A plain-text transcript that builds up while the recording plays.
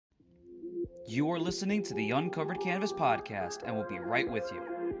You are listening to the Uncovered Canvas podcast, and we'll be right with you.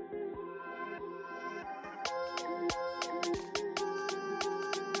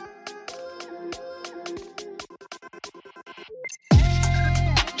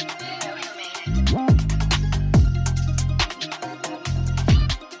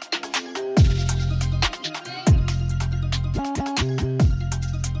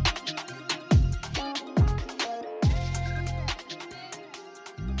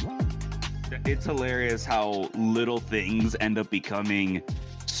 It's hilarious how little things end up becoming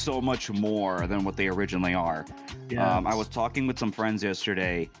so much more than what they originally are. Yes. I was talking with some friends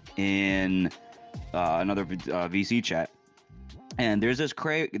yesterday in another VC chat, and there's this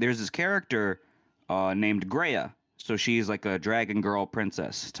character named Greya. So she's like a dragon girl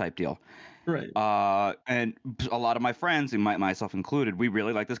princess type deal. Right. And a lot of my friends, and myself included, we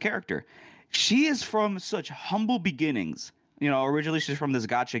really like this character. She is from such humble beginnings. You know, originally she's from this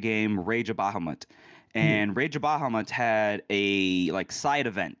gacha game, Rage of Bahamut. And Rage of Bahamut had a like side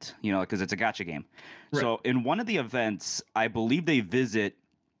event, you know, because it's a gacha game. Right. So in one of the events, I believe they visit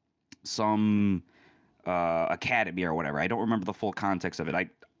some academy or whatever. I don't remember the full context of it.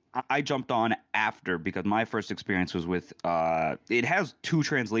 I jumped on after because my first experience was with it has two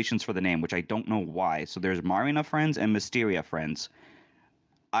translations for the name, which I don't know why. So there's Marina Friends and Mysteria Friends.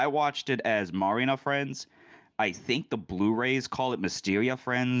 I watched it as Marina Friends. I think the Blu-rays call it Mysteria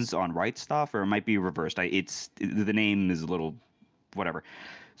Friends on Right Stuff, or it might be reversed. The name is a little whatever.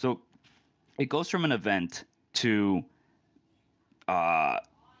 So it goes from an event to the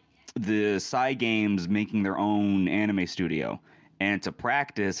Cygames making their own anime studio, and to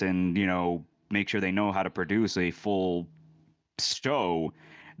practice and, you know, make sure they know how to produce a full show,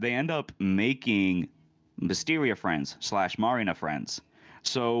 they end up making Mysteria Friends / Marina Friends.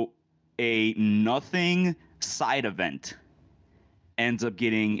 So a nothing side event ends up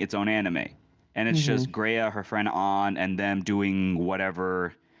getting its own anime. And it's just Greya, her friend An, and them doing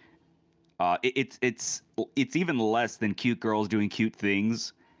whatever. It's even less than cute girls doing cute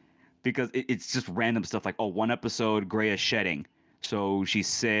things, because it's just random stuff like, oh, one episode, Greya shedding. So she's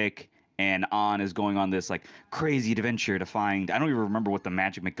sick, and An is going on this like crazy adventure to find. I don't even remember what the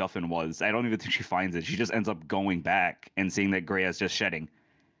magic MacGuffin was. I don't even think she finds it. She just ends up going back and seeing that Greya is just shedding.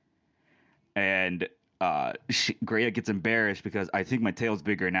 And Greya gets embarrassed because I think my tail's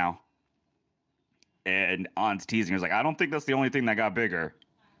bigger now. And An's teasing her. He's like, I don't think that's the only thing that got bigger.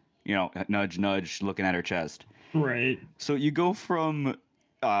 You know, nudge, nudge, looking at her chest. Right. So you go from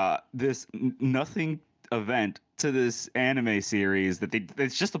this nothing event to this anime series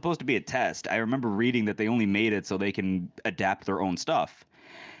it's just supposed to be a test. I remember reading that they only made it so they can adapt their own stuff.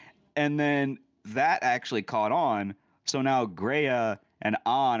 And then that actually caught on. So now Greya and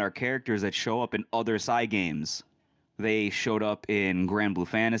An are characters that show up in other Cygames. They showed up in Grand Blue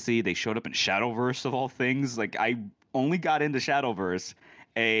Fantasy. They showed up in Shadowverse, of all things. Like, I only got into Shadowverse.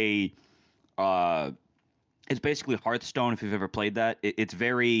 It's basically Hearthstone, if you've ever played that. It's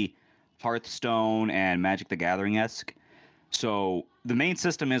very Hearthstone and Magic the Gathering-esque. So the main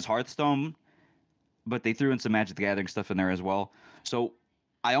system is Hearthstone, but they threw in some Magic the Gathering stuff in there as well. So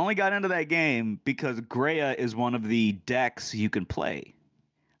I only got into that game because Greya is one of the decks you can play.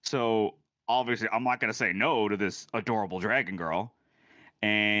 So obviously I'm not going to say no to this adorable dragon girl.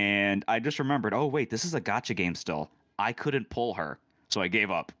 And I just remembered, oh, wait, this is a gacha game still. I couldn't pull her, so I gave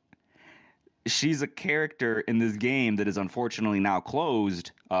up. She's a character in this game that is unfortunately now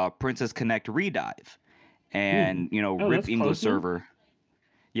closed, Princess Connect Redive. And, you know, RIP English server.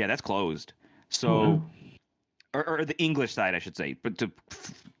 Yeah, that's closed. So, or the English side, I should say. But to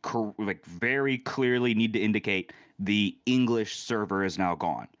like very clearly need to indicate the English server is now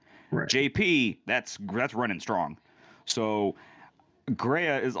gone. Right. JP, that's running strong. So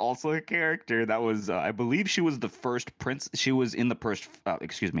Greya is also a character that was, I believe she was the first prince. She was in the first,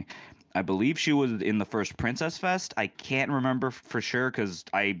 I believe she was in the first Princess Fest. I can't remember for sure because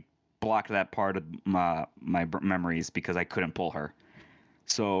I blocked that part of my memories because I couldn't pull her.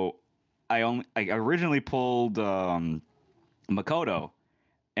 So I originally pulled Makoto,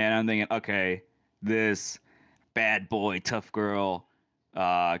 and I'm thinking, okay, this bad boy, tough girl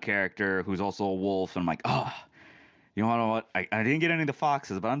character who's also a wolf. And I'm like, oh, you know what? I didn't get any of the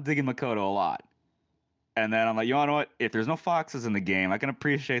foxes, but I'm digging Makoto a lot. And then I'm like, you know what? If there's no foxes in the game, I can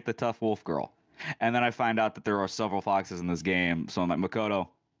appreciate the tough wolf girl. And then I find out that there are several foxes in this game. So I'm like, Makoto,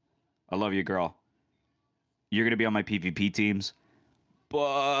 I love you, girl. You're going to be on my PvP teams.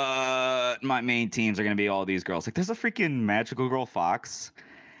 But my main teams are going to be all these girls. Like, there's a freaking magical girl fox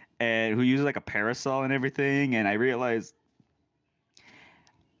and who uses like a parasol and everything. And I realized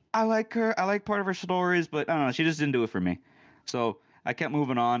I like her. I like part of her stories, but I don't know. She just didn't do it for me. So I kept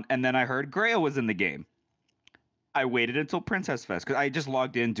moving on, and then I heard Greya was in the game. I waited until Princess Fest because I just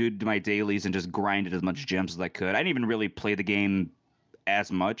logged in, did my dailies, and just grinded as much gems as I could. I didn't even really play the game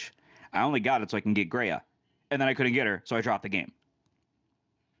as much. I only got it so I can get Greya, and then I couldn't get her, so I dropped the game.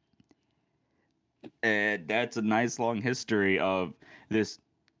 And that's a nice long history of this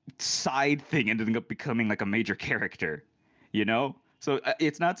side thing ending up becoming like a major character, you know? So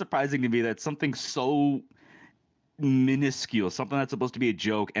it's not surprising to me that something so minuscule, something that's supposed to be a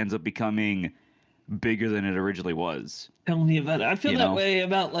joke, ends up becoming bigger than it originally was. Tell me about it. I feel You that know? way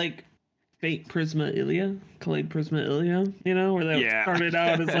about like Fate Prisma Ilia, Kaleid Prisma Ilia, you know, where that Yeah. started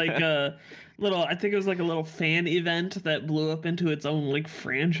out as like a little, I think it was like a little fan event that blew up into its own like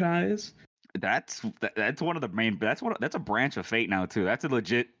franchise. That's one of the main. That's a branch of Fate now too. That's a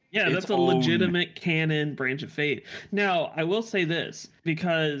legit Yeah, its that's a own. legitimate canon branch of Fate. Now, I will say this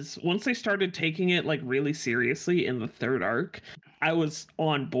because once they started taking it like really seriously in the third arc, I was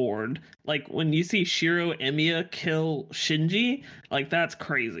on board. Like when you see Shiro Emiya kill Shinji, like that's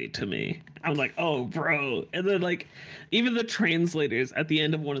crazy to me. I'm like, "Oh, bro." And then like even the translators at the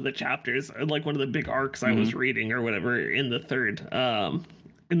end of one of the chapters, or like one of the big arcs I was Mhm. reading or whatever in the third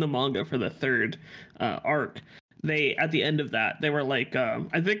in the manga for the third arc, they at the end of that they were like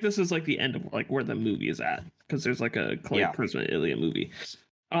I think this is like the end of like where the movie is at because there's like a Clay Yeah. Prisma Ilia movie.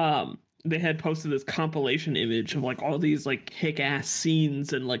 They had posted this compilation image of like all these like kick-ass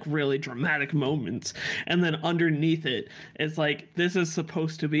scenes and like really dramatic moments, and then underneath it it's like this is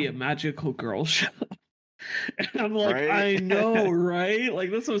supposed to be a magical girl show. And I'm like, Right. I know, right?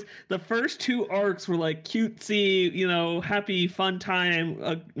 Like this was the first two arcs were like cutesy, you know, happy fun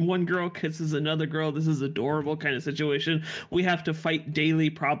time. One girl kisses another girl. This is adorable kind of situation. We have to fight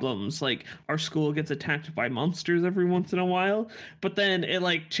daily problems. Like our school gets attacked by monsters every once in a while, but then it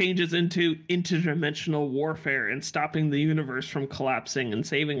like changes into interdimensional warfare and stopping the universe from collapsing and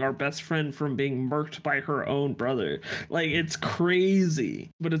saving our best friend from being murked by her own brother. Like it's crazy,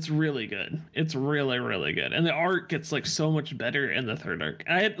 but it's really good. It's really, really good. And the art gets like so much better in the third arc.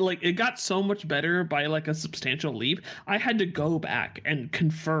 I had like it got so much better by like a substantial leap. I had to go back and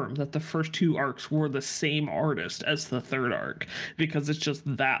confirm that the first two arcs were the same artist as the third arc because it's just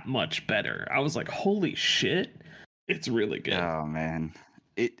that much better. I was like, holy shit. It's really good. Oh man,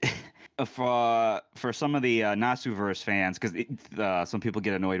 it for some of the Nasuverse fans, because some people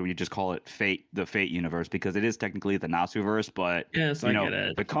get annoyed when you just call it Fate, the Fate universe, because it is technically the Nasuverse, but Yes, you I know get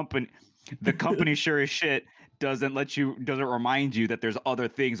it. the company sure as shit doesn't remind you that there's other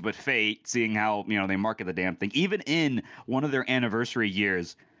things but Fate, seeing how they market the damn thing. Even in one of their anniversary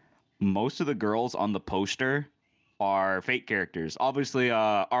years, most of the girls on the poster are Fate characters. Obviously,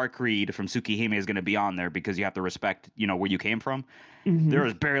 Arcreed from Tsukihime is going to be on there because you have to respect, where you came from. There Mm-hmm.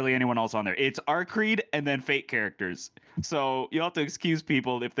 is barely anyone else on there. It's Arcreed and then Fate characters. So you'll have to excuse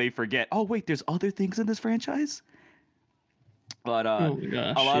people if they forget, oh, wait, there's other things in this franchise? But Oh my a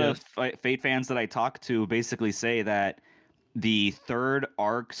gosh, lot yes. of Fate fans that I talk to basically say that the third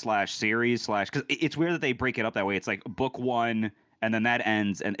arc slash series slash, because it's weird that they break it up that way. It's like book one, and then that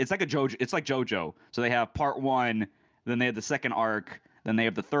ends, and it's like a JoJo. It's like JoJo. So they have part one, then they have the second arc, then they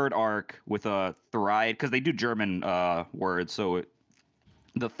have the third arc with a Threid, because they do German words. So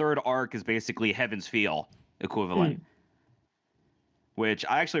the third arc is basically Heaven's Feel equivalent, Mm. which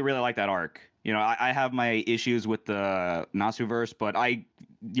I actually really like that arc. I have my issues with the Nasuverse, but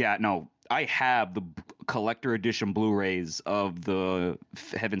yeah, no, I have the collector edition Blu-rays of the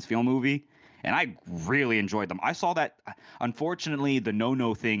Heaven's Feel movie, and I really enjoyed them. I saw that. Unfortunately, the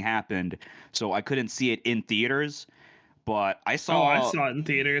no thing happened, so I couldn't see it in theaters. But I Oh, I saw. saw it in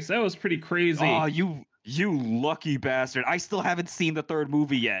theaters. That was pretty Oh, crazy. you lucky bastard! I still haven't seen the third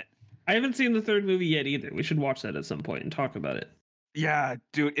movie yet. I haven't seen the third movie yet either. We should watch that at some point and talk about it. Yeah,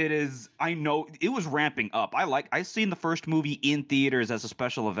 dude, it is. I know it was ramping up. I seen the first movie in theaters as a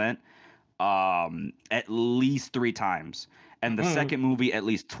special event, at least 3 times, and the Oh, second movie at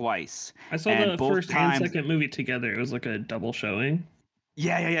least twice, I saw and the both first and times. second movie together. It was like a double showing.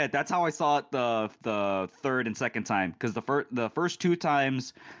 Yeah. That's how I saw it the third and second time. Because the first 2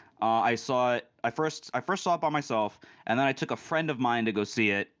 times, I saw it. I first saw it by myself, and then I took a friend of mine to go see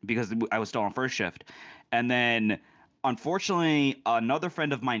it because I was still on first shift, and then unfortunately another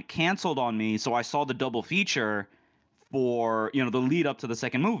friend of mine canceled on me, so I saw the double feature for the lead up to the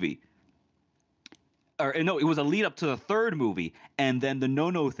second movie. Or no, it was a lead up to the third movie, and then the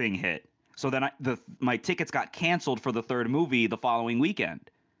no thing hit. So then my tickets got canceled for the third movie the following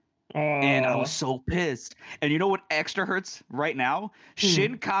weekend. And I was Oh, so pissed. And you know what extra hurts right now?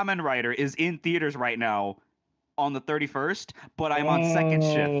 Shin hmm. Kamen Rider is in theaters right now on the 31st, but I'm on second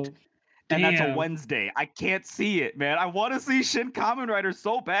shift. Oh, And that's a Damn. Wednesday. I can't see it, man. I want to see Shin Kamen Rider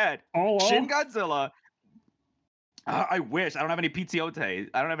so bad. All Shin off? Godzilla. I wish. I don't have any PTO time.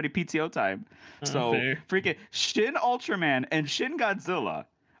 I don't have any PTO time. So Fair. freaking Shin Ultraman and Shin Godzilla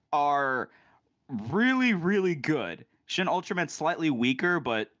are really, really good. Shin Ultraman's slightly weaker,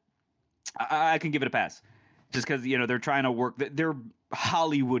 but I can give it a pass. Just because they're trying to work. They're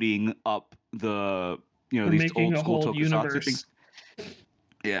Hollywooding up the They're these making old a school whole tokusatsu universe. things.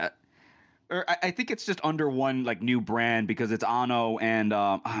 Yeah. Or I think it's just under one like new brand because it's Ano and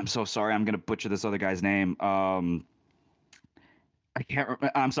I'm so sorry, I'm gonna butcher this other guy's name. I can't.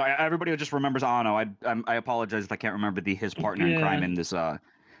 I'm sorry. Everybody just remembers Ano. I apologize if I can't remember his partner in crime Yeah. in this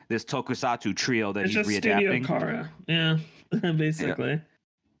tokusatsu trio that It's he's just Studio readapting. Kara. Yeah, Yeah. basically.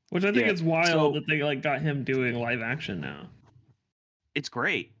 Which I think Yeah. is wild So that they like got him doing live action now. it's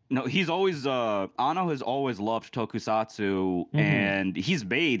great. No, he's always Ano has always loved tokusatsu, Mhm. and he's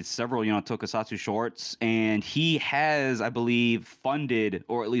made several tokusatsu shorts, and he has, I believe, funded,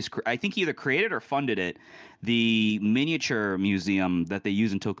 or at least I think he either created or funded it, the miniature museum that they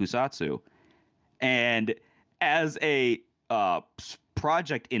use in tokusatsu. And as a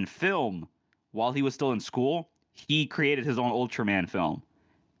project in film, while he was still in school, he created his own Ultraman film.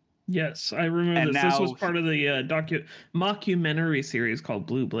 Yes, I remember And this. This was now part of the mockumentary series called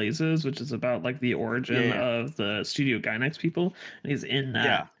Blue Blazes, which is about like the origin Yeah. of the Studio Gainax people, and he's in that.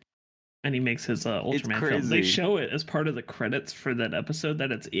 Yeah. And he makes his Ultraman film. They crazy. show it as part of the credits for that episode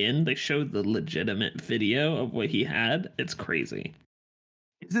that it's in. They show the legitimate video of what he had. It's crazy.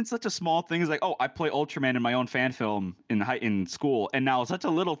 Isn't such a small thing as like, oh, I play Ultraman in my own fan film in school, and now such a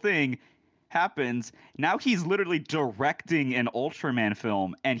little thing happens. Now he's literally directing an Ultraman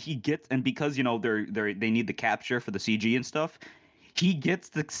film, and because they need the capture for the CG and stuff, he gets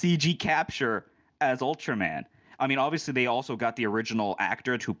the CG capture as Ultraman. I mean, obviously they also got the original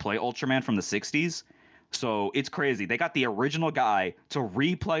actor to play Ultraman from the 60s. So it's crazy. They got the original guy to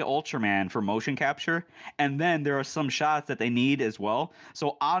replay Ultraman for motion capture, and then there are some shots that they need as well.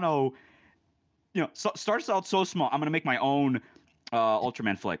 So Ano, starts out so small. I'm gonna make my own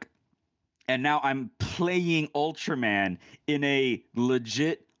Ultraman flick, and now I'm playing Ultraman in a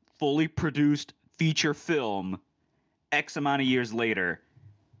legit, fully produced feature film. X amount of years later,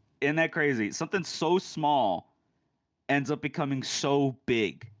 isn't that crazy? Something so small ends up becoming so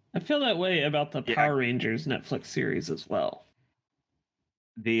big. I feel that way about the Power Rangers Netflix series as well.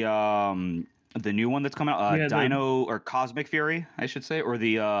 The new one that's coming out, Dino or Cosmic Fury, I should say, or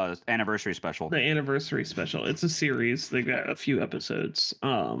the anniversary special. The anniversary special. It's a series. They got a few episodes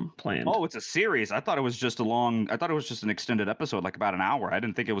planned. Oh, it's a series. I thought it was just an extended episode, like about an hour. I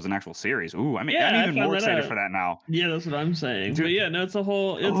didn't think it was an actual series. Ooh, I'm even more excited for that now. Yeah, that's what I'm saying. Dude. But yeah, no, it's a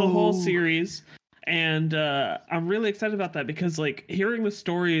whole series. And I'm really excited about that because like hearing the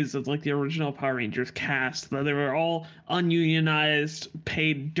stories of like the original Power Rangers cast, that they were all ununionized,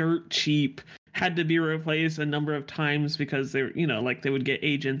 paid dirt cheap, had to be replaced a number of times because they like they would get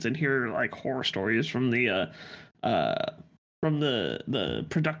agents and hear like horror stories from the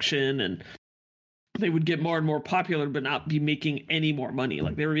production, and they would get more and more popular but not be making any more money.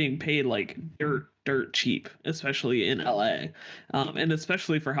 Like they were being paid like dirt cheap, especially in LA, and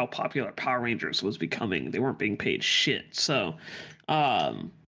especially for how popular Power Rangers was becoming. They weren't being paid shit. So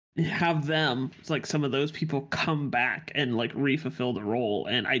have them, like some of those people, come back and like refulfill the role,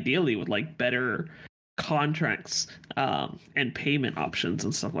 and ideally with like better contracts and payment options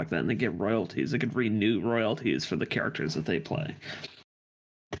and stuff like that, and they get royalties. They could renew royalties for the characters that they play.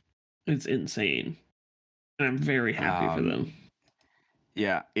 It's insane, and I'm very happy for them.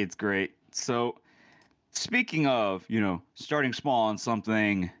 Yeah, it's great. So speaking of, starting small on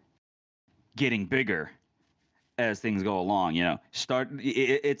something getting bigger as things go along,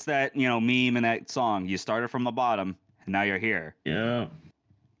 it's that, meme and that song. You started from the bottom and now you're here. Yeah.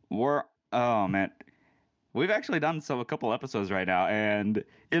 Oh man. We've actually done a couple episodes right now, and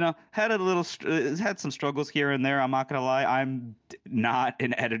had some struggles here and there. I'm not gonna lie. I'm not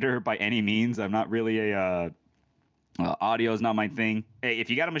an editor by any means. I'm not really a audio is not my thing. Hey, if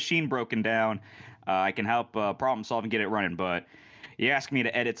you got a machine broken down, I can help problem solve and get it running. But you ask me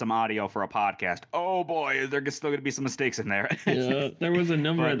to edit some audio for a podcast, oh boy, there's still gonna be some mistakes in there. Yeah, there was a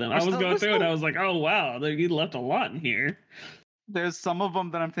number of them. I was going through it. I was like, oh wow, you left a lot in here. There's some of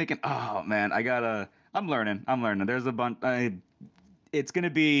them that I'm thinking, oh man, I'm learning. There's a bunch. It's gonna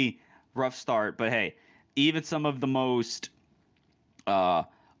be rough start, but hey, even some of the most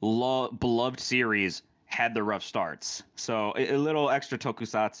beloved series had the rough starts. So a little extra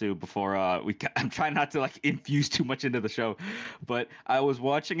tokusatsu before I'm trying not to like infuse too much into the show, but I was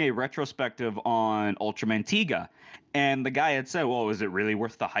watching a retrospective on Ultraman Tiga, and the guy had said, "Well, is it really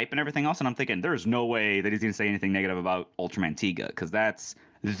worth the hype and everything else?" And I'm thinking, there's no way that he's going to say anything negative about Ultraman Tiga because that's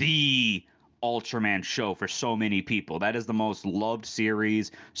the Ultraman show for so many people. That is the most loved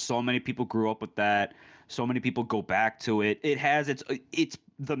series. So many people grew up with that. So many people go back to it. It's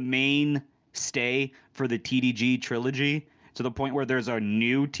the main stay for the TDG trilogy to the point where there's a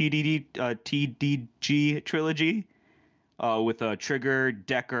new TDG trilogy with Trigger,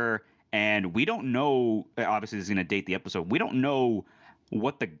 Decker, and we don't know. Obviously, this is going to date the episode. We don't know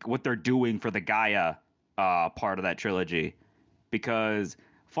what they're doing for the Gaia part of that trilogy because,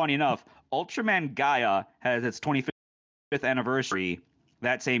 funny enough, Ultraman Gaia has its 25th anniversary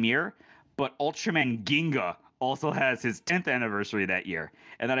that same year, but Ultraman Ginga also has his 10th anniversary that year.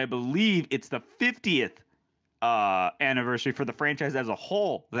 And then I believe it's the 50th anniversary for the franchise as a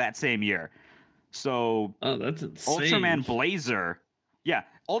whole that same year. So Oh, that's insane. Ultraman Blazer, yeah,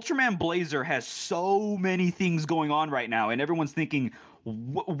 Ultraman Blazer has so many things going on right now, and everyone's thinking,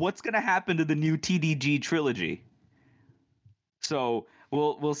 what's going to happen to the new TDG trilogy? So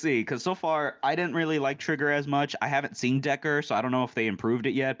we'll see. Because so far I didn't really like Trigger as much. I haven't seen Decker, so I don't know if they improved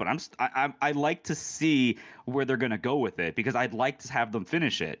it yet. But I like to see where they're gonna go with it because I'd like to have them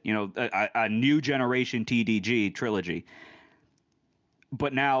finish it. You know, a new generation TDG trilogy.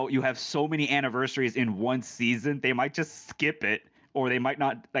 But now you have so many anniversaries in one season, they might just skip it. Or they might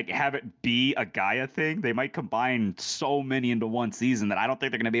not like have it be a Gaia thing. They might combine so many into one season that I don't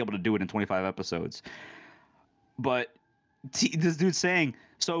think they're going to be able to do it in 25 episodes. But this dude's saying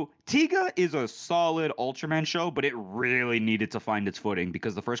so Tiga is a solid Ultraman show, but it really needed to find its footing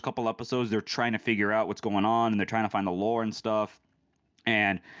because the first couple episodes they're trying to figure out what's going on and they're trying to find the lore and stuff.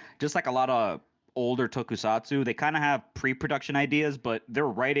 And just like a lot of older tokusatsu, they kind of have pre-production ideas, but they're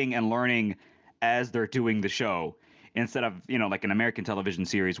writing and learning as they're doing the show instead of, you know, like an American television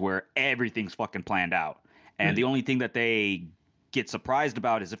series where everything's fucking planned out. And the only thing that they get surprised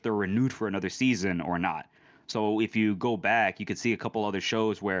about is if they're renewed for another season or not. So if you go back, you could see a couple other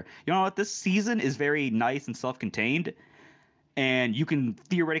shows where, you know what, this season is very nice and self-contained, and you can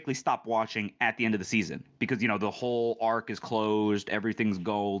theoretically stop watching at the end of the season because, you know, the whole arc is closed, everything's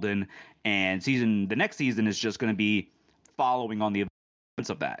golden, and the next season is just going to be following on the events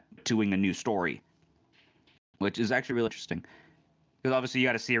of that, doing a new story, which is actually really interesting because obviously you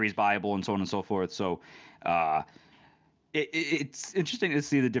got a series Bible and so on and so forth. So it's interesting to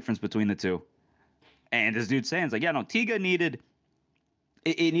see the difference between the two. And this dude's saying, it's like, yeah, no, Tiga needed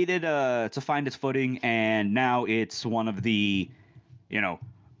to find its footing, and now it's one of the, you know,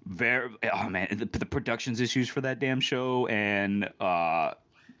 very oh man, the production's issues for that damn show, and oh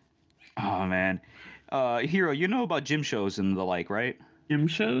man, Hero, you know about gym shows and the like, right? Gym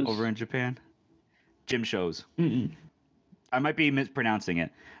shows Over in Japan, gym shows. Mm-mm. I might be mispronouncing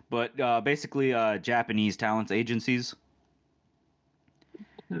it, but basically, Japanese talents agencies.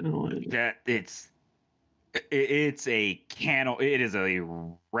 That it's a it is a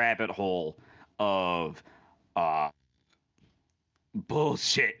rabbit hole of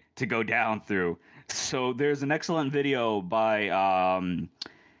bullshit to go down through. So there's an excellent video by I'm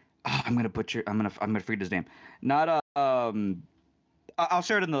gonna forget his name. Not I'll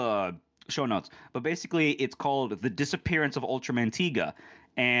share it in the show notes. But basically it's called The Disappearance of Ultraman Tiga.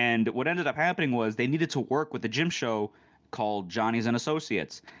 And what ended up happening was they needed to work with a gym show called Johnny's and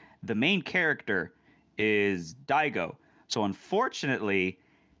Associates. The main character is Daigo. So unfortunately,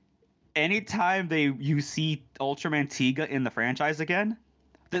 anytime you see Ultraman Tiga in the franchise again,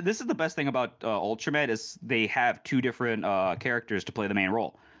 this is the best thing about Ultraman is they have two different characters to play the main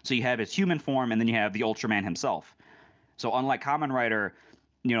role. So you have his human form, and then you have the Ultraman himself. So unlike Kamen Rider,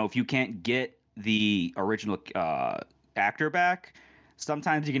 you know, if you can't get the original actor back,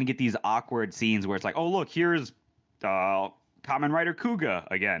 sometimes you're gonna get these awkward scenes where it's like, oh look, here's Kamen Rider Kuga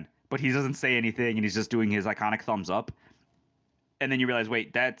again, but he doesn't say anything, and he's just doing his iconic thumbs up. And then you realize,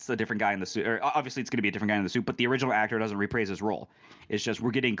 wait, that's a different guy in the suit. Or obviously, it's going to be a different guy in the suit, but the original actor doesn't reprise his role. It's just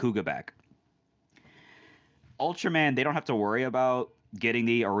we're getting Kuga back. Ultraman, they don't have to worry about getting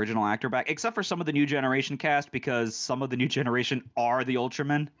the original actor back, except for some of the new generation cast, because some of the new generation are the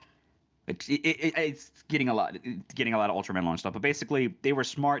Ultraman. It's getting a lot of Ultraman launch stuff. But basically, they were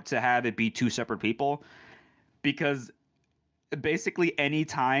smart to have it be two separate people, because basically, any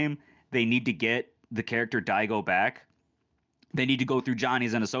time they need to get the character Daigo back, they need to go through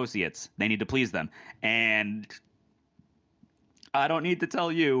Johnny's and Associates. They need to please them. And I don't need to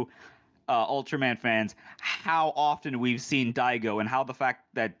tell you, Ultraman fans how often we've seen Daigo and how the fact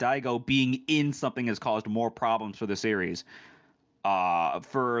that Daigo being in something has caused more problems for the series.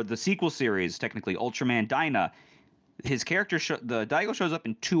 For the sequel series, technically Ultraman Dyna, his character the Daigo shows up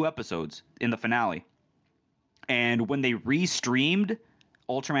in 2 episodes in the finale. And when they restreamed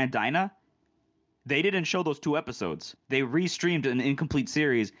Ultraman Dyna, they didn't show those 2 episodes. They restreamed an incomplete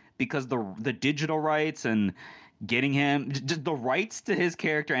series because the digital rights and getting him just the rights to his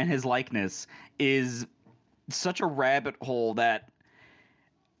character and his likeness is such a rabbit hole that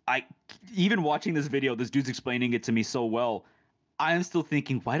I even watching this video, this dude's explaining it to me so well. I'm still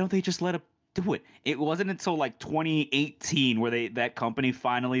thinking, why don't they just let him do it? It wasn't until like 2018 where that company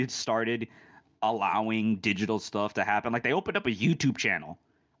finally started allowing digital stuff to happen. Like they opened up a YouTube channel,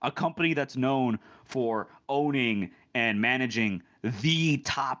 a company that's known for owning and managing the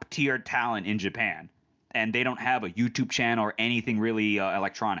top tier talent in Japan. And they don't have a YouTube channel or anything really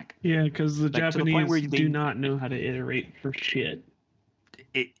electronic. Yeah, because the Japanese do not know how to iterate for shit.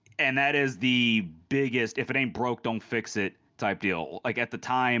 And that is the biggest, if it ain't broke, don't fix it type deal. Like at the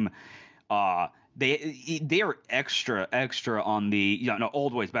time, they are extra on the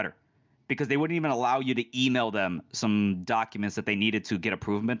old ways better, because they wouldn't even allow you to email them some documents that they needed to get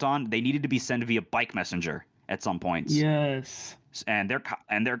approval on. They needed to be sent via bike messenger at some points. Yes. And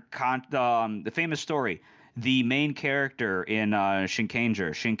the famous story, the main character in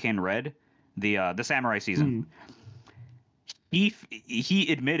Shinken Red, the samurai season,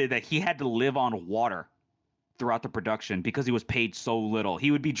 he admitted that he had to live on water throughout the production because he was paid so little.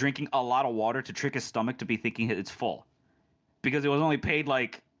 He would be drinking a lot of water to trick his stomach to be thinking it's full, because it was only paid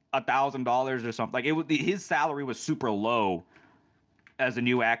like $1,000 or something. Like his salary was super low as a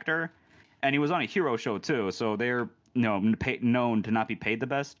new actor, and he was on a hero show too, so they're known to not be paid the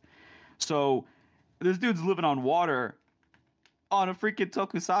best. So this dude's living on water on a freaking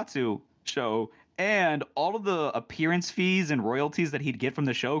tokusatsu show, and all of the appearance fees and royalties that he'd get from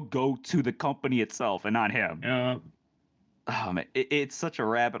the show go to the company itself and not him. Oh man, it's such a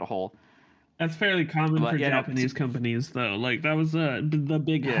rabbit hole. That's fairly common for Japanese companies, though. Like that was the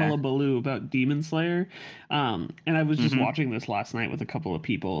big hullabaloo about Demon Slayer, and I was just watching this last night with a couple of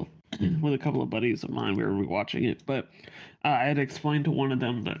people, with a couple of buddies of mine. We were watching it, but I had explained to one of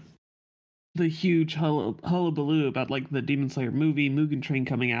them that the huge hullabaloo about like the Demon Slayer movie, Mugen Train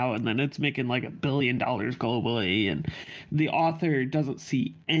coming out, and then it's making like $1 billion globally, and the author doesn't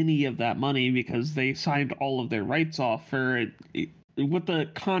see any of that money because they signed all of their rights off for what the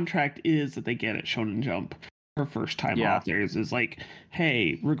contract is that they get at Shonen Jump for first-time authors is like,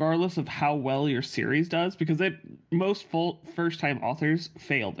 hey, regardless of how well your series does, because most first-time authors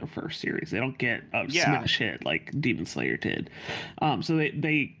fail their first series. They don't get a smash hit like Demon Slayer did. So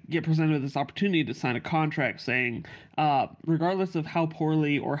they get presented with this opportunity to sign a contract saying, regardless of how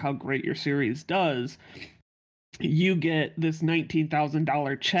poorly or how great your series does, you get this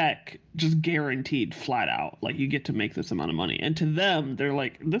 $19,000 check just guaranteed flat out. Like you get to make this amount of money. And to them, they're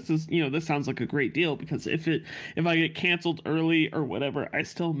like, this sounds like a great deal, because if I get canceled early or whatever, I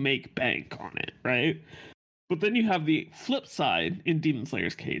still make bank on it, right? But then you have the flip side in Demon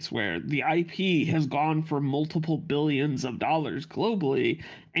Slayer's case, where the IP has gone for multiple billions of dollars globally,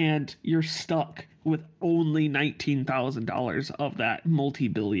 and you're stuck with only $19,000 of that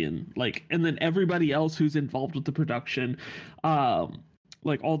multi-billion. Like, and then everybody else who's involved with the production,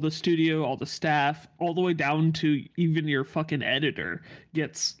 like all the studio, all the staff, all the way down to even your fucking editor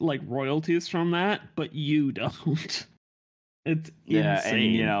gets like royalties from that, but you don't. It's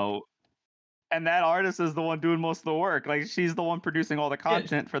insane. And and that artist is the one doing most of the work. Like she's the one producing all the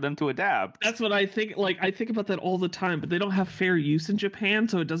content for them to adapt. That's what I think. Like I think about that all the time, but they don't have fair use in Japan,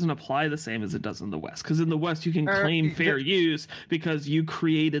 so it doesn't apply the same as it does in the West. Because in the West, you can claim fair use because you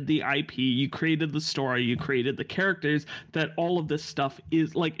created the IP, you created the story, you created the characters. That all of this stuff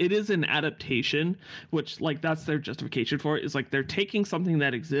is like, it is an adaptation, which like that's their justification for it. Is like they're taking something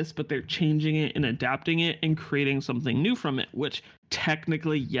that exists, but they're changing it and adapting it and creating something new from it, which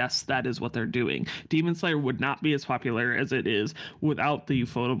technically, yes, that is what they're doing. Demon Slayer would not be as popular as it is without the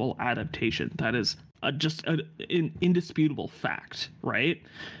Ufotable adaptation. That is just an indisputable fact, right?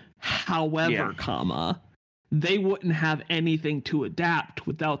 However, they wouldn't have anything to adapt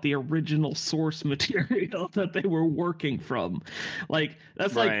without the original source material that they were working from. Like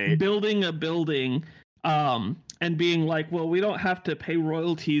that's like building a building and being like, well, we don't have to pay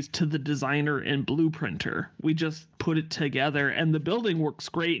royalties to the designer and blueprinter. We just put it together and the building works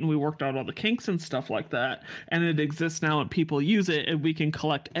great and we worked out all the kinks and stuff like that. And it exists now and people use it and we can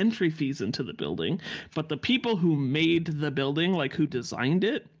collect entry fees into the building. But the people who made the building, like who designed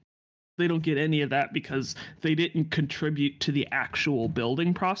it, They don't get any of that because they didn't contribute to the actual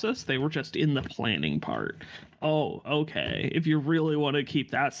building process. They were just in the planning part. Oh, okay. If you really want to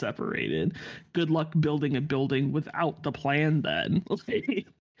keep that separated, good luck building a building without the plan then.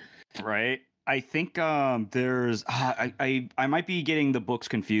 Right. I think there's I might be getting the books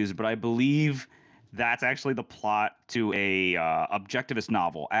confused, but I believe that's actually the plot to a objectivist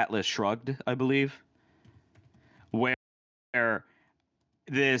novel, Atlas Shrugged, I believe, where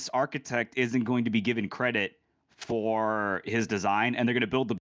this architect isn't going to be given credit for his design, and they're going to build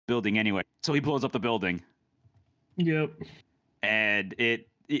the building anyway. So he blows up the building, Yep. and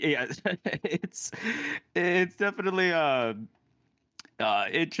it's definitely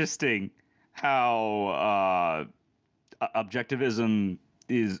interesting how objectivism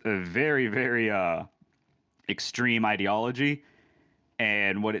is a very very extreme ideology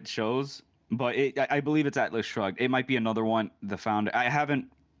and what it shows. But I believe it's Atlas Shrugged. It might be another one. The founder. I haven't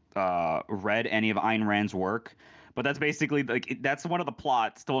read any of Ayn Rand's work, but that's basically like that's one of the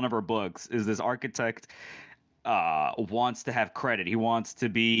plots to one of her books. Is this architect wants to have credit? He wants to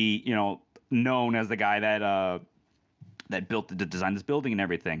be, known as the guy that built the design this building and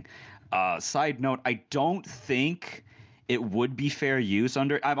everything. Side note: I don't think it would be fair use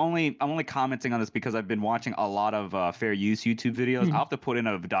under. I'm only commenting on this because I've been watching a lot of fair use YouTube videos. I'll have to put in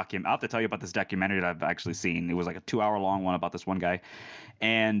I'll have to tell you about this documentary that I've actually seen. It was like a 2-hour long one about this one guy,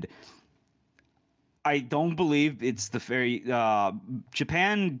 and I don't believe it's the fair.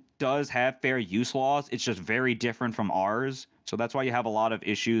 Japan does have fair use laws. It's just very different from ours. So that's why you have a lot of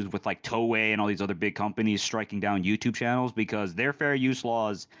issues with like Toei and all these other big companies striking down YouTube channels because their fair use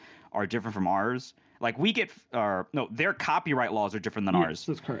laws are different from ours. Like we get, no, their copyright laws are different than ours.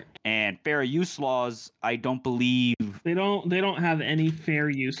 That's correct. And fair use laws, I don't believe they don't have any fair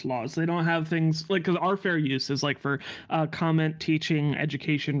use laws. They don't have things like because our fair use is like for comment, teaching,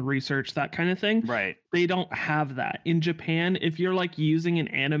 education, research, that kind of thing. Right. They don't have that in Japan. If you're like using an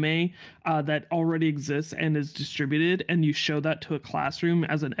anime that already exists and is distributed, and you show that to a classroom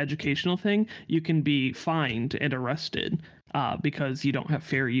as an educational thing, you can be fined and arrested. Because you don't have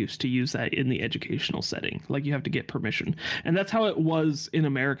fair use to use that in the educational setting. Like you have to get permission. And that's how it was in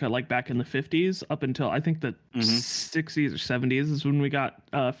America, like back in the 50s up until I think the 60s or 70s is when we got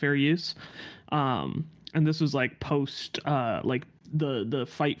fair use. And this was like post like the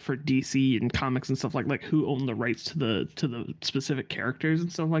fight for DC and comics and stuff like who owned the rights to the specific characters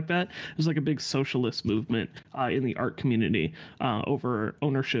and stuff like that. It was like a big socialist movement in the art community over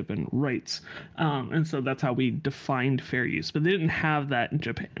ownership and rights, and so that's how we defined fair use. But they didn't have that in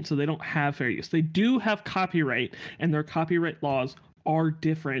Japan, so they don't have fair use. They do have copyright, and their copyright laws are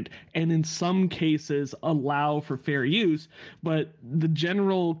different and in some cases allow for fair use, but the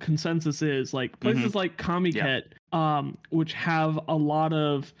general consensus is like places like Comiket, which have a lot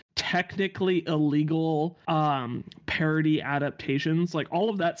of technically illegal parody adaptations, like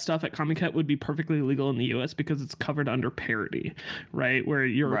all of that stuff at Comiket would be perfectly legal in the US because it's covered under parody, right? Where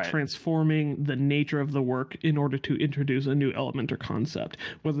you're transforming the nature of the work in order to introduce a new element or concept,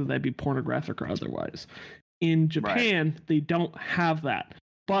 whether that be pornographic or otherwise. In Japan, they don't have that.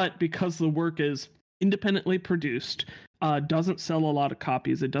 But because the work is independently produced, doesn't sell a lot of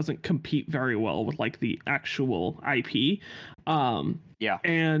copies, it doesn't compete very well with like the actual IP.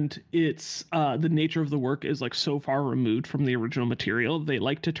 And it's the nature of the work is like so far removed from the original material, they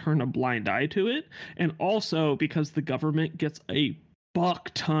like to turn a blind eye to it. And also because the government gets a buck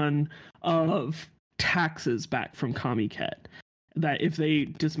ton of taxes back from Comiket. That if they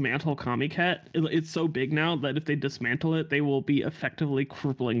dismantle Comiket, it's so big now that if they dismantle it, they will be effectively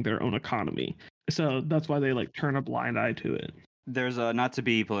crippling their own economy. So that's why they like turn a blind eye to it. There's not to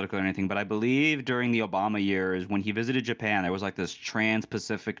be political or anything, but I believe during the Obama years when he visited Japan, there was like this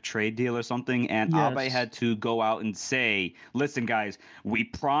Trans-Pacific trade deal or something, and Abe had to go out and say, "Listen, guys, we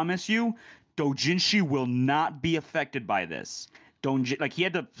promise you, doujinshi will not be affected by this." Like he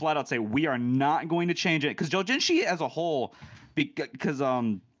had to flat out say, "We are not going to change it," because doujinshi as a whole. Because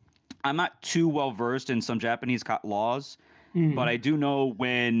I'm not too well versed in some Japanese laws, but I do know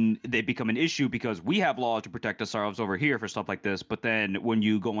when they become an issue because we have laws to protect ourselves over here for stuff like this. But then when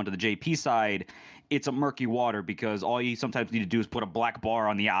you go onto the JP side, it's a murky water because all you sometimes need to do is put a black bar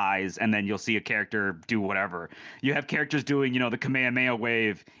on the eyes and then you'll see a character do whatever. You have characters doing, the Kamehameha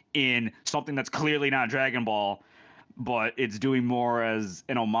wave in something that's clearly not Dragon Ball, but it's doing more as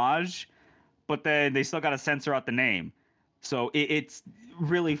an homage. But then they still got to censor out the name. So it's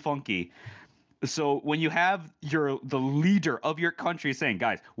really funky. So when you have the leader of your country saying,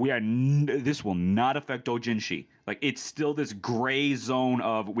 "Guys, this will not affect doujinshi," like it's still this gray zone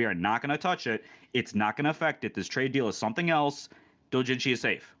of we are not going to touch it. It's not going to affect it. This trade deal is something else. Doujinshi is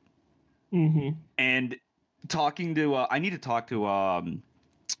safe. Mm-hmm. And talking to I need to talk to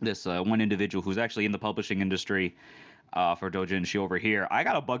this one individual who's actually in the publishing industry for Dojinshi over here. I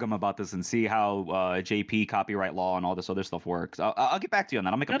gotta bug him about this and see how JP copyright law and all this other stuff works. I'll get back to you on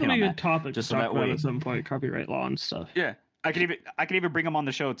that. I'll make a That'll pin be on a that good topic to just so talk that about way. at some point, copyright law and stuff. Yeah, I can even bring him on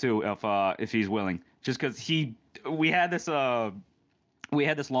the show too if he's willing. Just because we had this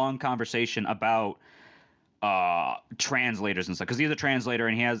long conversation about translators and stuff because he's a translator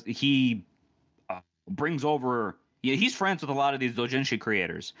and he brings over. Yeah, he's friends with a lot of these doujinshi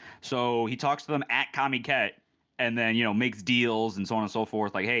creators, so he talks to them at Kamiket, and then makes deals and so on and so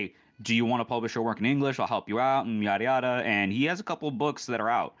forth. Like, hey, do you want to publish your work in English? I'll help you out and yada yada. And he has a couple of books that are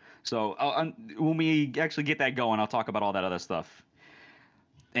out. So when we actually get that going, I'll talk about all that other stuff.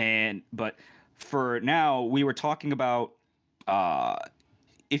 But for now, we were talking about uh,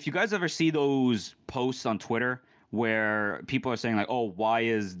 if you guys ever see those posts on Twitter where people are saying like, "Oh, why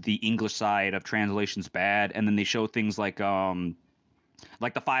is the English side of translations bad?" and then they show things like the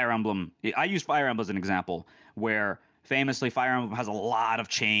Fire Emblem. I use Fire Emblem as an example, where famously Fire Emblem has a lot of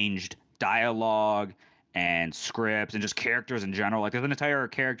changed dialogue and scripts and just characters in general. Like there's an entire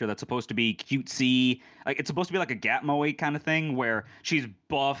character that's supposed to be cutesy, like it's supposed to be like a Gatmoe kind of thing, where she's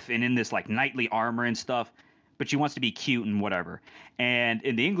buff and in this like knightly armor and stuff, but she wants to be cute and whatever. And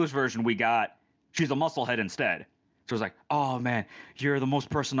in the English version, we got she's a musclehead instead. So it's like, oh man, you're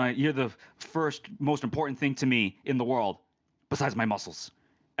the first most important thing to me in the world besides my muscles.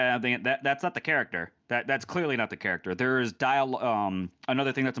 And I think that's not the character. That's clearly not the character. There is dialogue.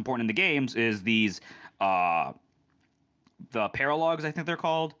 Another thing that's important in the games is these the paralogs, I think they're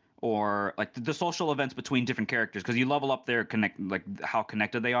called, or like the social events between different characters, because you level up their like how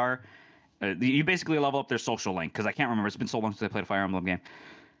connected they are. You basically level up their social link, because I can't remember. It's been so long since I played a Fire Emblem game.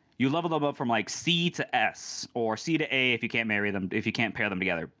 You level them up from like C to S or C to A if you can't marry them, if you can't pair them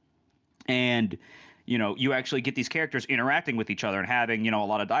together. And you actually get these characters interacting with each other and having, a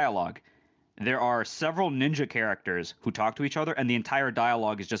lot of dialogue. There are several ninja characters who talk to each other, and the entire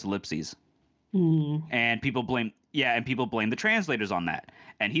dialogue is just ellipses. Mm. And people blame the translators on that.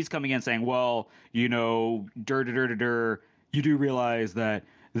 And he's coming in saying, well, you do realize that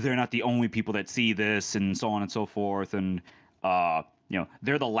they're not the only people that see this, and so on and so forth. And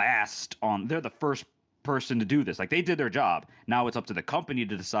they're the first person to do this. Like they did their job. Now it's up to the company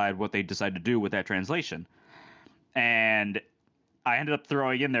to decide what they decide to do with that translation. And I ended up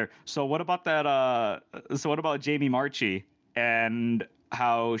throwing in there. So what about that? So what about Jamie Marchi and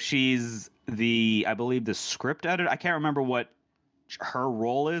how she's I believe the script editor. I can't remember what her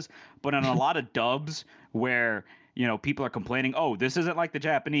role is, but in a lot of dubs where people are complaining, oh, this isn't like the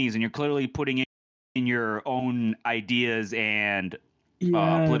Japanese, and you're clearly putting in your own ideas and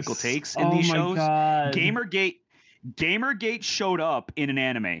political takes in these shows. God. Gamergate showed up in an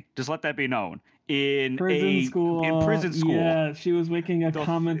anime. Just let that be known. In prison school. Yeah, she was making a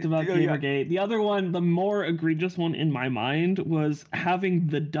comment about Gamergate. The other one, the more egregious one in my mind, was having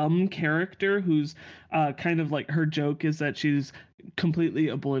the dumb character who's kind of like her joke is that she's completely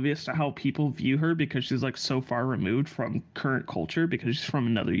oblivious to how people view her because she's like so far removed from current culture because she's from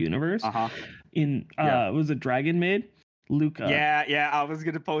another universe. Was it Dragon Maid? Luca. Yeah, I was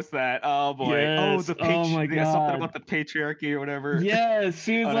gonna post that. Oh boy. Yes. Oh my God. Something about the patriarchy or whatever. Yes,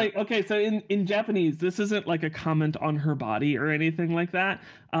 she was like, okay, so in Japanese, this isn't like a comment on her body or anything like that.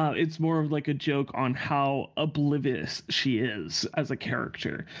 It's more of like a joke on how oblivious she is as a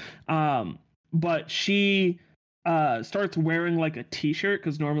character. But she starts wearing like a t-shirt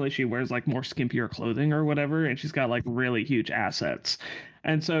because normally she wears like more skimpier clothing or whatever, and she's got like really huge assets.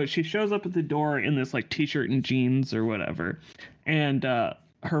 And so she shows up at the door in this like t-shirt and jeans or whatever. And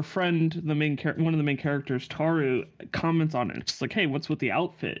her friend, one of the main characters, Taru, comments on it. She's like, hey, what's with the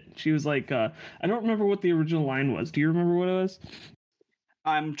outfit? She was like, I don't remember what the original line was. Do you remember what it was?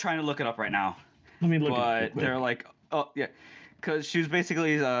 I'm trying to look it up right now. Let me look it up. But they're like, oh, yeah. Because she was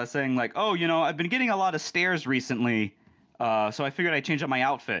basically saying like, oh, I've been getting a lot of stares recently. So I figured I'd change up my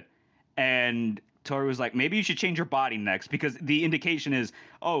outfit. And Tori was like, maybe you should change your body next, because the indication is,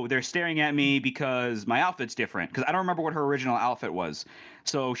 oh, they're staring at me because my outfit's different. Because I don't remember what her original outfit was.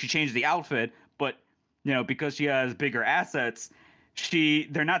 So she changed the outfit, but because she has bigger assets,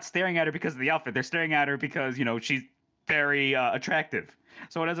 they're not staring at her because of the outfit. They're staring at her because she's very attractive.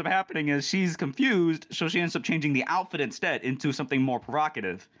 So what ends up happening is she's confused, so she ends up changing the outfit instead into something more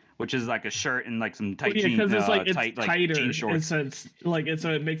provocative, which is like a shirt and like some tight jeans, because it's like it's tighter, like jean shorts. So it's like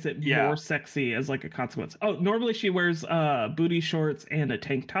so it makes it more sexy as like a consequence. Oh, normally she wears booty shorts and a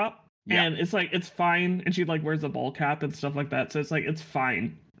tank top, and it's like it's fine, and she like wears a ball cap and stuff like that. So it's like it's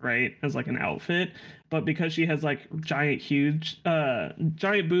fine right, as like an outfit, but because she has like giant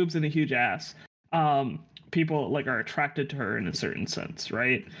boobs and a huge ass, people like are attracted to her in a certain sense,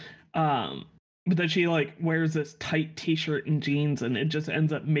 right? But then she like wears this tight t-shirt and jeans, and it just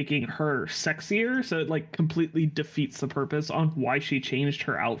ends up making her sexier, so it like completely defeats the purpose on why she changed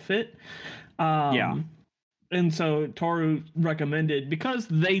her outfit. Yeah. And so Toru recommended, because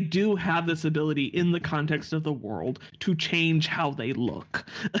they do have this ability in the context of the world to change how they look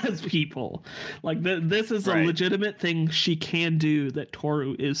as people. Like this is a Right. legitimate thing she can do that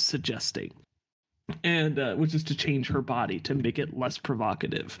Toru is suggesting, and which is to change her body to make it less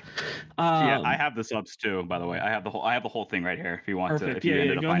provocative. Yeah, I have the subs too, by the way. I have the whole thing right here if you want to, Perfect. if you Yeah,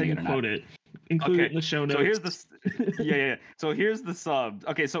 ended yeah. up Go ahead finding it and or not. quote it. Include it in the show notes. So here's the So here's the sub.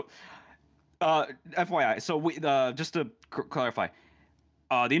 Okay, so FYI, so we just to clarify,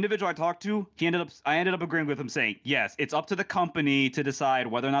 the individual I talked to, I ended up agreeing with him saying, yes, it's up to the company to decide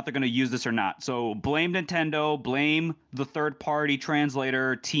whether or not they're going to use this or not. So blame Nintendo, blame the third party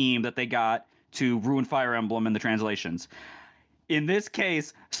translator team that they got to ruin Fire Emblem in the translations. In this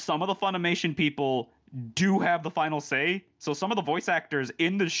case, some of the Funimation people do have the final say. So some of the voice actors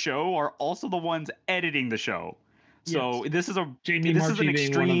in the show are also the ones editing the show. So Yes. this is Jamie this is an Marchi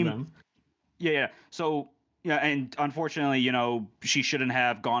being one of extreme. them. Yeah. So yeah, and unfortunately, she shouldn't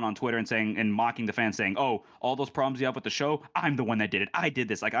have gone on Twitter and mocking the fans, saying, "Oh, all those problems you have with the show, I'm the one that did it. I did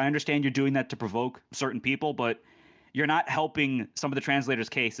this." Like, I understand you're doing that to provoke certain people, but you're not helping some of the translators'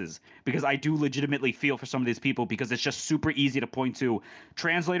 cases, because I do legitimately feel for some of these people, because it's just super easy to point to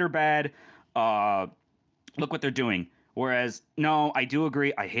translator bad. Look what they're doing. Whereas, no, I do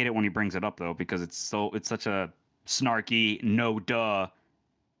agree. I hate it when he brings it up though, because it's such a snarky, no duh,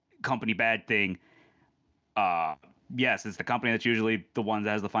 company bad thing. Yes, it's the company that's usually the one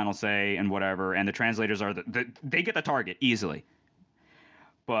that has the final say and whatever, and the translators are they get the target easily.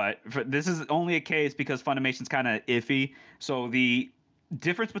 But this is only a case because Funimation's kind of iffy. So the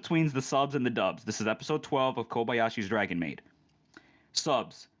difference between the subs and the dubs. This is episode 12 of Kobayashi's Dragon Maid.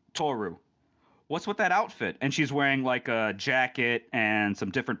 Subs, Toru. What's with that outfit? And she's wearing like a jacket and some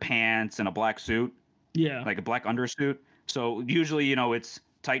different pants and a black suit. Yeah. Like a black undersuit. So usually, it's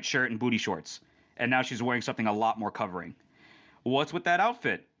tight shirt and booty shorts. And now she's wearing something a lot more covering. What's with that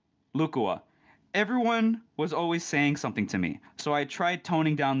outfit? Lukua. Everyone was always saying something to me, so I tried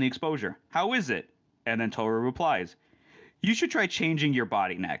toning down the exposure. How is it? And then Toru replies, you should try changing your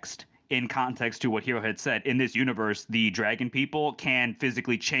body next. In context to what Hiro had said, in this universe, the dragon people can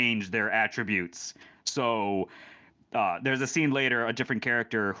physically change their attributes. So there's a scene later, a different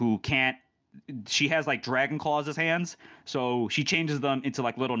character who can't. She has like dragon claws as hands, so she changes them into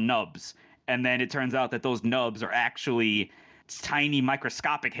like little nubs. And then it turns out that those nubs are actually tiny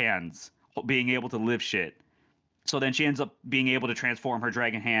microscopic hands being able to lift shit. So then she ends up being able to transform her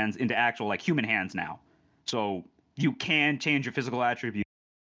dragon hands into actual like human hands now. So you can change your physical attributes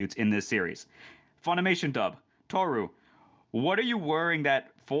in this series. Funimation dub. Toru, what are you wearing that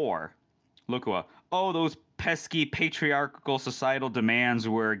for? Lukua, oh, those pesky patriarchal societal demands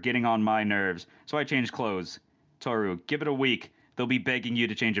were getting on my nerves, so I changed clothes. Toru, give it a week. They'll be begging you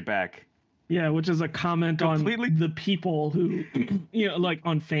to change it back. Yeah, which is a comment Completely. on the people who, like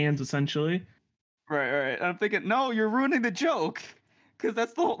on fans essentially. Right. I'm thinking, no, you're ruining the joke. Because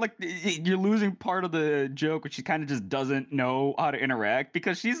that's the whole, like, you're losing part of the joke, which she kind of just doesn't know how to interact,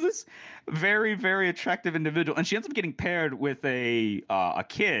 because she's this very, very attractive individual, and she ends up getting paired with a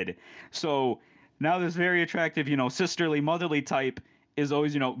kid. So now this very attractive, sisterly, motherly type is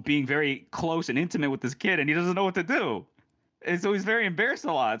always, being very close and intimate with this kid, and he doesn't know what to do. And so he's very embarrassed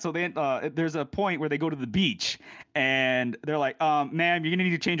a lot. So there's a point where they go to the beach and they're like, ma'am, you're going to need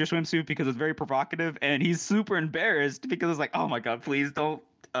to change your swimsuit because it's very provocative. And he's super embarrassed because it's like, oh my God, please don't.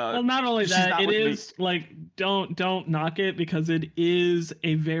 Well, not only that, it is like, don't knock it, because it is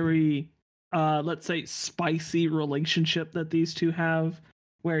a very, let's say, spicy relationship that these two have,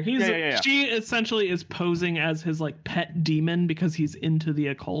 where she essentially is posing as his like pet demon because he's into the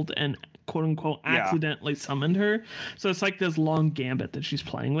occult and quote unquote accidentally summoned her. So it's like this long gambit that she's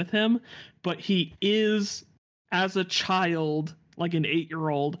playing with him, but he is, as a child, like an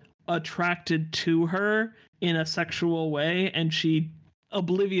 8-year-old, attracted to her in a sexual way, and she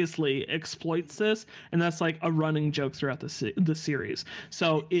obliviously exploits this, and that's like a running joke throughout the series.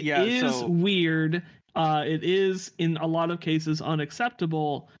 So it is weird. It is in a lot of cases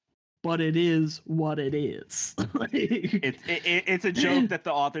unacceptable, but it is what it is. It's a joke that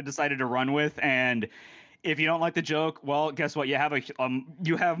the author decided to run with, and if you don't like the joke, well, guess what? You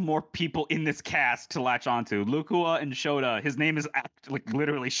have more people in this cast to latch onto. Lukua and Shota. His name is like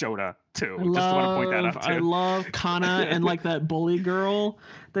literally Shota too. Just want to point that out I too. love Kana and like that bully girl,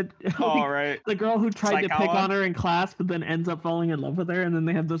 that All right. the girl who tried to pick Saikawa? on her in class, but then ends up falling in love with her, and then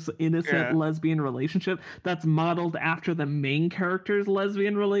they have this innocent Yeah. lesbian relationship that's modeled after the main character's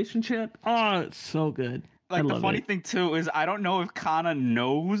lesbian relationship. Oh, it's so good. I Like the love funny it. thing too is I don't know if Kana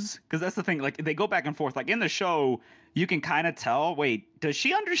knows, because that's the thing. Like they go back and forth. Like in the show, you can kind of tell. Wait, does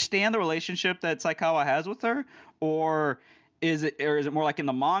she understand the relationship that Saikawa has with her, or is it more like in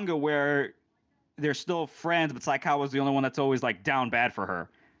the manga where they're still friends, but Saikawa's the only one that's always like down bad for her?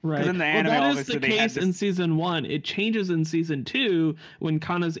 Because Right. in the Well, anime, that is obviously the they had case in this. season 1. It changes in season 2 when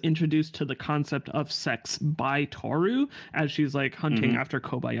Kana's introduced to the concept of sex by Toru as she's like hunting Mhm. after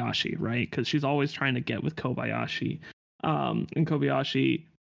Kobayashi, right? Because she's always trying to get with Kobayashi. And Kobayashi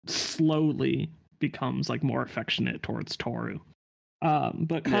slowly becomes like more affectionate towards Toru.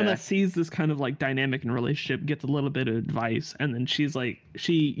 But Kana Yeah. sees this kind of like dynamic in relationship, gets a little bit of advice, and then she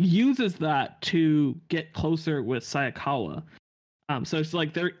uses that to get closer with Sayakawa. So it's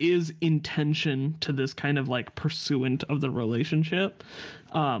like there is intention to this kind of like pursuant of the relationship,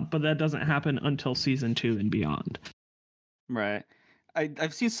 but that doesn't happen until season 2 and beyond. Right.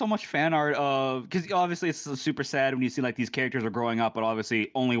 I've seen so much fan art of, because obviously it's super sad when you see like these characters are growing up, but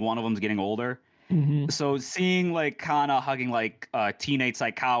obviously only one of them's getting older. So seeing like Kana hugging like teenage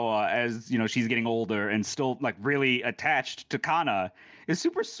Saikawa as she's getting older and still like really attached to Kana is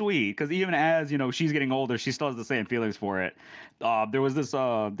super sweet, because even as she's getting older, she still has the same feelings for it. There was this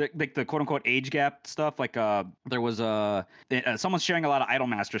like the quote unquote age gap stuff. Like there was someone's sharing a lot of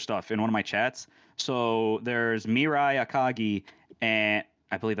Idolmaster stuff in one of my chats. So there's Mirai Akagi, and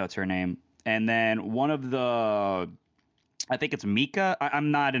I believe that's her name, and then one of the, I think it's Mika.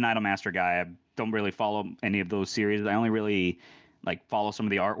 I'm not an Idolmaster guy. I don't really follow any of those series. I only really like follow some of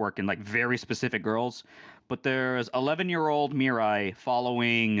the artwork and like very specific girls. But there's 11-year-old Mirai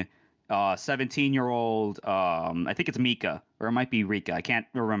following 17-year-old. I think it's Mika, or it might be Rika. I can't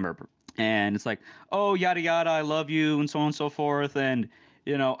remember. And it's like, oh, yada yada, I love you, and so on and so forth. And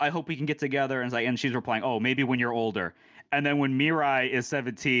I hope we can get together. And it's like, and she's replying, oh, maybe when you're older. And then when Mirai is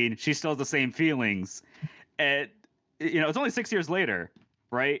 17, she still has the same feelings. And it's only 6 years later,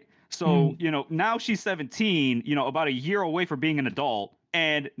 right? So, now she's 17, about a year away from being an adult.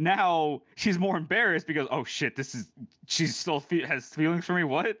 And now she's more embarrassed because, oh shit, she still has feelings for me.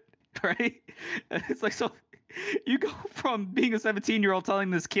 What? Right? It's like, so you go from being a 17-year-old telling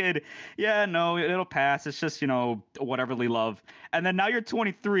this kid, yeah, no, it'll pass. It's just, whateverly love. And then now you're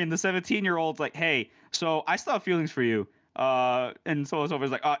 23 and the 17-year-old's like, hey, so I still have feelings for you. And so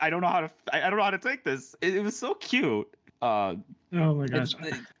it's like, I don't know how to take this. It was so cute. Oh my gosh,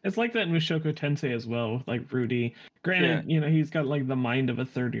 it's like that in Mushoku Tensei as well, with like Rudy. Granted, he's got like the mind of a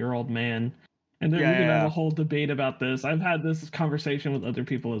 30-year-old man, and then we can have a whole debate about this. I've had this conversation with other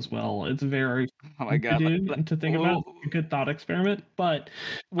people as well. It's very oh my god to think about, a good thought experiment. But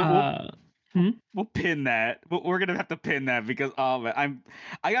we'll pin that. We're gonna have to pin that, because I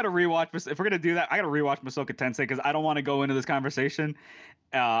gotta rewatch this. If we're gonna do that, I gotta rewatch Mushoku Tensei, because I don't want to go into this conversation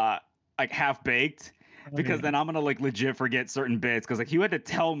like half baked. Because then I'm gonna like legit forget certain bits. Because like you had to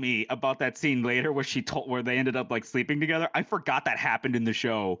tell me about that scene later where they ended up like sleeping together. I forgot that happened in the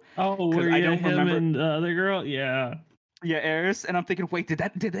show. Oh, where I don't remember. And the other girl, yeah, Eris, and I'm thinking, wait, did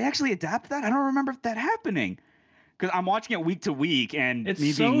they actually adapt that? I don't remember that happening. Because I'm watching it week to week, and it's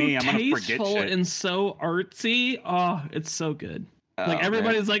me so being me, I'm gonna forget shit. And so artsy. Oh, it's so good. Like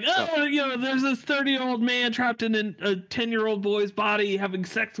everybody's like, there's this 30-year-old man trapped in a 10-year-old boy's body having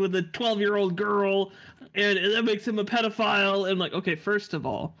sex with a 12-year-old girl, and that makes him a pedophile. And like, okay, first of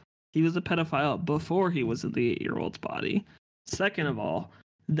all, he was a pedophile before he was in the 8-year-old's body. Second of all,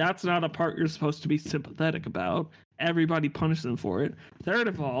 that's not a part you're supposed to be sympathetic about. Everybody punishes him for it. Third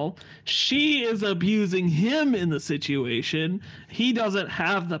of all, she is abusing him in the situation. He doesn't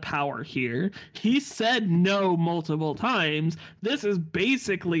have the power here. He said no multiple times. This is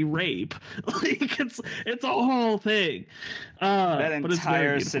basically rape. Like it's a whole thing. That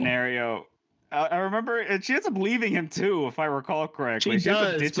entire scenario. I remember, and she ends up leaving him too, if I recall correctly. She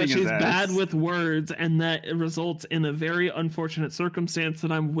does, but she's bad with words, and that results in a very unfortunate circumstance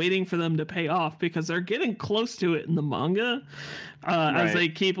that I'm waiting for them to pay off, because they're getting close to it in the manga. As they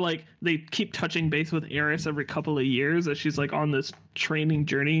keep touching base with Eris every couple of years, as she's like on this training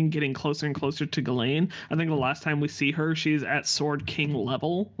journey and getting closer and closer to Ghislaine. I think the last time we see her, she's at Sword King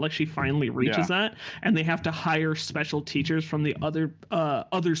level, like she finally reaches that, and they have to hire special teachers from the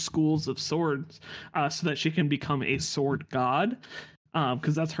other schools of swords so that she can become a sword god.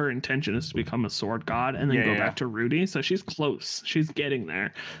 because that's her intention, is to become a sword god and then Yeah, go yeah, back to Rudy. So she's close. She's getting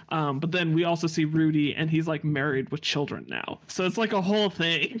there. But then we also see Rudy, and he's like married with children now. So it's like a whole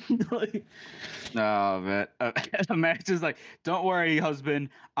thing. Like, Oh man, Max is like, "Don't worry, husband.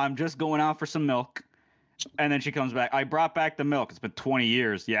 I'm just going out for some milk." And then she comes back. I brought back the milk. It's been 20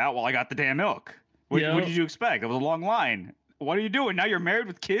 years. Yeah, well, I got the damn milk. What yeah, did you expect? It was a long line. What are you doing now? You're married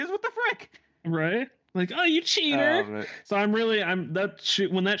with kids? What the frick? right. Like, oh, you cheater. But So I'm that shoe,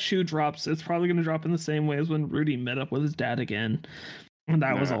 when that shoe drops, it's probably going to drop in the same way as when Rudy met up with his dad again, and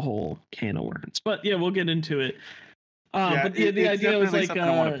that was Yeah. a whole can of worms. But yeah, we'll get into it. yeah, But the it's idea was definitely like something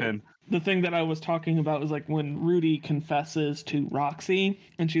I want to pin. the thing that I was talking about was like when Rudy confesses to Roxy,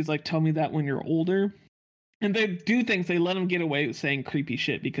 and she's like, "Tell me that when you're older." And they do things. They let him get away with saying creepy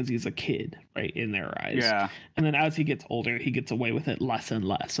shit because he's a kid, right, in their eyes. Yeah, And then as he gets older, he gets away with it less and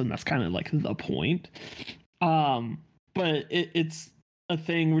less, and that's kind of like the point. But it's a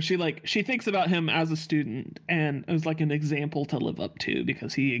thing where she thinks about him as a student, and it was like an example to live up to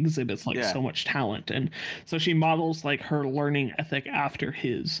because he exhibits like Yeah. so much talent, and so she models like her learning ethic after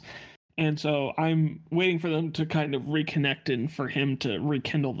his. And so I'm waiting for them to kind of reconnect and for him to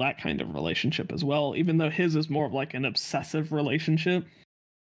rekindle that kind of relationship as well, even though his is more of like an obsessive relationship,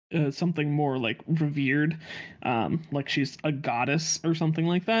 something more like revered, like she's a goddess or something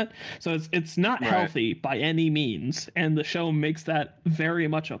like that. So it's not Right. healthy by any means, and the show makes that very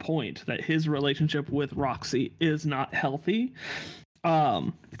much a point that his relationship with Roxy is not healthy.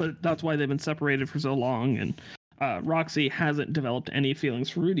 But that's why they've been separated for so long, and Roxy hasn't developed any feelings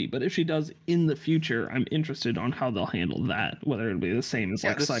for Rudy, but if she does in the future, I'm interested on how they'll handle that. Whether it'll be the same as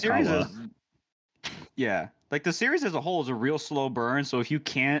like the series Saikawa. is, like the series as a whole is a real slow burn. So if you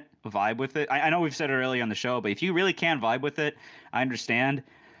can't vibe with it, I know we've said it earlier on the show, but if you really can't vibe with it, I understand.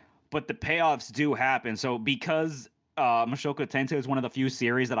 But the payoffs do happen. So because Mushoku Tensei is one of the few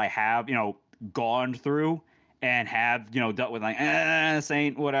series that I have, gone through and have, dealt with like, this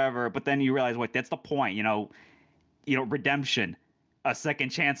ain't whatever. But then you realize, wait, that's the point, redemption, a second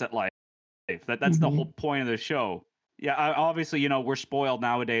chance at life. That's the whole point of the show. Yeah, obviously, we're spoiled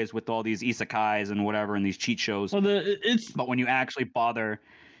nowadays with all these isekais and whatever and these cheat shows. Well, But when you actually bother,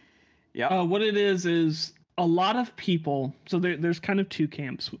 yeah, what it is a lot of people. So there's kind of two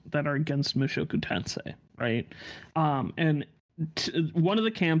camps that are against Mushoku Tensei, right? And one of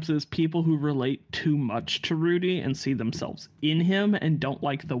the camps is people who relate too much to Rudy and see themselves in him and don't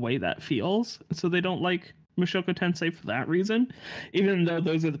like the way that feels, so they don't like Mushoku Tensei for that reason, even though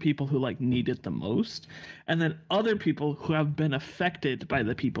those are the people who like need it the most. And then other people who have been affected by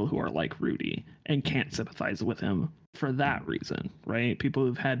the people who are like Rudy and can't sympathize with him for that reason, right? People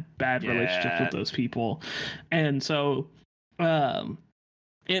who've had bad relationships with those people. And so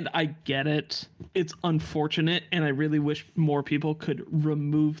and I get it. It's unfortunate, and I really wish more people could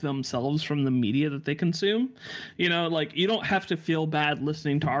remove themselves from the media that they consume. Like, you don't have to feel bad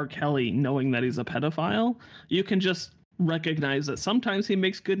listening to R. Kelly knowing that he's a pedophile. You can just recognize that sometimes he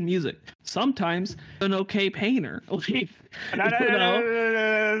makes good music. Sometimes an okay painter. But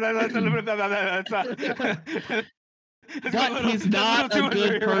he's not a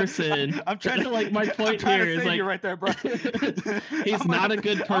good person. I'm trying to like my point here is like you right there, bro. he's not a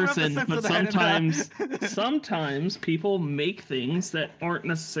good person, but sometimes people make things that aren't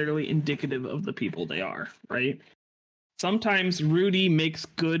necessarily indicative of the people they are, right? Sometimes Rudy makes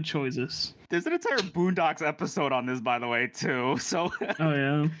good choices. There's an entire Boondocks episode on this, by the way, too. So, oh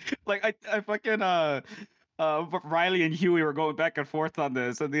yeah, like I fucking Riley and Huey were going back and forth on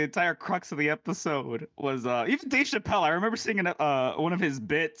this, and the entire crux of the episode was even Dave Chappelle. I remember seeing one of his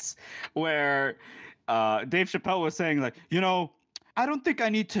bits where Dave Chappelle was saying like, I don't think I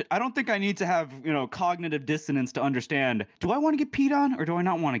need to have cognitive dissonance to understand. Do I want to get peed on or do I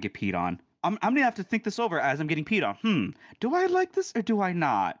not want to get peed on? I'm gonna have to think this over as I'm getting peed on. Do I like this or do I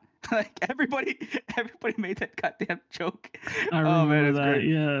not? Like everybody made that goddamn joke. I remember that. Great.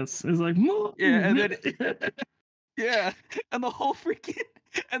 Yes, it's like and then and the whole freaking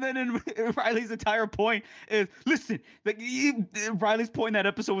and then in Riley's entire point is listen. Like Riley's point in that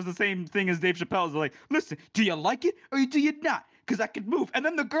episode was the same thing as Dave Chappelle's. Like, listen, do you like it or do you not? Because I could move. And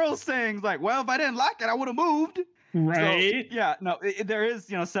then the girl's saying like, well, if I didn't like it, I would have moved. Right. So, there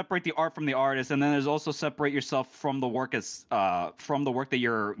is, separate the art from the artist, and then there's also separate yourself from the work from the work that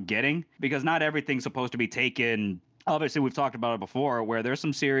you're getting, because not everything's supposed to be taken. Obviously, we've talked about it before, where there's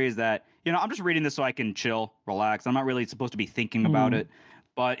some series that, I'm just reading this so I can chill, relax. I'm not really supposed to be thinking about it.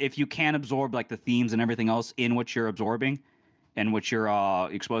 But if you can absorb like the themes and everything else in what you're absorbing and what you're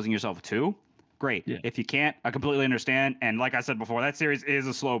exposing yourself to, great. Yeah. If you can't, I completely understand. And like I said before, that series is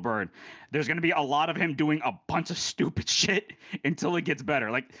a slow burn. There's going to be a lot of him doing a bunch of stupid shit until it gets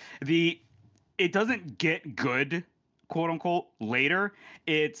better. Like it doesn't get good, quote unquote, later.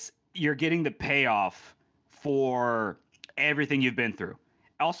 It's you're getting the payoff for everything you've been through.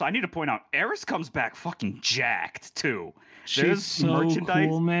 Also, I need to point out, Eris comes back fucking jacked too. She's so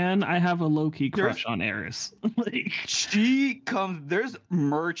cool, man. I have a low-key crush on Eris. Like, there's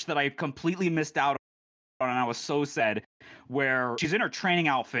merch that I completely missed out on, and I was so sad, where she's in her training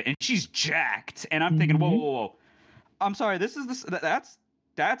outfit and she's jacked, and I'm thinking, whoa. I'm sorry, that's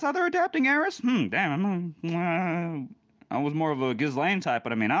how they're adapting Eris? Damn, I was more of a Ghislaine type,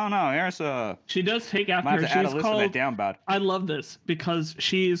 but I mean, I don't know. Eris, she does take after her. She's called. Down bad. I love this because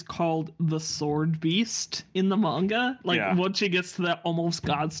she is called the Sword Beast in the manga. Like once she gets to that almost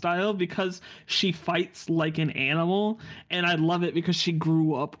god style, because she fights like an animal, and I love it because she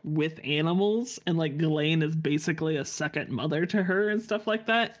grew up with animals, and like Ghislaine is basically a second mother to her and stuff like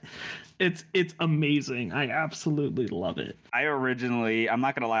that. It's amazing. I absolutely love it. I'm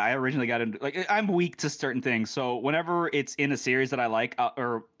not gonna lie, I originally got into, like, I'm weak to certain things, so whenever it's in a series that I like,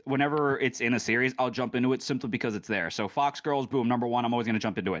 or whenever it's in a series, I'll jump into it simply because it's there. So Fox Girls, boom, number one, I'm always gonna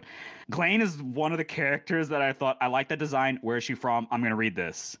jump into it. Ghislaine is one of the characters that I thought, I like that design, where is she from? I'm gonna read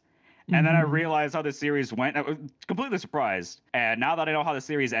this. And then I realized how the series went. I was completely surprised. And now that I know how the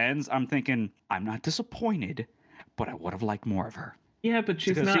series ends, I'm thinking, I'm not disappointed, but I would have liked more of her. Yeah, but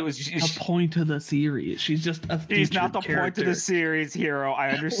she's not a point of the series. She's just a featured She's not the character. point of the series, Hero.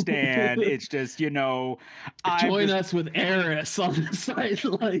 I understand. It's just, join us with Eris on the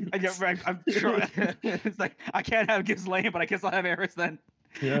sideline. I'm trying. It's like, I can't have Ghislaine, but I guess I'll have Eris then.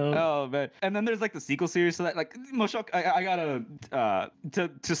 Yeah. Oh man. And then there's like the sequel series to that. Like Mushoku, I gotta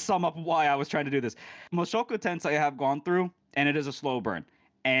to sum up why I was trying to do this. Mushoku Tensei I have gone through, and it is a slow burn.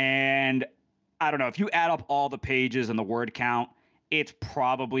 And I don't know, if you add up all the pages and the word count, it's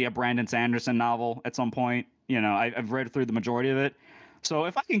probably a Brandon Sanderson novel at some point. I've read through the majority of it. So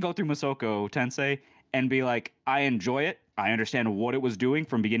if I can go through Mushoku Tensei and be like, I enjoy it, I understand what it was doing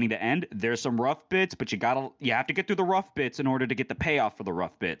from beginning to end. There's some rough bits, but you have to get through the rough bits in order to get the payoff for the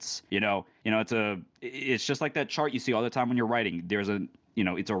rough bits. It's just like that chart you see all the time when you're writing.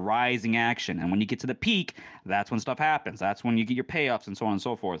 It's a rising action, and when you get to the peak, that's when stuff happens. That's when you get your payoffs and so on and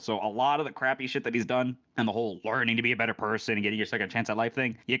so forth. So a lot of the crappy shit that he's done, and the whole learning to be a better person and getting your second chance at life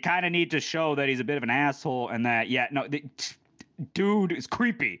thing, you kind of need to show that he's a bit of an asshole, and that dude is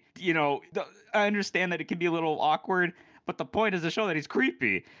creepy. I understand that it can be a little awkward, but the point is to show that he's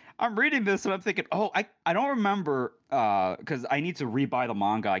creepy. I'm reading this and I'm thinking, I don't remember, because I need to rebuy the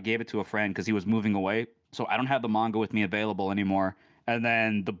manga. I gave it to a friend because he was moving away, so I don't have the manga with me available anymore. And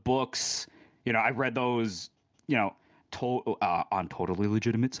then the books, I read those, on totally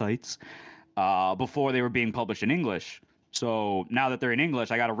legitimate sites before they were being published in English. So now that they're in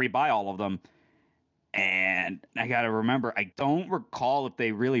English, I got to rebuy all of them. And I got to remember, I don't recall if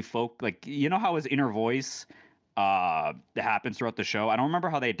they really how his inner voice happens throughout the show. I don't remember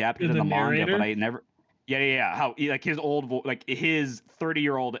how they adapted it in the manga, but I never. Yeah. How his his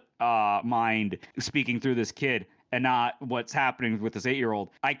 30-year-old mind speaking through this kid, and not what's happening with this 8-year-old.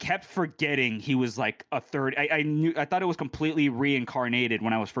 I kept forgetting he was like a third. I thought it was completely reincarnated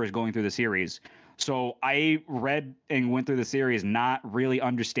when I was first going through the series. So I read and went through the series not really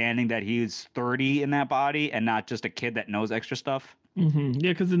understanding that he's 30 in that body and not just a kid that knows extra stuff. Mm-hmm.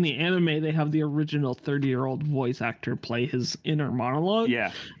 Yeah, because in the anime they have the original 30-year-old voice actor play his inner monologue.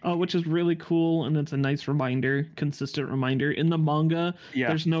 Yeah, which is really cool, and it's a nice reminder, consistent reminder. In the manga,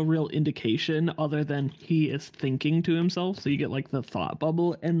 there's no real indication other than he is thinking to himself, so you get like the thought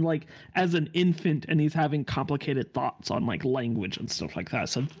bubble, and like as an infant, and he's having complicated thoughts on like language and stuff like that.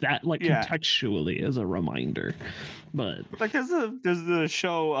 So that contextually is a reminder. But like there's the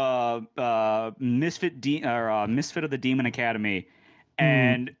show Misfit of the Demon Academy.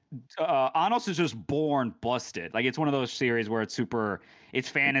 And Anos is just born busted. Like, it's one of those series where it's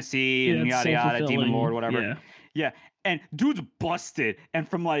fantasy and yada yada, Demon Lord, whatever. Yeah. And dude's busted. And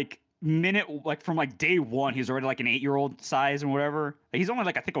from day one, he's already like an 8-year-old size and whatever. He's only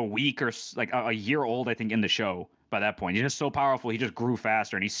like, I think, a week or like a year old, I think, in the show. By that point, he's just so powerful. He just grew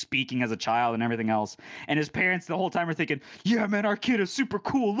faster, and he's speaking as a child and everything else. And his parents the whole time are thinking, yeah, man, our kid is super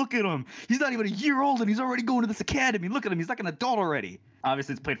cool. Look at him. He's not even a year old, and he's already going to this academy. Look at him. He's like an adult already.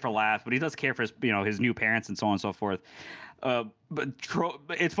 Obviously, it's played for laughs, but he does care for his new parents and so on and so forth. But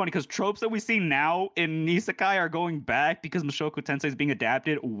it's funny because tropes that we see now in Isekai are going back because Mushoku Tensei is being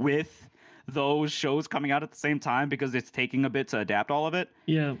adapted with those shows coming out at the same time because it's taking a bit to adapt all of it.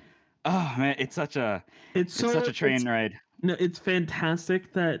 Yeah. Oh man, it's such a train ride. No, it's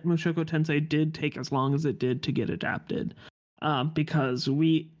fantastic that Mushoku Tensei did take as long as it did to get adapted. Because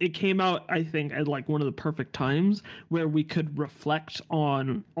it came out, I think, at like one of the perfect times where we could reflect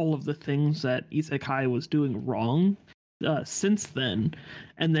on all of the things that Isekai was doing wrong since then,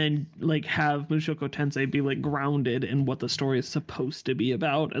 and then like have Mushoku Tensei be like grounded in what the story is supposed to be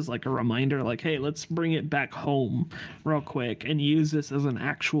about as like a reminder, like, hey, let's bring it back home real quick and use this as an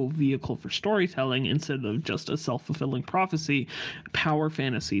actual vehicle for storytelling instead of just a self-fulfilling prophecy power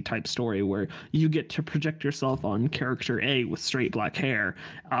fantasy type story where you get to project yourself on character A with straight black hair,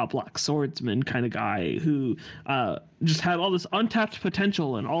 black swordsman kind of guy who just had all this untapped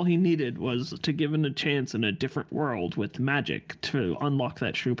potential, and all he needed was to give it a chance in a different world with magic to unlock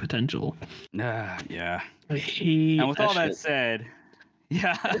that true potential. Yeah. And with all that said,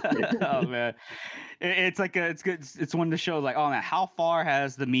 yeah. Oh man, it's like it's good. It's one of the shows like, oh man, how far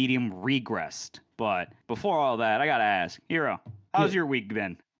has the medium regressed? But before all that, I gotta ask, Hiro, how's your week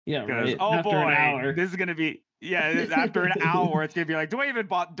been? Yeah, right. Oh after boy, an hour. This is gonna be. Yeah, after an hour, it's gonna be like, do I even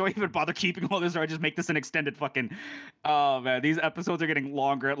bother keeping all this, or I just make this an extended fucking? Oh man, these episodes are getting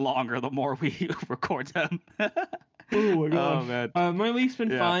longer and longer the more we record them. Oh my god. Man. My week's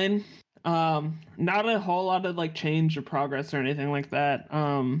been fine. Not a whole lot of like change or progress or anything like that.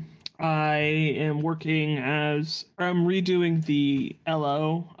 I am working as I'm redoing the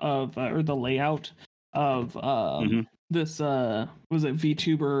LO of or the layout of this was it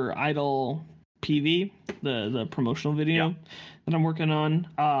VTuber Idol PV, the promotional video that I'm working on.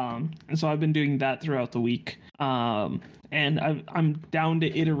 And so I've been doing that throughout the week. And I'm down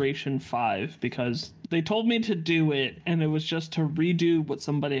to iteration 5 because they told me to do it, and it was just to redo what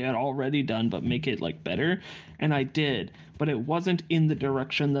somebody had already done but make it like better, and I did, but it wasn't in the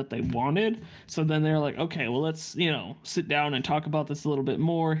direction that they wanted. So then they're like, okay, well, let's sit down and talk about this a little bit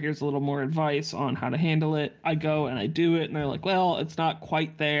more. Here's a little more advice on how to handle it. I go and I do it, and they're like, well, it's not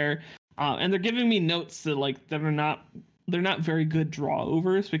quite there, and they're giving me notes that like they're not very good draw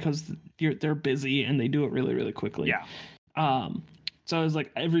overs because they're busy and they do it really, really quickly. Yeah. So I was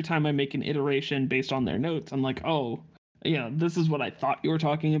like, every time I make an iteration based on their notes, I'm like, oh, yeah, this is what I thought you were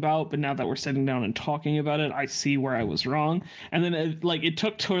talking about, but now that we're sitting down and talking about it, I see where I was wrong. And then it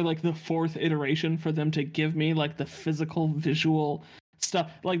took to like the 4th iteration for them to give me like the physical visual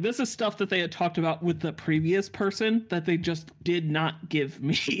stuff. Like this is stuff that they had talked about with the previous person that they just did not give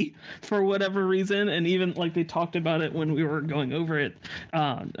me for whatever reason. And even like they talked about it when we were going over it.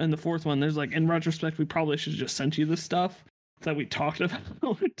 And the 4th one, there's like, in retrospect, we probably should have just sent you this stuff that we talked about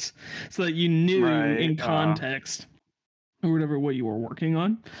so that you knew in context or whatever what you were working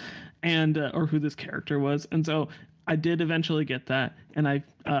on and or who this character was. And so I did eventually get that, and I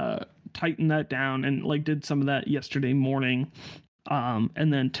tightened that down and like did some of that yesterday morning.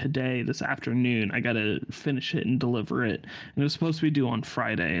 And then today, this afternoon, I got to finish it and deliver it. And it was supposed to be due on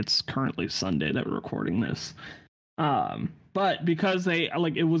Friday. It's currently Sunday that we're recording this. But because they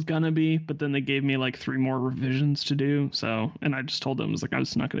like it was gonna be, but then they gave me like 3 more revisions to do. So, and I just told them, I was like, I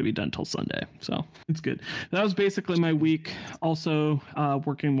was not going to be done till Sunday. So it's good. That was basically my week. Also,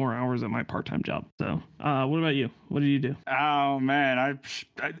 working more hours at my part-time job. So, what about you? What did you do? Oh man,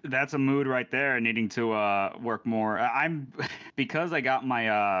 I that's a mood right there. Needing to work more. I'm because I got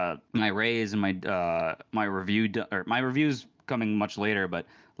my my raise and my review or my review's coming much later, but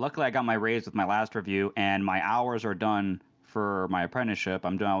luckily I got my raise with my last review and my hours are done for my apprenticeship.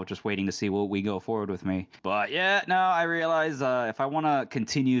 I'm just waiting to see what we go forward with me. But yeah, no, I realize if I want to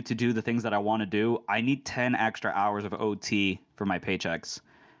continue to do the things that I want to do, I need 10 extra hours of OT for my paychecks.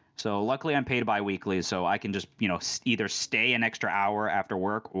 So luckily I'm paid bi-weekly, so I can just, either stay an extra hour after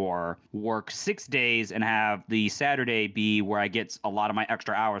work or work 6 days and have the Saturday be where I get a lot of my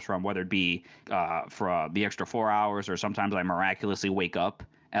extra hours from, whether it be for the extra 4 hours or sometimes I miraculously wake up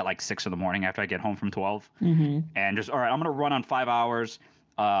at like 6 in the morning after I get home from 12 and just, all right, I'm going to run on 5 hours,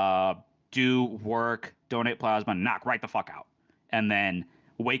 do work, donate plasma, knock right the fuck out. And then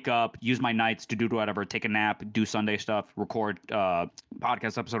wake up, use my nights to do whatever, take a nap, do Sunday stuff, record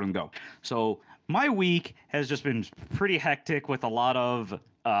podcast episode and go. So my week has just been pretty hectic with a lot of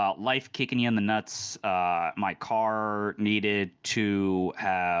life kicking you in the nuts. My car needed to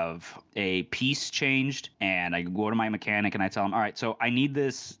have a piece changed, and I go to my mechanic and I tell him, all right, so I need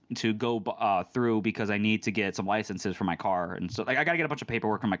this to go through because I need to get some licenses for my car, and so like, I got to get a bunch of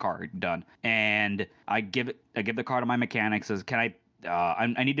paperwork for my car done. And I give the car to my mechanic, says, can I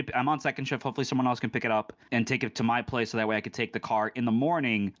need to. I'm on second shift. Hopefully, someone else can pick it up and take it to my place, so that way I could take the car in the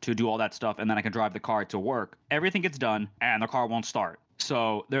morning to do all that stuff, and then I can drive the car to work. Everything gets done, and the car won't start.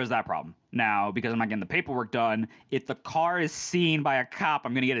 So there's that problem. Now, because I'm not getting the paperwork done, if the car is seen by a cop,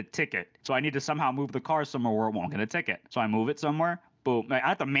 I'm going to get a ticket. So I need to somehow move the car somewhere where it won't get a ticket. So I move it somewhere. Boom. I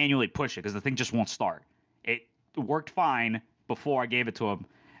have to manually push it because the thing just won't start. It worked fine before I gave it to him.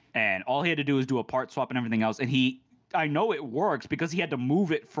 And all he had to do is do a part swap and everything else. And I know it works because he had to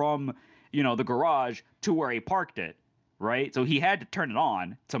move it from, the garage to where he parked it. Right. So he had to turn it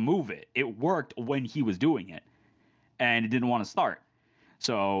on to move it. It worked when he was doing it. And it didn't want to start.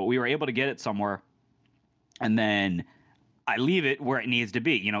 So we were able to get it somewhere, and then I leave it where it needs to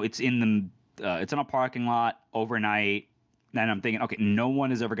be. It's in a parking lot overnight, and I'm thinking, okay, no one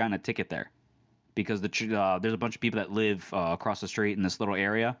has ever gotten a ticket there because there's a bunch of people that live across the street in this little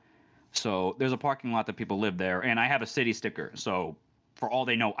area. So there's a parking lot that people live there, and I have a city sticker. So for all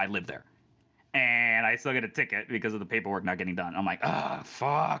they know, I live there, and I still get a ticket because of the paperwork not getting done. I'm like,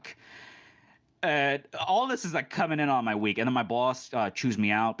 fuck. All this is like coming in on my week, and then my boss chews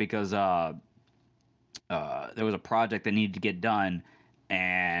me out because there was a project that needed to get done,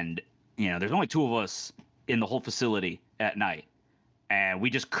 and there's only two of us in the whole facility at night, and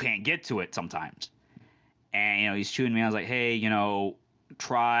we just can't get to it sometimes. And he's chewing me. I was like, hey,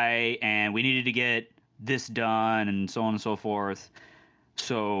 try, and we needed to get this done, and so on and so forth.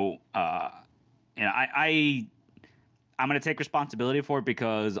 So, I'm going to take responsibility for it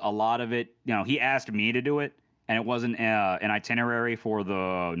because a lot of it, he asked me to do it, and it wasn't an itinerary for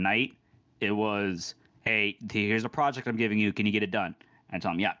the night. It was, hey, here's a project I'm giving you. Can you get it done? And I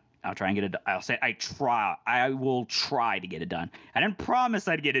tell him, yeah, I'll try and get it done. I'll say, I will try to get it done. I didn't promise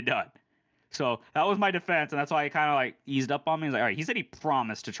I'd get it done. So that was my defense, and that's why he kind of like eased up on me. He's like, all right, he said he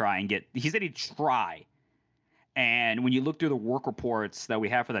promised to try and he said he'd try. And when you look through the work reports that we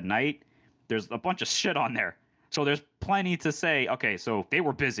have for the night, there's a bunch of shit on there. So there's plenty to say, okay, so they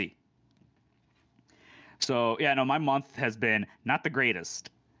were busy. So, yeah, no, my month has been not the greatest.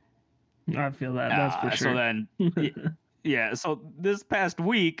 I feel that. That's for sure. So then, yeah, so this past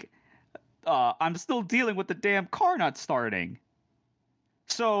week, I'm still dealing with the damn car not starting.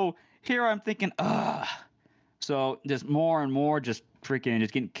 So here I'm thinking, so just more and more just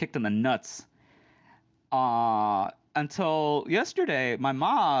getting kicked in the nuts. Until yesterday, my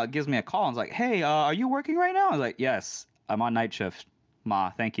ma gives me a call and is like, hey, are you working right now? I was like, yes, I'm on night shift. Ma,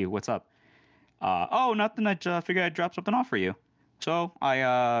 thank you. What's up? Oh, nothing. I figured I'd drop something off for you. So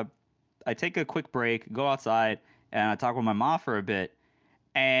I take a quick break, go outside, and I talk with my ma for a bit.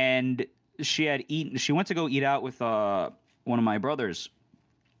 And she went to go eat out with one of my brothers,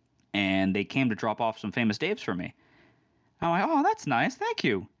 and they came to drop off some Famous Daves for me. I'm like, oh, that's nice. Thank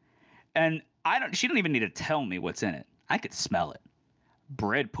you. And she didn't even need to tell me what's in it. I could smell it.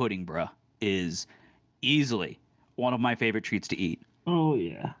 Bread pudding, bruh, is easily one of my favorite treats to eat. Oh,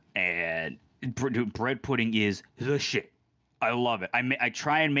 yeah. And bread pudding is the shit. I love it. I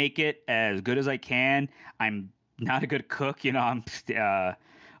try and make it as good as I can. I'm not a good cook. I'm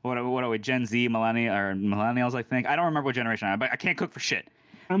what are we, Gen Z, millennials, I think. I don't remember what generation I am, but I can't cook for shit.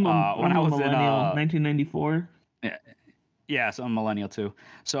 I'm a millennial, 1994. Yeah, so I'm a millennial too.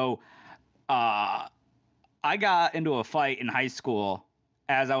 So I got into a fight in high school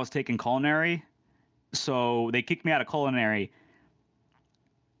as I was taking culinary. So they kicked me out of culinary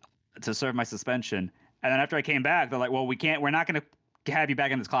to serve my suspension. And then after I came back, they're like, well, we're not going to have you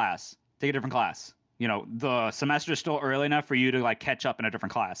back in this class. Take a different class. The semester is still early enough for you to like catch up in a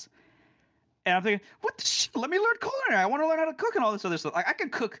different class. And I'm thinking, what the shit? Let me learn culinary. I want to learn how to cook and all this other stuff. Like, I can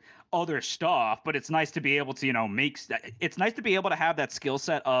cook other stuff, but it's nice to be able to, it's nice to be able to have that skill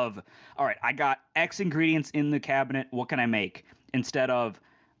set of, all right, I got X ingredients in the cabinet. What can I make? Instead of,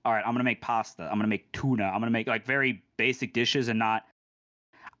 all right, I'm going to make pasta. I'm going to make tuna. I'm going to make like very basic dishes and not,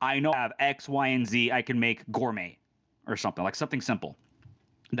 I know I have X, Y, and Z. I can make gourmet or something, like something simple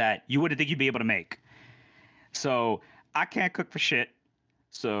that you wouldn't think you'd be able to make. So I can't cook for shit.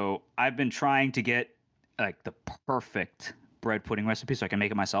 So I've been trying to get like the perfect bread pudding recipe so I can make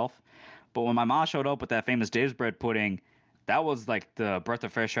it myself. But when my mom showed up with that Famous Dave's bread pudding, that was like the breath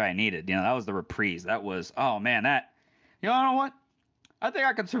of fresh air I needed. That was the reprise. That was, oh man, you know what? I think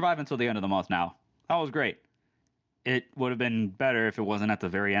I could survive until the end of the month now. That was great. It would have been better if it wasn't at the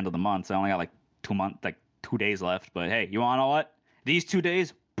very end of the month. So I only got like 2 days left. But hey, you want to know what? These 2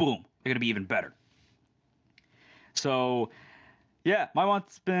 days, boom, they're going to be even better. So yeah, my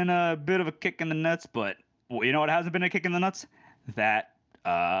month's been a bit of a kick in the nuts, but you know what hasn't been a kick in the nuts? That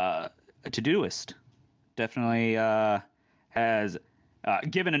Todoist definitely has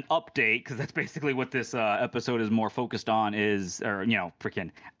given an update, because that's basically what this episode is more focused on, freaking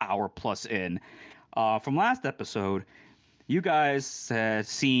hour plus in. From last episode, you guys had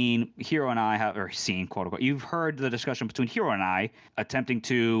seen Hero and I have, or seen quote unquote, you've heard the discussion between Hero and I attempting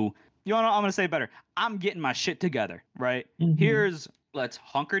to, you know, I'm gonna say it better. I'm getting my shit together, right? Mhm. Here's let's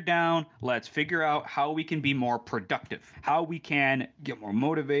hunker down. Let's figure out how we can be more productive, how we can get more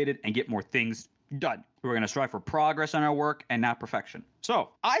motivated and get more things done. We're going to strive for progress in our work and not perfection. So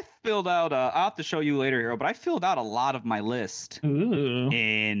I filled out, I'll have to show you later here, but I filled out a lot of my list Ooh.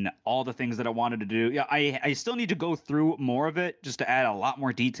 in all the things that I wanted to do. Yeah, I still need to go through more of it just to add a lot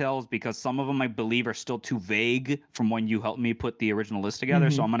more details because some of them I believe are still too vague from when you helped me put the original list together.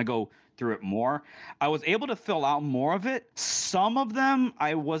 So Mhm. I'm going to go through it more. I was able to fill out more of it. Some of them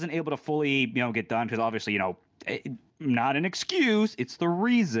I wasn't able to fully, get done because obviously, not an excuse. It's the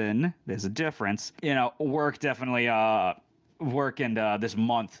reason. There's a difference. Work definitely work and this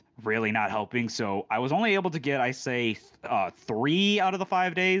month really not helping. So I was only able to get, I say, 3 out of the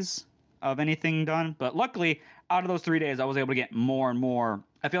 5 days of anything done. But luckily, out of those 3 days, I was able to get more and more.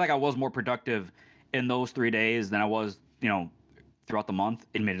 I feel like I was more productive in those 3 days than I was, throughout the month.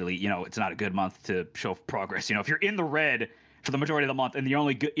 Admittedly, it's not a good month to show progress. If you're in the red for the majority of the month and you're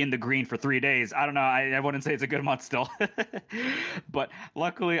only in the green for 3 days, I don't know. I wouldn't say it's a good month still. But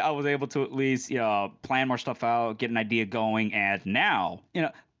luckily, I was able to at least plan more stuff out, get an idea going, and now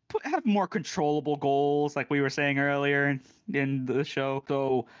have more controllable goals, like we were saying earlier in the show.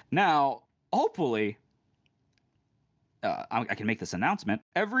 So now, hopefully, I can make this announcement.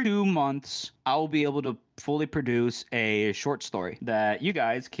 Every 2 months, I'll be able to fully produce a short story that you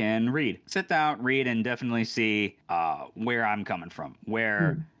guys can read. Sit down, read, and definitely see where I'm coming from.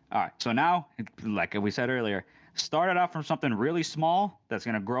 Mm. All right. So now, like we said earlier, started out from something really small that's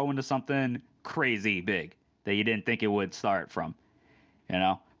going to grow into something crazy big that you didn't think it would start from.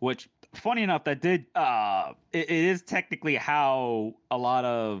 Which, funny enough, that did. It is technically how a lot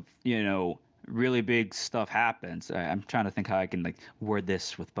of really big stuff happens. I'm trying to think how I can word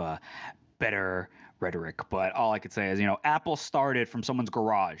this with better rhetoric, but all I could say is, Apple started from someone's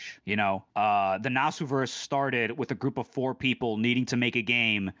garage. The Nasuverse started with a group of 4 people needing to make a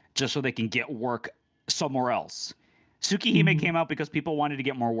game just so they can get work somewhere else. Tsukihime Mhm. came out because people wanted to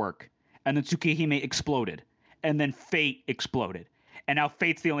get more work, and then Tsukihime exploded, and then Fate exploded, and now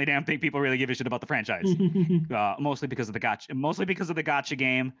Fate's the only damn thing people really give a shit about the franchise. Mostly because of the gotcha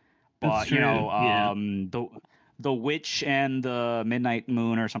game. That's But true. Yeah. the Witch and the Midnight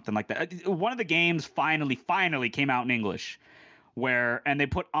Moon or something like that. One of the games finally came out in English, and they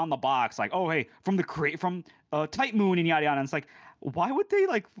put on the box like, oh hey, from Type Moon and yada yada. And it's like, why would they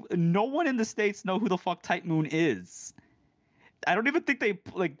no one in the States know who the fuck Type Moon is? I don't even think they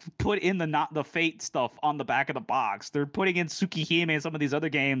put in the Fate stuff on the back of the box. They're putting in Tsukihime and some of these other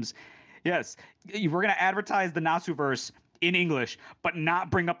games. Yes, we're gonna advertise the Nasuverse in English, but not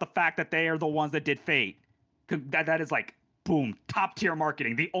bring up the fact that they are the ones that did Fate. That is boom, top tier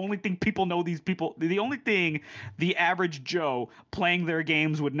marketing. The only thing people know these people, the only thing the average Joe playing their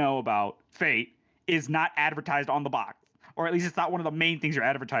games would know about Fate is not advertised on the box. Or at least it's not one of the main things you're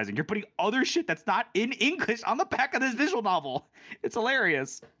advertising. You're putting other shit that's not in English on the back of this visual novel. It's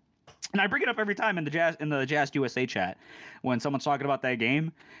hilarious. And I bring it up every time in the Jazz USA chat when someone's talking about that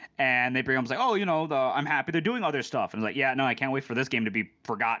game, and they bring up oh, I'm happy they're doing other stuff, and it's like, yeah, no, I can't wait for this game to be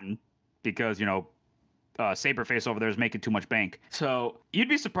forgotten because Saberface over there is making too much bank. So you'd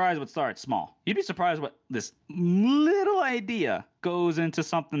be surprised what starts small. You'd be surprised what this little idea goes into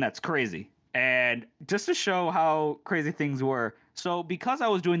something that's crazy. And just to show how crazy things were, so because I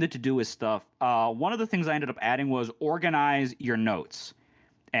was doing the Todoist stuff, one of the things I ended up adding was organize your notes,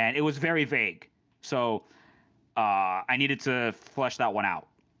 and it was very vague. So I needed to flesh that one out.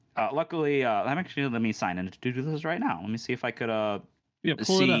 Luckily, let me sign in to do this right now. Let me see if I could Yeah,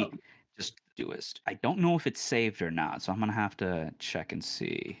 pull it see up. just Todoist. I don't know if it's saved or not, so I'm gonna have to check and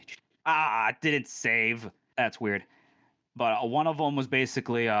see. It didn't save. That's weird. But one of them was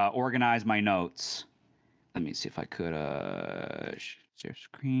basically organize my notes. Let me see if I could share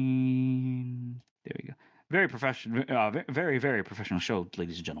screen. There we go. Very professional, very very professional show,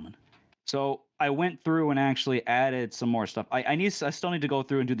 ladies and gentlemen. So I went through and actually added some more stuff. I still need to go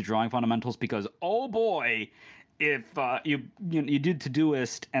through and do the drawing fundamentals because oh boy, if you did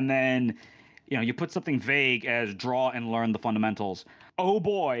Todoist and then you put something vague as draw and learn the fundamentals. Oh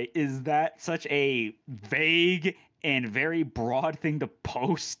boy, is that such a vague and very broad thing to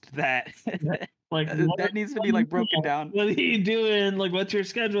post that Like, what that needs to be broken down. what are you doing? Like, what's your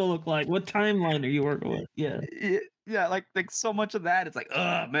schedule look like? What timeline are you working with? Yeah. Yeah, like so much of that. It's like,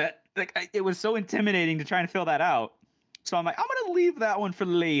 man, it was so intimidating to try and fill that out. So I'm like, I'm gonna leave that one for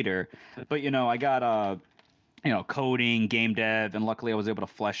later. But I got coding, game dev, and luckily I was able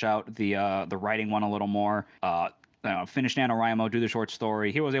to flesh out the writing one a little more. finish NaNoWriMo, do the short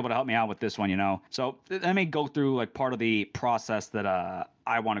story. He was able to help me out with this one, you know. So let me go through like part of the process that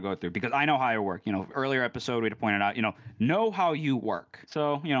I want to go through because I know how I work. You know, earlier episode we had pointed out, know how you work.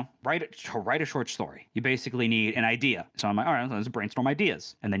 So, to write a short story. You basically need an idea. So I'm like, all right, let's brainstorm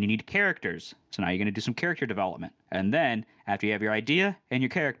ideas. And then you need characters. So now you're going to do some character development. And then after you have your idea and your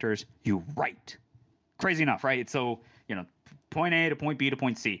characters, you write. Crazy enough, right? So, point A to point B to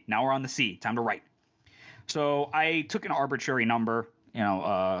point C. Now we're on the C. Time to write. So I took an arbitrary number,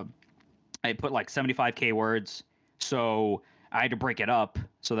 I put like 75K words. So I had to break it up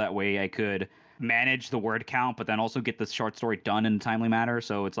so that way I could manage the word count, but then also get the short story done in a timely manner.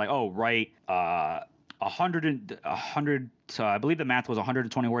 So it's like, write 100. So I believe the math was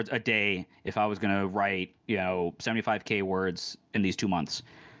 120 words a day if I was going to write, 75K words in these 2 months.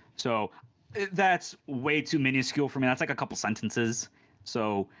 So that's way too minuscule for me. That's like a couple sentences.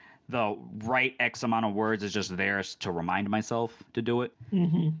 So the right X amount of words is just there to remind myself to do it.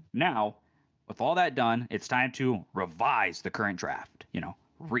 Mm-hmm. Now, with all that done, it's time to revise the current draft.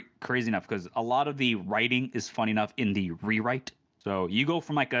 Crazy enough because a lot of the writing is fun enough in the rewrite. So you go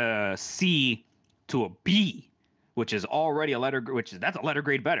from like a C to a B, which is already that's a letter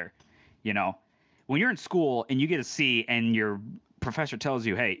grade better. When you're in school and you get a C and your professor tells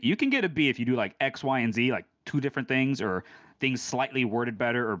you, hey, you can get a B if you do like X, Y, and Z, like 2 different things or things slightly worded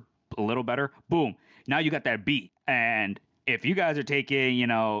better or a little better. Boom. Now you got that B. And if you guys are taking,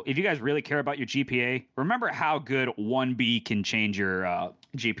 if you guys really care about your GPA, remember how good 1B can change your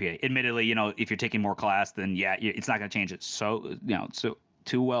GPA. Admittedly, if you're taking more class, then yeah, it's not going to change it so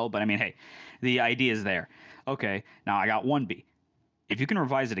too well. But I mean, hey, the idea is there. Okay, now I got 1B. If you can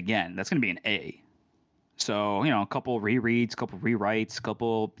revise it again, that's going to be an A. So, a couple rereads, couple rewrites,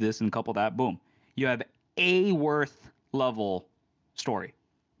 couple this and couple that. Boom. You have A worth level story.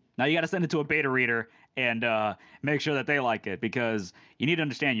 Now you got to send it to a beta reader and make sure that they like it because you need to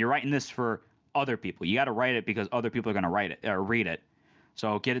understand you're writing this for other people. You got to write it because other people are going to write it or read it.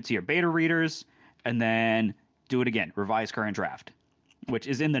 So get it to your beta readers and then do it again. Revise current draft, which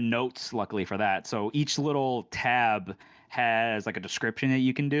is in the notes, luckily for that. So each little tab has like a description that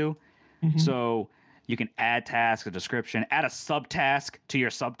you can do. Mm-hmm. So you can add tasks, a description, add a subtask to your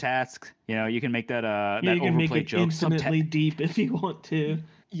subtask. You can make that that you can overplayed make it joke. Infinitely deep if you want to.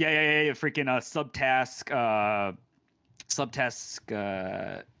 Yeah. Freaking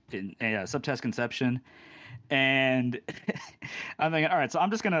subtask inception. And I'm thinking, all right, so I'm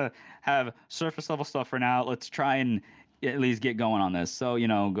just gonna have surface level stuff for now. Let's try and at least get going on this. So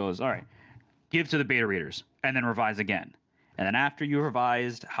goes, all right, give to the beta readers and then revise again. And then after you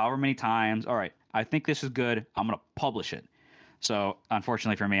revised however many times, all right, I think this is good. I'm gonna publish it. So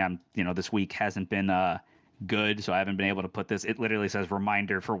unfortunately for me, this week hasn't been good, so I haven't been able to put this. It literally says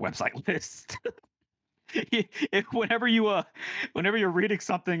reminder for website list. Whenever you're reading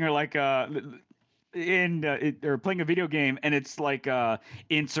something or like or playing a video game and it's like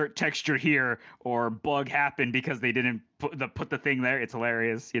insert texture here or bug happened because they didn't put the thing there, it's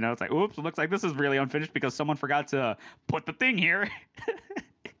hilarious. It's like, oops, it looks like this is really unfinished because someone forgot to put the thing here.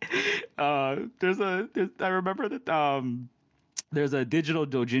 I remember that there's a digital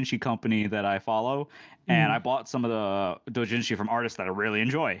doujinshi company that I follow, and I bought some of the doujinshi from artists that I really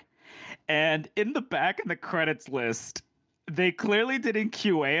enjoy. And in the back of the credits list, they clearly didn't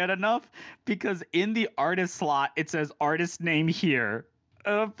QA it enough because in the artist slot, it says artist name here.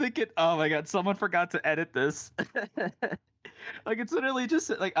 And I'm thinking, oh my God, someone forgot to edit this. Like, it's literally just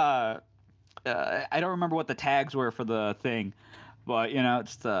like, I don't remember what the tags were for the thing, but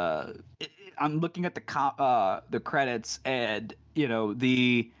I'm looking at the credits and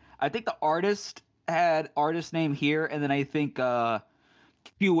I think the artist had artist name here, and then I think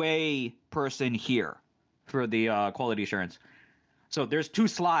QA person here for the quality assurance. So there's 2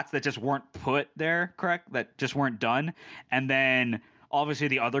 slots that just weren't put there, correct? That just weren't done, and then obviously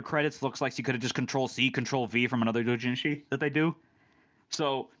the other credits looks like you could have just Control C, Control V from another doujinshi that they do.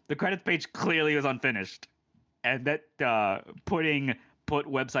 So the credits page clearly was unfinished, and that put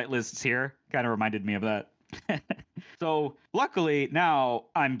website lists here kind of reminded me of that. So luckily now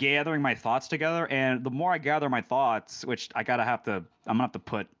I'm gathering my thoughts together, and the more I gather my thoughts, which I'm gonna have to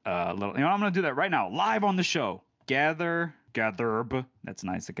put a little, I'm gonna do that right now live on the show. Gather. That's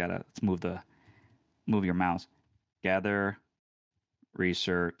nice. Let's move your mouse. Gather,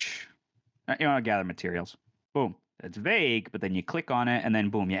 research. Gather materials. Boom. It's vague, but then you click on it, and then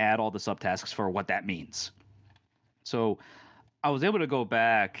boom, you add all the subtasks for what that means. So I was able to go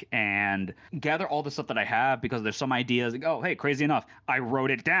back and gather all the stuff that I have because there's some ideas. Like, oh, hey, crazy enough, I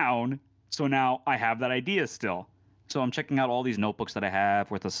wrote it down, so now I have that idea still. So I'm checking out all these notebooks that I have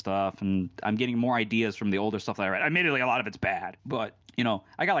worth of stuff, and I'm getting more ideas from the older stuff that I read. Admittedly, a lot of it's bad, but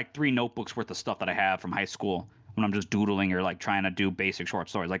I got like 3 notebooks worth of stuff that I have from high school when I'm just doodling or like trying to do basic short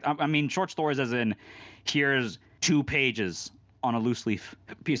stories. Like I mean, short stories as in here's 2 pages on a loose leaf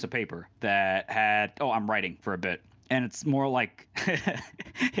piece of paper that had I'm writing for a bit, and it's more like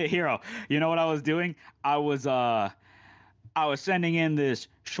hey hero, you know what I was doing? I was sending in this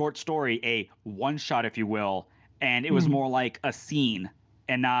short story, a one shot, if you will, and it was Hmm. more like a scene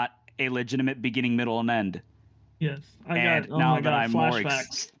and not a legitimate beginning, middle, and end. Yes, I got. And Oh now my that god, I'm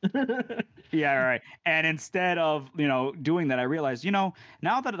flashbacks. yeah, right. And instead of doing that, I realized now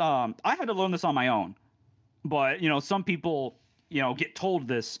that I had to learn this on my own, but some people get told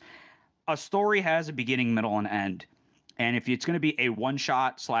this. A story has a beginning, middle, and end. And if it's going to be a one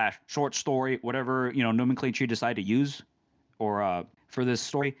shot slash short story, whatever nomenclature you decide to use, or for this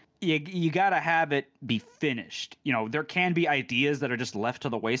story, you gotta have it be finished. There can be ideas that are just left to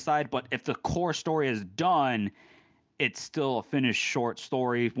the wayside, but if the core story is done, it's still a finished short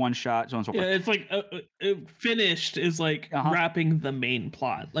story, one shot, so on and so Yeah, forth. it's like finished is like Uh huh. wrapping the main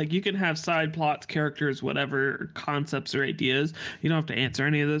plot. Like you can have side plots, characters, whatever concepts or ideas. You don't have to answer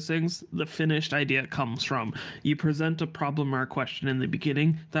any of those things. The finished idea comes from you present a problem or a question in the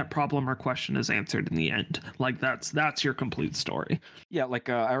beginning. That problem or question is answered in the end. Like that's your complete story. Yeah, like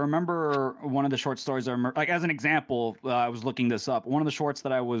I remember one of the short stories. I remember, like as an example, I was looking this up. One of the shorts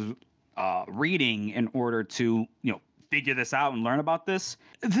that I was reading in order to figure this out and learn about this.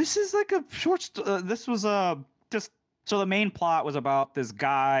 This is like a short. This was just so the main plot was about this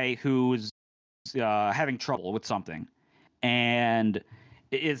guy who's having trouble with something, and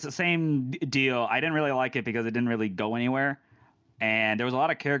it's the same deal. I didn't really like it because it didn't really go anywhere, and there was a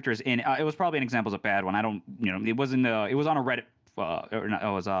lot of characters in. It was probably an example of a bad one. I don't, it wasn't. It was on a Reddit. Or not,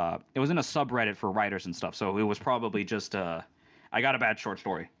 it was in a subreddit for writers and stuff. So it was probably just I got a bad short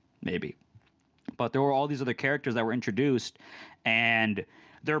story, maybe. But there were all these other characters that were introduced, and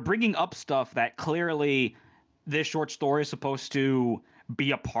they're bringing up stuff that clearly this short story is supposed to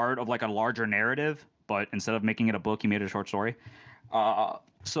be a part of like a larger narrative, but instead of making it a book, you made it a short story.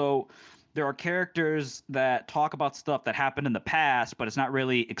 So there are characters that talk about stuff that happened in the past, but it's not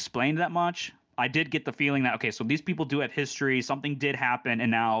really explained that much. I did get the feeling that okay, so these people do have history, something did happen,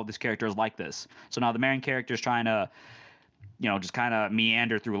 and now this character is like this. So now the main character is trying to just kind of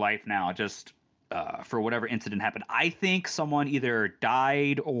meander through life now, just for whatever incident happened. I think someone either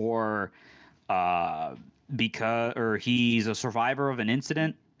died or uh, he's a survivor of an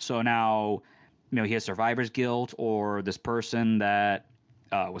incident. So now, he has survivor's guilt, or this person that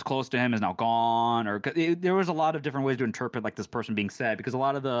was close to him is now gone, or there was a lot of different ways to interpret like this person being sad because a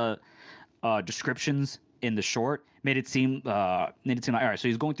lot of the descriptions in the short made it seem like all right, so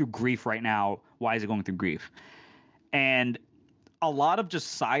he's going through grief right now. Why is he going through grief? And a lot of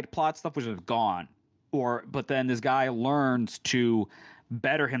just side plot stuff was just gone. But then this guy learns to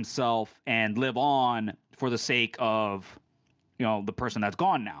better himself and live on for the sake of the person that's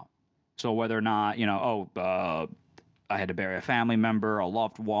gone now. So whether or not I had to bury a family member, a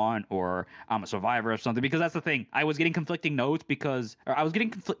loved one, or I'm a survivor of something. Because that's the thing. I was getting conflicting notes or I was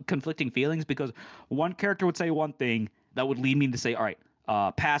getting conflicting feelings because one character would say one thing that would lead me to say, all right,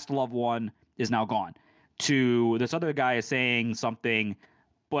 past loved one is now gone. To this other guy is saying something,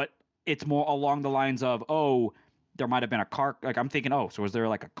 but it's more along the lines of, oh, there might have been a car. Like I'm thinking, oh, so was there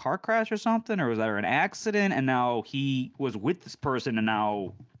like a car crash or something, or was there an accident? And now he was with this person, and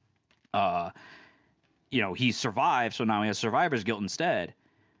now, uh, he survived, so now he has survivor's guilt instead.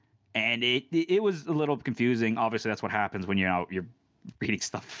 And it was a little confusing. Obviously, that's what happens when you're reading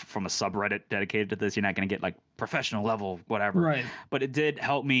stuff from a subreddit dedicated to this. You're not going to get like professional level whatever. Right. But it did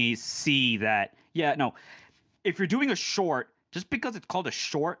help me see that yeah, no, if you're doing a short, just because it's called a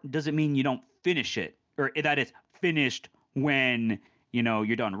short doesn't mean you don't finish it or that it's finished when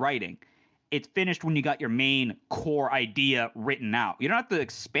you're done writing. It's finished when you got your main core idea written out. You don't have to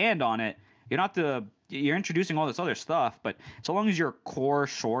expand on it. You don't have to. You're introducing all this other stuff, but so long as your core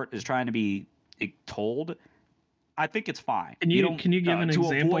short is trying to be told, I think it's fine. Can You you don't can you give an to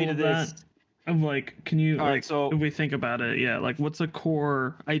example avoid of this. that? Of like, can you All right, like so if we think about it, yeah, like what's a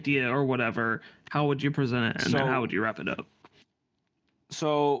core idea or whatever? How would you present it, and then how so would you wrap it up?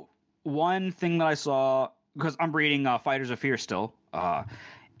 so one thing that I saw because I'm reading Fighters of Fear still,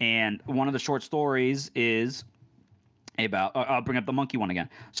 and one of the short stories is about. I'll bring up the monkey one again.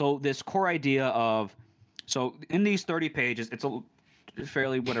 So this core idea of so in these 30 pages, it's a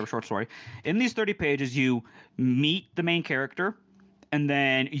fairly whatever short story. In these 30 pages, you meet the main character, and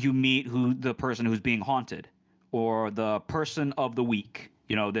then you meet the person who's being haunted, or the person of the week.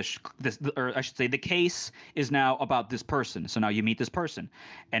 you know, this, or I should say, the case is now about this person. So now you meet this person,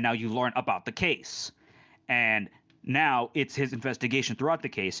 and now you learn about the case, and now it's his investigation throughout the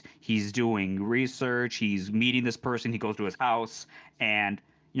case. He's doing research. He's meeting this person. He goes to his house, and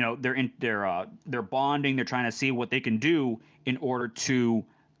you know they're bonding. They're trying to see what they can do in order to,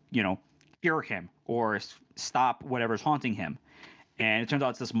 you know, cure him or stop whatever's haunting him. And it turns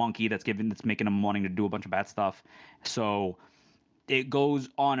out it's this monkey that's making him wanting to do a bunch of bad stuff. So it goes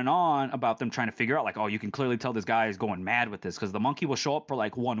on and on about them trying to figure out, like, oh, you can clearly tell this guy is going mad with this because the monkey will show up for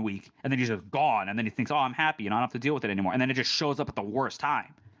like 1 week and then he's just gone, and then he thinks, oh, I'm happy and I don't have to deal with it anymore, and then it just shows up at the worst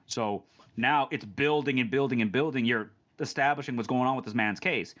time. So now it's building and building and building. You're establishing what's going on with this man's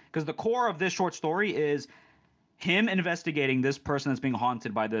case, because the core of this short story is him investigating this person that's being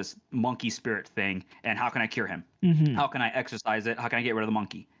haunted by this monkey spirit thing, and how can I cure him? How can I exorcise it? How can I get rid of the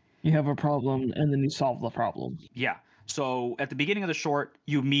monkey? You have a problem, and then you solve the problem. Yeah. So at the beginning of the short,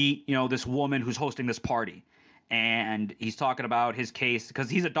 you meet, you know, this woman who's hosting this party, and he's talking about his case because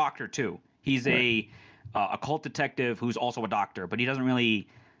he's a doctor too. He's a cult detective who's also a doctor, but he doesn't really,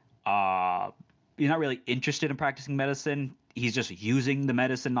 he's not really interested in practicing medicine. He's just using the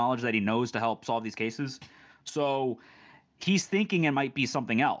medicine knowledge that he knows to help solve these cases. So he's thinking it might be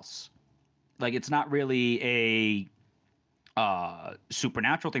something else. Like, it's not really a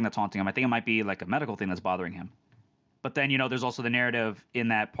supernatural thing that's haunting him. I think it might be like a medical thing that's bothering him. But then, you know, there's also the narrative in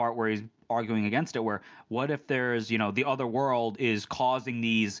that part where he's arguing against it, where what if there's, you know, the other world is causing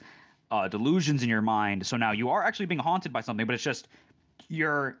these delusions in your mind. So now you are actually being haunted by something, but it's just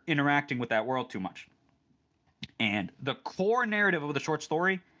you're interacting with that world too much. And the core narrative of the short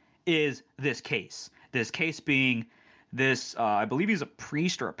story is this case. This case being this, I believe he's a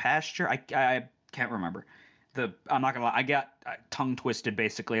priest or a pastor. I can't remember. I'm not gonna lie, I got tongue twisted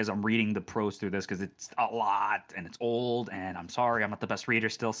basically as I'm reading the prose through this because it's a lot and it's old, and I'm sorry, I'm not the best reader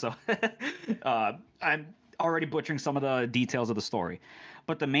still, so I'm already butchering some of the details of the story.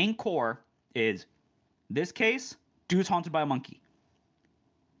 But the main core is this case, dude's haunted by a monkey.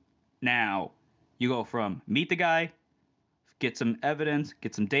 Now, you go from meet the guy, get some evidence,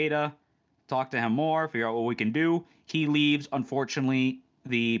 get some data, talk to him more, figure out what we can do. He leaves. Unfortunately,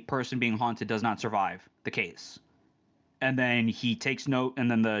 the person being haunted does not survive the case. And then he takes note, and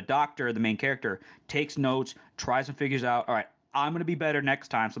then the doctor, the main character, takes notes, tries and figures out, all right, I'm going to be better next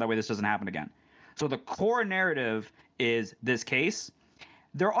time so that way this doesn't happen again. So the core narrative is this case.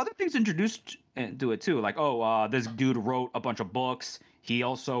 There are other things introduced into it too, like, oh, this dude wrote a bunch of books. He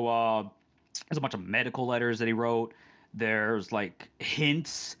also there's a bunch of medical letters that he wrote. There's like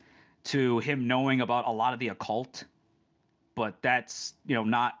hints to him knowing about a lot of the occult, but that's, you know,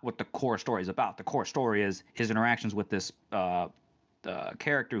 not what the core story is about. The core story is his interactions with this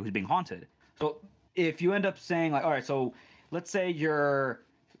character who's being haunted. So if you end up saying, like, all right, so let's say your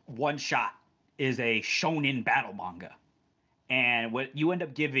one shot is a shonen battle manga, and what you end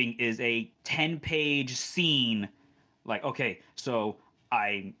up giving is a 10-page scene, like, okay, so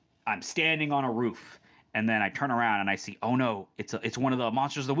I'm standing on a roof, and then I turn around and I see, oh no, it's one of the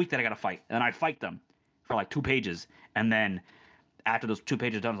monsters of the week that I gotta fight, and then I fight them for like 2 pages, and then after those 2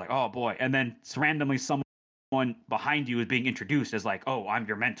 pages done, it's like, oh boy, and then randomly someone behind you is being introduced as like, oh, I'm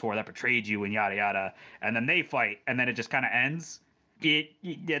your mentor that betrayed you and yada yada, and then they fight, and then it just kind of ends.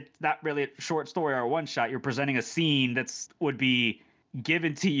 It's not really a short story or a one shot. You're presenting a scene that's would be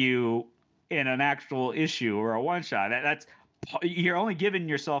given to you in an actual issue or a one shot. That's you're only giving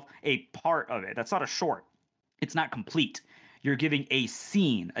yourself a part of it. That's not a short. It's not complete. You're giving a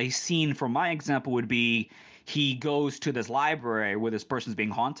scene. A scene, from my example, would be he goes to this library where this person's being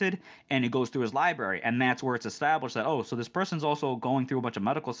haunted, and he goes through his library, and that's where it's established that, oh, so this person's also going through a bunch of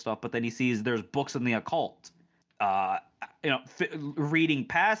medical stuff, but then he sees there's books in the occult. Reading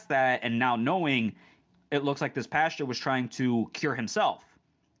past that and now knowing it looks like this pastor was trying to cure himself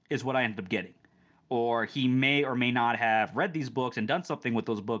is what I ended up getting. Or he may or may not have read these books and done something with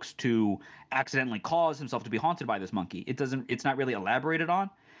those books to accidentally cause himself to be haunted by this monkey. It's not really elaborated on,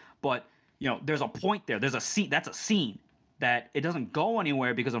 but you know, there's a point there. There's a scene. That's a scene that it doesn't go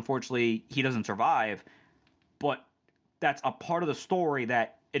anywhere because unfortunately he doesn't survive. But that's a part of the story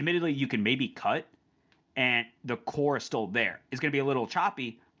that admittedly you can maybe cut, and the core is still there. It's going to be a little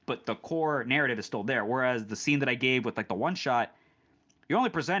choppy, but the core narrative is still there. Whereas the scene that I gave with like the one shot, you're only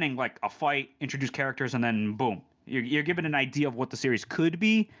presenting like a fight, introduce characters, and then boom. You're given an idea of what the series could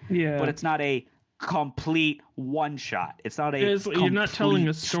be, but it's not a complete one shot. It's not a you're not telling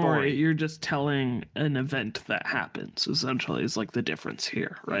a story. You're just telling an event that happens, essentially, is like the difference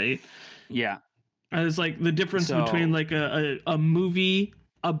here, right? Yeah. It's like the difference between like a movie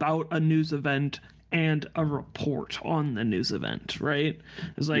about a news event and a report on the news event, right?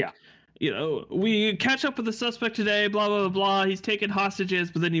 It's like, Yeah. we catch up with the suspect today, blah, blah, blah. He's taken hostages,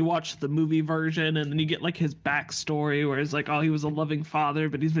 but then you watch the movie version and then you get like his backstory where it's like, oh, he was a loving father,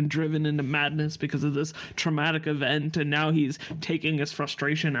 but he's been driven into madness because of this traumatic event. And now he's taking his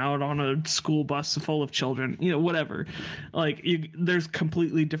frustration out on a school bus full of children, whatever. Like, there's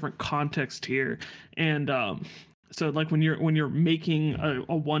completely different context here. And, so like when you're making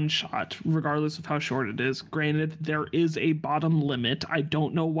a one shot, regardless of how short it is, granted there is a bottom limit. I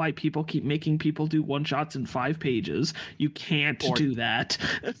don't know why people keep making people do one shots in 5 pages. You can't do that.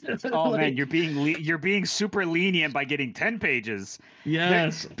 Oh man, you're being super lenient by getting 10 pages.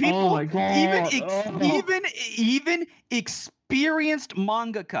 Yes. People, oh my god. Even experienced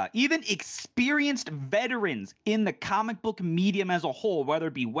mangaka, even experienced veterans in the comic book medium as a whole, whether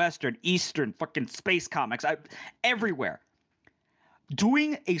it be Western, Eastern, fucking space comics, everywhere.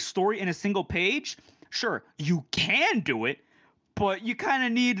 Doing a story in a single page, sure, you can do it, but you kind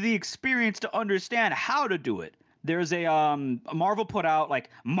of need the experience to understand how to do it. There's Marvel put out like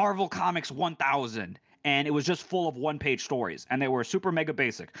Marvel Comics 1000, and it was just full of one-page stories, and they were super mega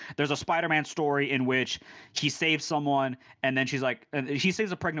basic. There's a Spider-Man story in which he saves someone, and then he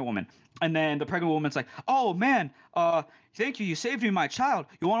saves a pregnant woman, and then the pregnant woman's like, "Oh man, thank you, you saved me, my child.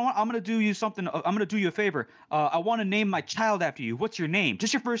 I'm gonna do you something. I'm gonna do you a favor. I want to name my child after you. What's your name?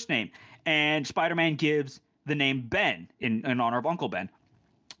 Just your first name." And Spider-Man gives the name Ben in honor of Uncle Ben.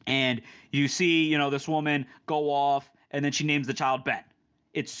 And you see, this woman go off, and then she names the child Ben.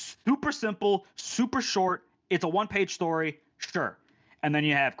 It's super simple, super short. It's a one-page story, sure. And then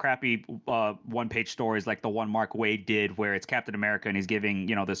you have crappy one-page stories like the one Mark Waid did, where it's Captain America and he's giving,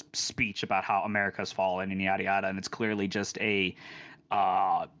 this speech about how America's fallen and yada yada, and it's clearly just a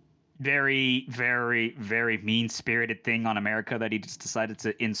very, very, very mean-spirited thing on America that he just decided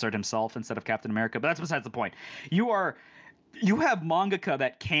to insert himself instead of Captain America. But that's besides the point. You have mangaka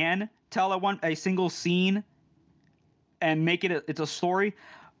that can tell a single scene and make it's a story,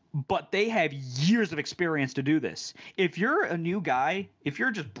 but they have years of experience to do this. If you're a new guy, if you're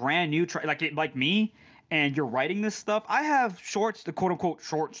just brand new, like me, and you're writing this stuff, I have shorts, the quote unquote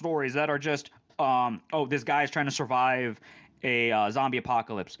short stories that are just, this guy is trying to survive a zombie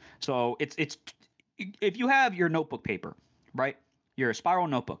apocalypse. So it's if you have your notebook paper, right, your spiral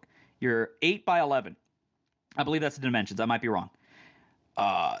notebook, your 8x11, I believe that's the dimensions. I might be wrong.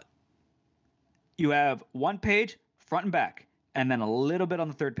 You have one page, front and back, and then a little bit on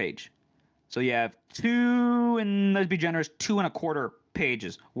the third page. So you have 2, and let's be generous, 2.25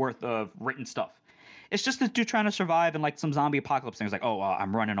 pages worth of written stuff. It's just this dude trying to survive in like some zombie apocalypse things. Like,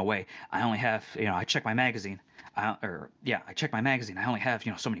 I'm running away. I only have, I check my magazine. I check my magazine. I only have,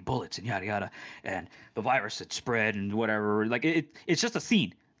 so many bullets and yada yada, and the virus had spread and whatever. Like it's just a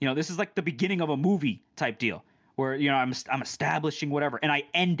scene. This is like the beginning of a movie type deal where I'm establishing whatever, and I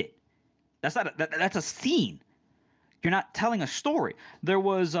end it. That's not that's a scene. You're not telling a story. There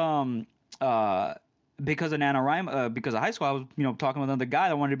was because of NaNoWriMo, because of high school, I was talking with another guy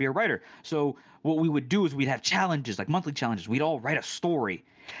that wanted to be a writer. So what we would do is we'd have challenges, like monthly challenges. We'd all write a story,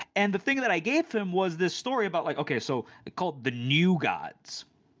 and the thing that I gave him was this story about so called the New Gods.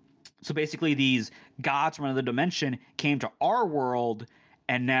 So basically, these gods from another dimension came to our world,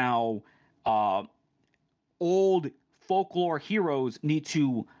 and now old folklore heroes need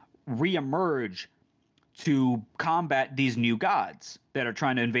to reemerge to combat these new gods that are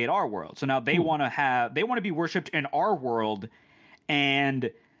trying to invade our world. So now they want to be worshipped in our world, and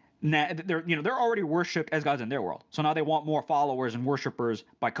now they're already worshipped as gods in their world. So now they want more followers and worshipers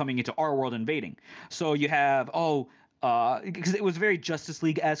by coming into our world, invading. So you have because it was very Justice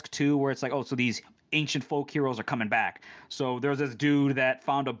League-esque too, where it's like, so these ancient folk heroes are coming back. So there's this dude that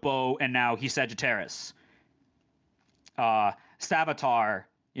found a bow, and now he's Sagittarius. Savitar,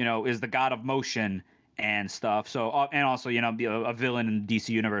 is the god of motion and stuff. So, and also, a villain in the DC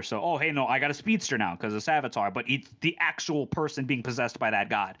universe. So, hey, no, I got a speedster now because of Savitar, but it's the actual person being possessed by that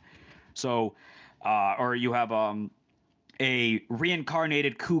god. So, or you have a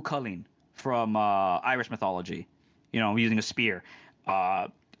reincarnated Ku Kulin from Irish mythology, using a spear.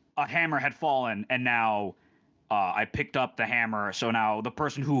 A hammer had fallen, and now I picked up the hammer. So now the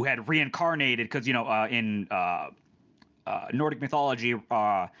person who had reincarnated, because, in Nordic mythology,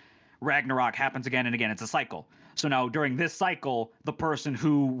 Ragnarok happens again and again. It's a cycle. So now during this cycle, the person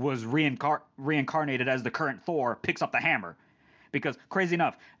who was reincarnated as the current Thor picks up the hammer. Because crazy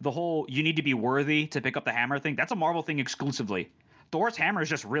enough, the whole you need to be worthy to pick up the hammer thing, that's a Marvel thing exclusively. Thor's hammer is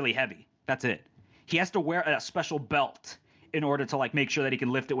just really heavy. That's it. He has to wear a special belt in order to make sure that he can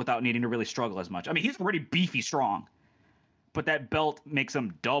lift it without needing to really struggle as much. I mean, he's already beefy strong, but that belt makes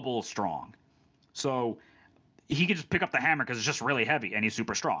him double strong. So he can just pick up the hammer because it's just really heavy and he's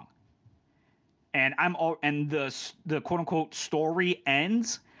super strong. And the quote unquote story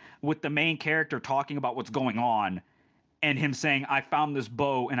ends with the main character talking about what's going on and him saying, "I found this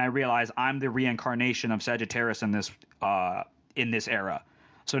bow and I realize I'm the reincarnation of Sagittarius in this era.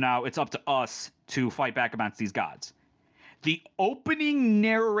 So now it's up to us to fight back against these gods." The opening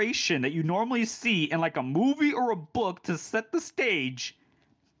narration that you normally see in like a movie or a book to set the stage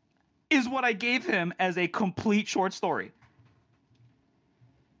is what I gave him as a complete short story.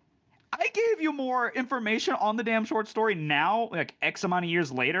 I gave you more information on the damn short story now, like X amount of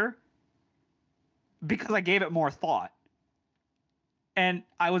years later, because I gave it more thought. And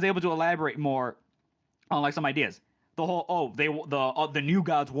I was able to elaborate more on like some ideas. The whole the new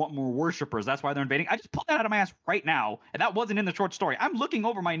gods want more worshippers. That's why they're invading. I just pulled that out of my ass right now, and that wasn't in the short story. I'm looking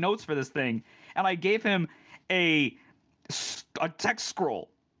over my notes for this thing, and I gave him a text scroll.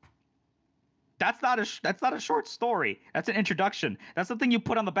 That's not a short story. That's an introduction. That's the thing you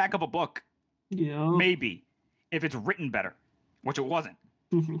put on the back of a book. Yeah. Maybe if it's written better, which it wasn't.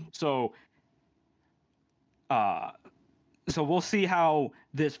 So so we'll see how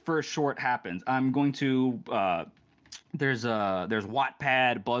this first short happens. I'm going to there's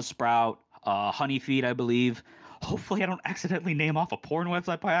Wattpad, Buzzsprout, Honeyfeed, I believe. Hopefully I don't accidentally name off a porn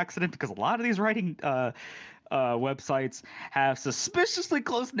website by accident, because a lot of these writing websites have suspiciously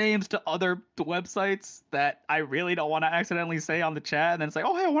close names to other websites that I really don't want to accidentally say on the chat. And then it's like,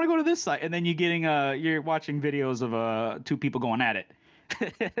 oh, hey, I want to go to this site. And then you're watching videos of two people going at it.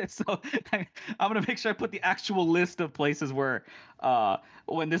 So I'm going to make sure I put the actual list of places where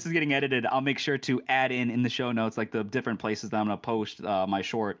when this is getting edited, I'll make sure to add in the show notes, like the different places that I'm going to post my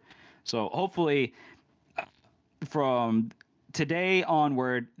short. So hopefully from today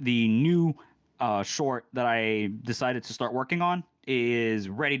onward, the new short that I decided to start working on is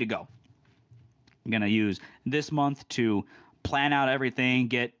ready to go. I'm going to use this month to plan out everything,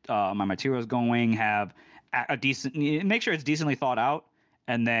 get my materials going, have a decent, make sure it's decently thought out,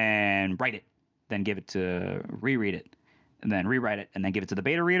 and then write it, then give it to reread it, and then rewrite it, and then give it to the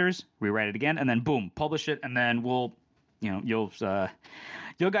beta readers, rewrite it again, and then boom, publish it, and then we'll, you'll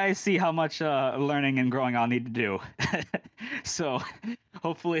guys see how much learning and growing I'll need to do. So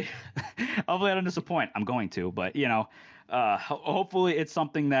hopefully I don't disappoint. I'm going to, but hopefully it's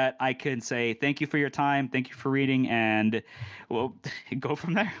something that I can say thank you for your time, thank you for reading, and we'll go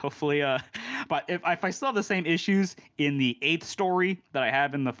from there. Hopefully, but if I still have the same issues in the 8th story that I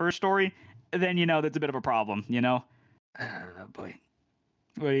have in the first story, then that's a bit of a problem. Boy,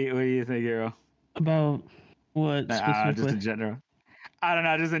 what do you think, Hero? About what specifically? Just in general. I don't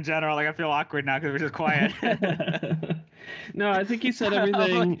know, just in general. Like I feel awkward now because we're just quiet. No, I think you said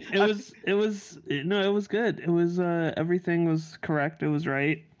everything. It was good. It was everything was correct. It was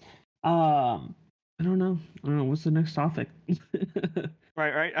right. I don't know. What's the next topic?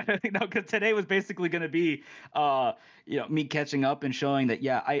 Right. I think because today was basically going to be, me catching up and showing that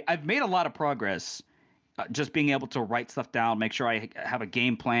I've made a lot of progress. Just being able to write stuff down, make sure I have a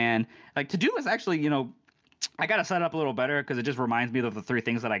game plan. Like to do is actually, I got to set up a little better because it just reminds me of the 3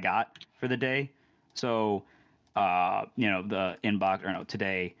 things that I got for the day. So, the inbox, or no,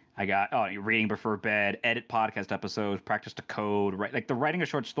 today I got, reading before bed, edit podcast episodes, practice to code, right? Like the writing a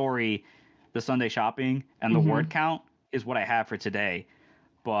short story, the Sunday shopping, and the word count is what I have for today.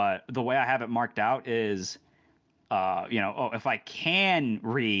 But the way I have it marked out is, if I can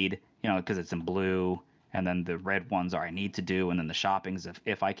read, because it's in blue, and then the red ones are I need to do, and then the shopping's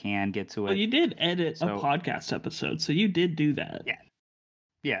if I can get to it. Well, you did edit a podcast episode, so you did do that.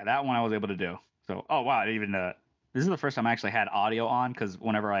 Yeah, that one I was able to do. So, oh wow, this is the first time I actually had audio on, because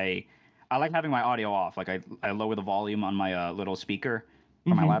whenever I like having my audio off, like I lower the volume on my little speaker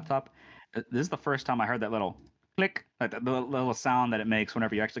for my laptop. This is the first time I heard that little click, like the little sound that it makes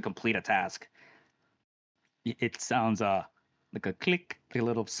whenever you actually complete a task. It sounds like a click, like a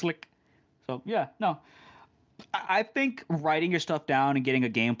little slick. So yeah, no. I think writing your stuff down and getting a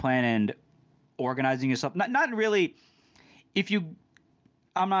game plan and organizing yourself, not really,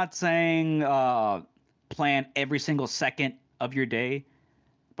 I'm not saying plan every single second of your day,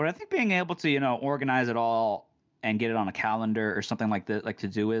 but I think being able to, organize it all and get it on a calendar or something like that, like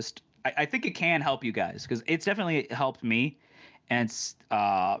Todoist, I think it can help you guys, because it's definitely helped me. And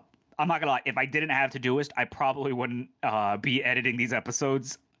I'm not gonna lie, if I didn't have Todoist, I probably wouldn't be editing these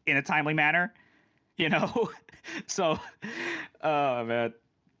episodes in a timely manner. So, man,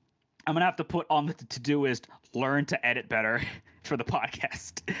 I'm gonna have to put on the Todoist, learn to edit better for the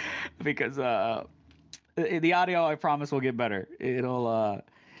podcast, because the audio, I promise, will get better.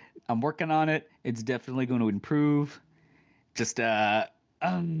 I'm working on it. It's definitely going to improve. Just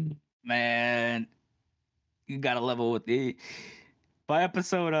Man, you gotta level with the by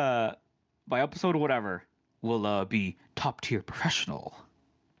episode by episode whatever will be top tier professional.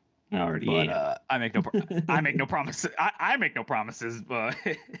 I already But am. I make no promises. I make no promises, but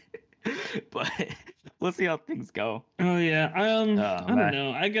but we'll see how things go. Oh yeah. Oh I don't man.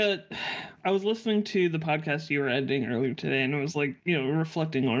 know. I was listening to the podcast you were editing earlier today, and I was like,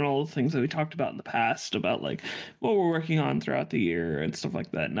 reflecting on all the things that we talked about in the past about like what we're working on throughout the year and stuff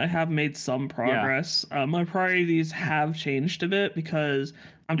like that. And I have made some Yeah. progress. My priorities have changed a bit because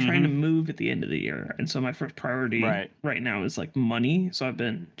I'm trying to Mm-hmm. move at the end of the year. And so my first priority Right. right now is like money. So I've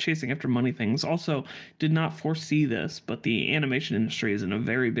been chasing after money things. Also, did not foresee this, but the animation industry is in a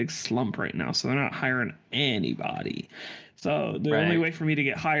very big slump right now. So they're not hiring anybody. So the only Right. way for me to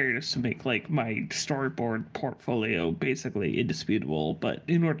get hired is to make like my storyboard portfolio basically indisputable. But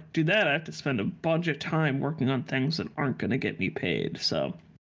in order to do that, I have to spend a bunch of time working on things that aren't going to get me paid. So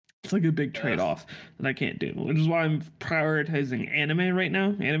it's like a big Yes. trade-off that I can't do, which is why I'm prioritizing anime right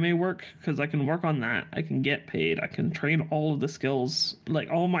now, anime work, because I can work on that. I can get paid. I can train all of the skills, like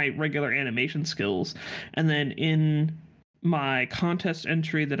all my regular animation skills, and then in my contest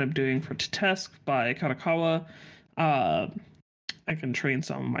entry that I'm doing for Tetesk by Kanakawa, uh, I can train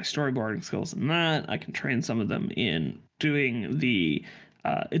some of my storyboarding skills in that. I can train some of them in doing the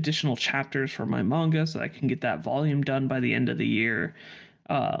additional chapters for my manga, so I can get that volume done by the end of the year.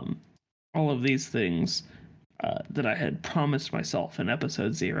 Um, all of these things that I had promised myself in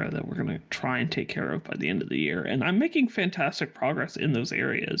episode 0 that we're going to try and take care of by the end of the year. And I'm making fantastic progress in those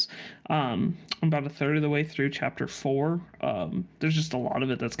areas. I'm about a third of the way through chapter 4. There's just a lot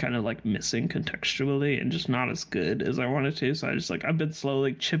of it that's kind of like missing contextually and just not as good as I wanted to. So I've been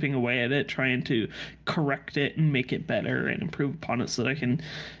slowly chipping away at it, trying to correct it and make it better and improve upon it so that I can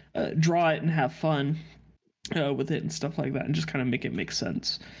draw it and have fun with it and stuff like that and just kind of make it make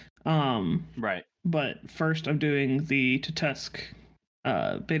sense. Um, Right. but first, I'm doing the Tetesk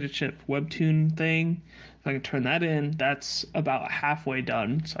beta chip webtoon thing. So I can turn that in. That's about halfway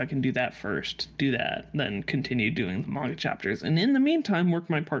done. So I can do that first, do that, then continue doing the manga chapters. And in the meantime, work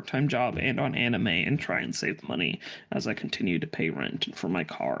my part time job and on anime and try and save money as I continue to pay rent for my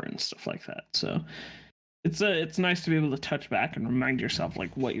car and stuff like that. So it's nice to be able to touch back and remind yourself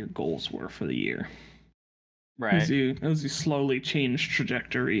like what your goals were for the year Right. as you slowly change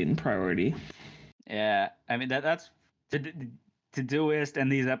trajectory and priority. Yeah. I mean that's Todoist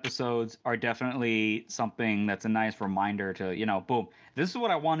and these episodes are definitely something that's a nice reminder to, boom, this is what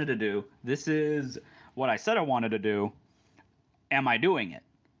I wanted to do. This is what I said I wanted to do. Am I doing it?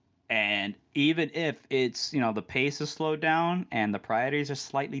 And even if it's, the pace is slowed down and the priorities are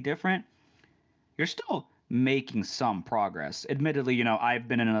slightly different, you're still making some progress. Admittedly, I've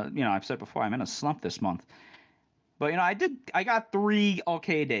been in I've said before, I'm in a slump this month. But, I got 3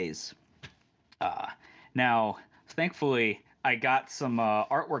 okay days. Uh, Now, thankfully, I got some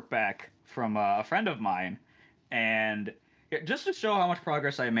artwork back from a friend of mine, and just to show how much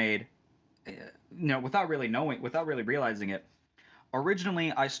progress I made, without really realizing it.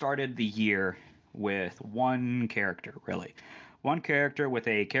 Originally, I started the year with one character, really, one character with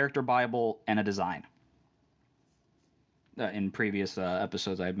a character Bible and a design. In previous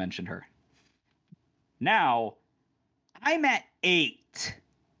episodes, I had mentioned her. Now, I'm at 8.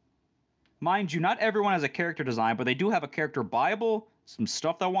 Mind you, not everyone has a character design, but they do have a character Bible, some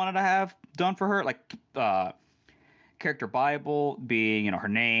stuff that I wanted to have done for her, like character Bible being, her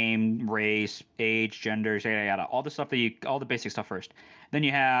name, race, age, gender, yada yada, all the stuff all the basic stuff first. Then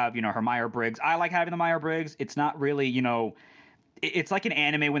you have, her Meyer Briggs. I like having the Meyer Briggs. It's not really, it's like an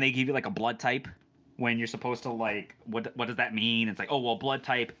anime when they give you like a blood type. When you're supposed to like, what does that mean? It's like, oh well, blood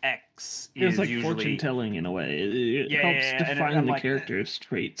type X It's is like fortune usually telling in a way. It yeah, helps and define I'm the like, character's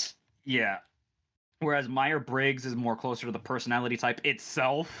traits. yeah. Whereas Meyer Briggs is more closer to the personality type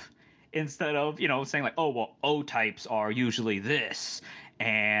itself, instead of saying like, oh well, O types are usually this,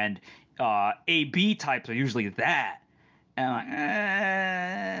 and AB types are usually that. And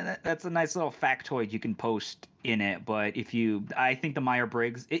I'm like, that's a nice little factoid you can post in it. But I think the Meyer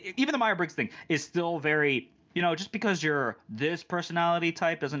Briggs, even the Meyer Briggs thing, is still very. Just because you're this personality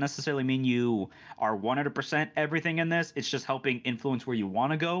type doesn't necessarily mean you are 100% everything in this. It's just helping influence where you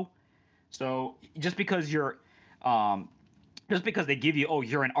want to go. So um, just because they give you, oh,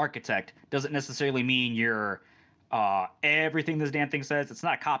 you're an architect, doesn't necessarily mean you're everything this damn thing says. It's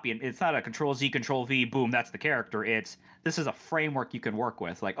not a copy, and it's not a Control Z, Control V, boom, that's the character. This is a framework you can work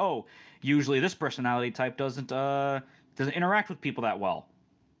with. Like, oh, usually this personality type doesn't interact with people that well,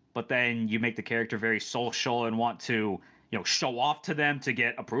 but then you make the character very social and want to show off to them to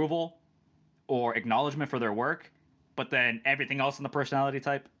get approval or acknowledgement for their work. But then everything else in the personality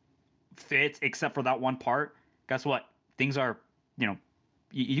type fits except for that one part, guess what? Things are, you know,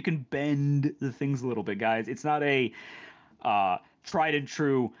 you can bend the things a little bit, guys. It's not a tried and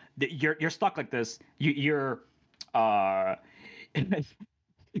true that you're stuck like this. You're uh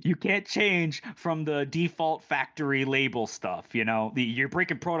you can't change from the default factory label stuff, you know. You're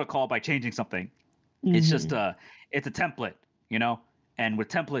breaking protocol by changing something. It's just Hmm. it's a template, you know. And with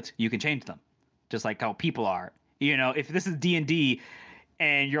templates, you can change them, just like how people are. You know, if this is D&D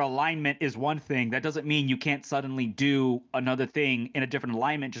and your alignment is one thing, that doesn't mean you can't suddenly do another thing in a different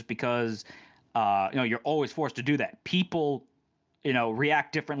alignment just because you know, you're always forced to do that. People, you know,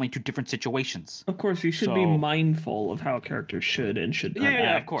 react differently to different situations. Of course, you should be So mindful of how characters should and should yeah, not yeah,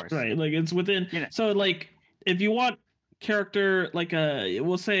 of act, course. right? Like it's within. You know, So like, if you want character like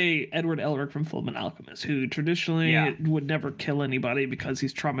we'll say Edward Elric from Fullmetal Alchemist, who yeah, traditionally would never kill anybody because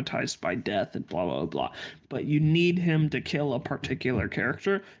he's traumatized by death and blah blah blah. But you need him to kill a particular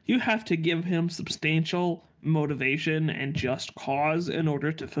character. You have to give him substantial motivation and just cause in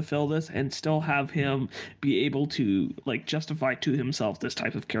order to fulfill this and still have him be able to like justify to himself this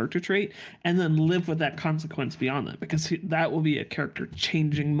type of character trait and then live with that consequence beyond that because that will be a character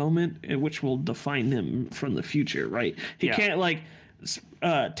changing moment which will define him from the future, right? He yeah. can't like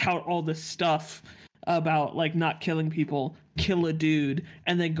tout all this stuff about like not killing people, kill a dude,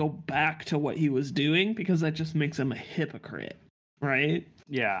 and then go back to what he was doing because that just makes him a hypocrite, right?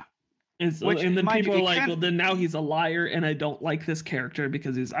 Yeah. Which, And then mind you, people are it like, can. well, then now he's a liar, and I don't like this character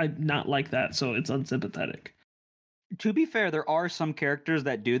because I'm not like that, so it's unsympathetic. To be fair, there are some characters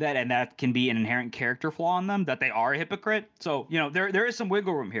that do that, and that can be an inherent character flaw in them that they are a hypocrite. So you know, there is some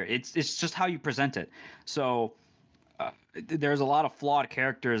wiggle room here. It's just how you present it. So there's a lot of flawed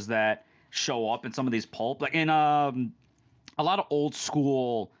characters that show up in some of these pulp, like in a lot of old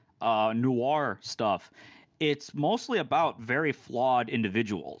school noir stuff. It's mostly about very flawed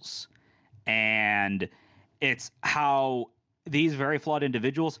individuals, and it's how these very flawed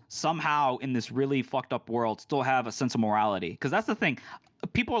individuals somehow in this really fucked up world still have a sense of morality. Because that's the thing,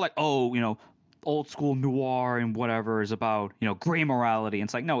 people are like, oh, you know, old school noir and whatever is about, you know, gray morality. And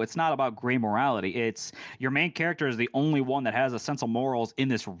it's like, no, it's not about gray morality. It's your main character is the only one that has a sense of morals in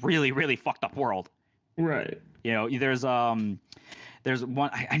this really really fucked up world. Right. You know, there's one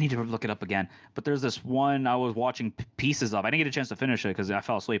I need to look it up again, but there's this one I was watching pieces of. I didn't get a chance to finish it because I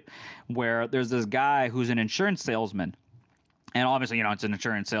fell asleep. Where there's this guy who's an insurance salesman, and obviously, you know, it's an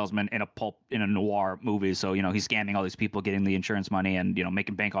insurance salesman in a pulp in a noir movie. So you know, he's scamming all these people, getting the insurance money, and you know,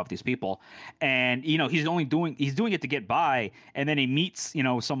 making bank off these people. And you know, he's doing it to get by, and then he meets, you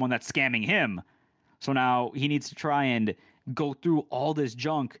know, someone that's scamming him. So now he needs to try and go through all this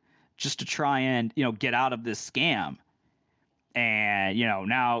junk just to try and, you know, get out of this scam. And you know,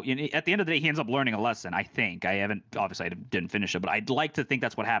 now at the end of the day, he ends up learning a lesson. I think I haven't, obviously I didn't finish it, but I'd like to think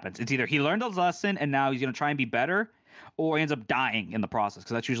that's what happens. It's either he learned a lesson and now he's going to try and be better, or he ends up dying in the process,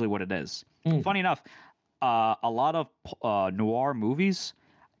 because that's usually what it is. Mm. Funny enough, a lot of noir movies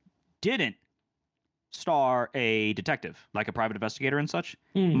didn't star a detective, like a private investigator and such.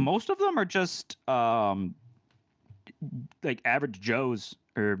 Mm. Most of them are just like average Joes,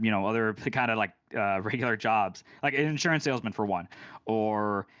 or you know, other kind of like regular jobs, like an insurance salesman for one,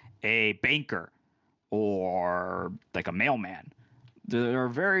 or a banker, or like a mailman. There are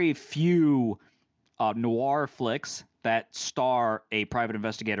very few noir flicks that star a private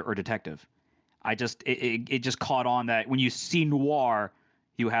investigator or detective. It just caught on that when you see noir,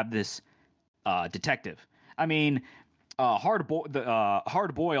 you have this detective. I mean, hard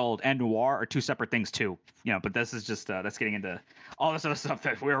boiled and noir are two separate things too. You know, but this is just that's getting into all this other stuff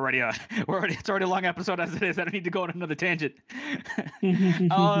that it's already a long episode as it is. I don't need to go on another tangent.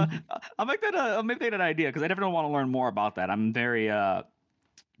 uh, I'll make that an idea because I definitely want to learn more about that. I'm very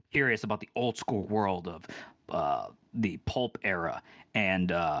curious about the old school world of the pulp era and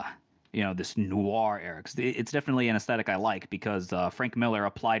you know, this noir era. 'Cause it's definitely an aesthetic I like because Frank Miller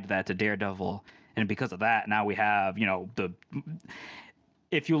applied that to Daredevil, and because of that, now we have, you know, the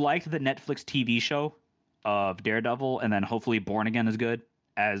if you liked the Netflix TV show of Daredevil, and then hopefully Born Again is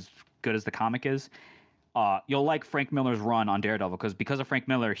as good as the comic is. You'll like Frank Miller's run on Daredevil because of Frank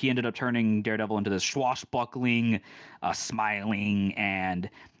Miller, he ended up turning Daredevil into this swashbuckling, smiling, and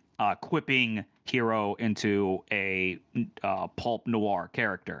quipping hero into a pulp noir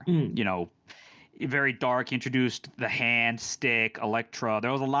character. Mm. You know, very dark. He introduced the hand, stick, Elektra.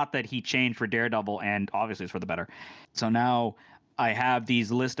 There was a lot that he changed for Daredevil, and obviously it's for the better. So now I have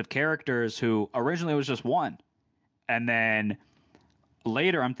these list of characters who originally was just one, and then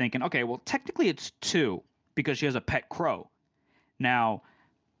later I'm thinking, okay, well technically it's two because she has a pet crow. Now,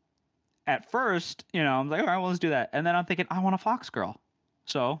 at first, you know, I'm like, all right, well let's do that, and then I'm thinking I want a fox girl.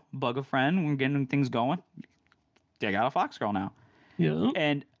 So bug a friend. We're getting things going. I got a fox girl now, Yeah.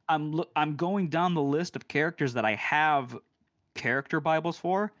 and I'm going down the list of characters that I have character Bibles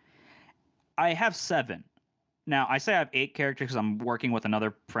for. I have 7. Now I say I have 8 characters because I'm working with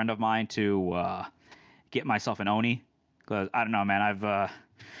another friend of mine to get myself an Oni. Because I don't know, man.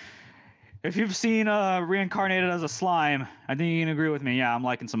 If you've seen reincarnated as a slime, I think you can agree with me. Yeah, I'm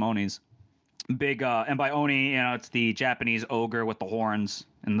liking some Onis. Big and by Oni, it's the Japanese ogre with the horns,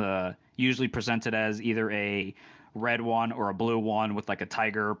 and the usually presented as either a red one or a blue one with like a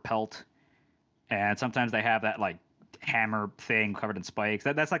tiger pelt, and sometimes they have that like hammer thing covered in spikes.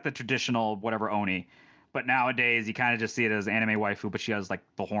 That's like the traditional whatever Oni, but nowadays you kind of just see it as anime waifu, but she has like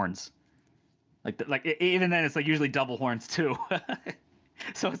the horns, even then it's like usually double horns too.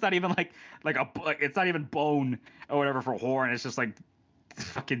 So it's not even it's not even bone or whatever for horn. It's just like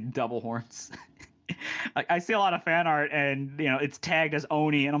fucking double horns. I see a lot of fan art and it's tagged as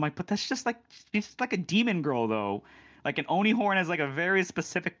Oni, and I'm like, but that's just like she's just like a demon girl though. Like an Oni horn has like a very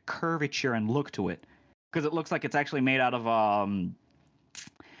specific curvature and look to it because it looks like it's actually made out of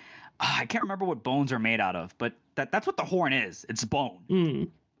I can't remember what bones are made out of, but that's what the horn is. It's bone. Mm.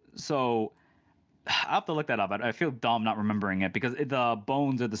 So I'll have to look that up. I feel dumb not remembering it because the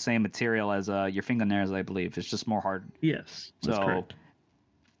bones are the same material as your fingernails, I believe. It's just more hard. Yes, that's correct.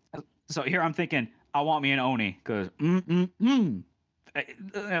 So here I'm thinking, I want me an Oni because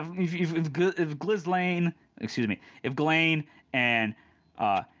if Ghislaine, excuse me, if Ghislaine and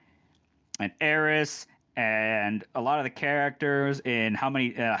Eris and a lot of the characters in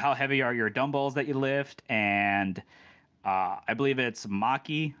how heavy are your dumbbells that you lift, and I believe it's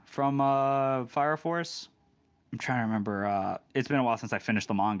Maki from Fire Force. I'm trying to remember. It's been a while since I finished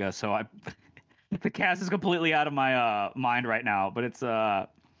the manga, so the cast is completely out of my mind right now. But it's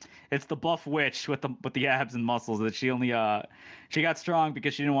the buff witch with the abs and muscles that she got strong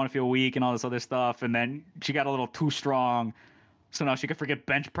because she didn't want to feel weak and all this other stuff, and then she got a little too strong, so now she could forget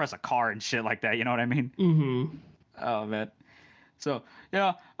bench press a car and shit like that. You know what I mean? Mm-hmm. Oh man. So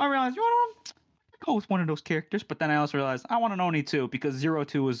yeah, I realized go with one of those characters, but then I also realized I want an Oni too because Zero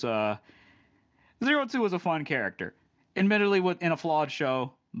Two was a fun character. Admittedly, in a flawed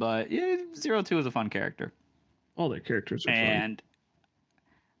show, but yeah, Zero Two is a fun character. All their characters are and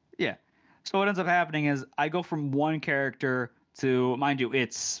yeah, so what ends up happening is I go from one character to, mind you,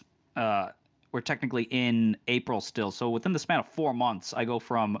 it's we're technically in April still, so within the span of 4 months, I go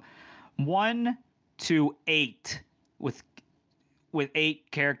from 1 to 8 with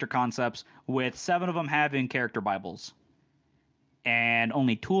 8 character concepts, with 7 of them having character Bibles, and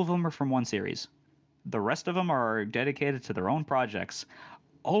only 2 of them are from one series. The rest of them are dedicated to their own projects.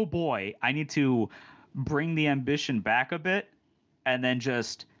 Oh boy, I need to bring the ambition back a bit and then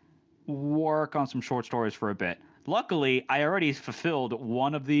just work on some short stories for a bit. Luckily, I already fulfilled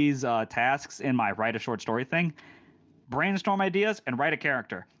one of these tasks in my write a short story thing. Brainstorm ideas and write a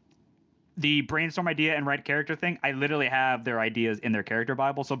character. The brainstorm idea and write character thing, I literally have their ideas in their character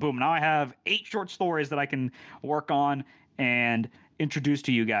Bible. So boom, now I have 8 short stories that I can work on and introduce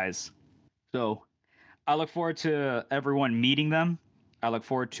to you guys. So I look forward to everyone meeting them. I look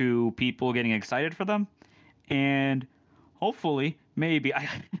forward to people getting excited for them. And hopefully, maybe I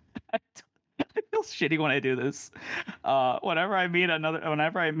feel shitty when I do this. Whenever I meet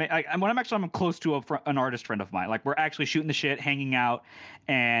whenever I'm close to an artist friend of mine, like we're actually shooting the shit, hanging out,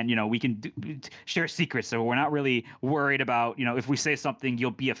 and we can share secrets, so we're not really worried about if we say something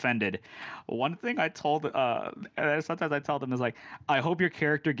you'll be offended. One thing I told sometimes I tell them is like, I hope your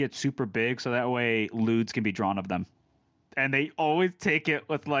character gets super big so that way lewds can be drawn of them, and they always take it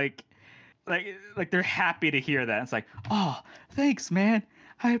with like they're happy to hear that. It's like, oh, thanks, man.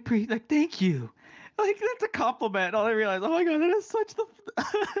 I appreciate, like, thank you. Like, that's a compliment. All I realize, oh my god, that is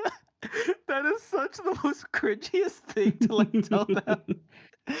such the most cringiest thing to like tell them.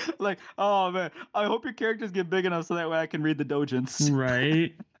 Like, oh man, I hope your characters get big enough so that way I can read the dojins.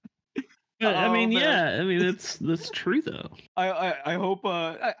 right. I mean, yeah. I mean, that's true though. I hope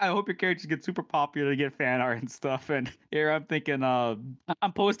your characters get super popular to get fan art and stuff. And here I'm thinking, I'm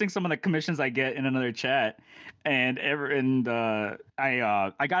posting some of the commissions I get in another chat, and I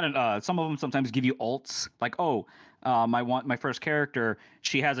got some of them sometimes give you alts, like, oh, my first character,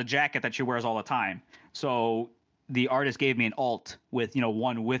 she has a jacket that she wears all the time, so the artist gave me an alt with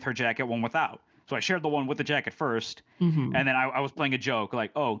one with her jacket, one without. So I shared the one with the jacket first, Mm-hmm. and then I was playing a joke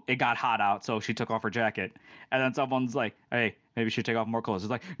like, "Oh, it got hot out, so she took off her jacket." And then someone's like, "Hey, maybe you should take off more clothes.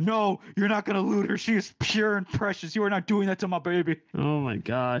 It's like, no, you're not gonna loot her. She is pure and precious. You are not doing that to my baby. Oh my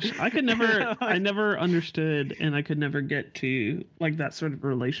gosh. I could never I never understood and I could never get to like that sort of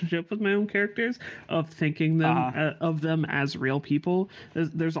relationship with my own characters of thinking them of them as real people.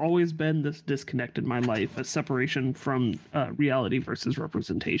 There's always been this disconnect in my life, a separation from reality versus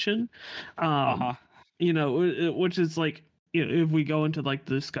representation. You know, which is like, you know, if we go into like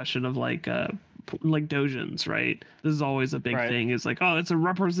the discussion of like dojins, right? This is always a big thing. Is like, oh, it's a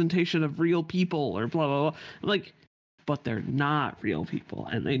representation of real people or blah blah blah. Like, but they're not real people,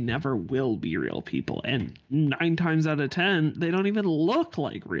 and they never will be real people. And 9 times out of 10, they don't even look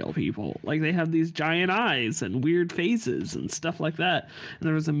like real people. Like they have these giant eyes and weird faces and stuff like that. And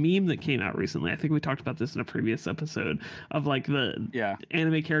there was a meme that came out recently. I think we talked about this in a previous episode of like the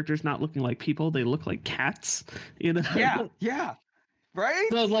anime characters not looking like people; they look like cats. You know? Yeah. Right?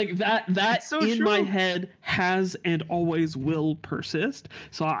 So like that so in my head has and always will persist.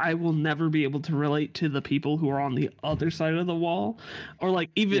 So I will never be able to relate to the people who are on the other side of the wall, or like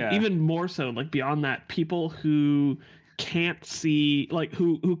even more so, like beyond that, people who can't see, like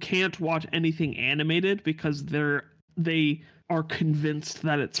who can't watch anything animated because they are convinced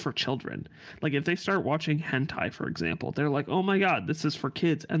that it's for children. Like if they start watching hentai, for example, they're like, oh my god, this is for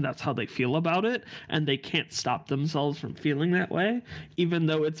kids, and that's how they feel about it, and they can't stop themselves from feeling that way, even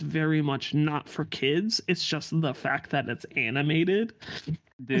though it's very much not for kids. It's just the fact that it's animated. Dude,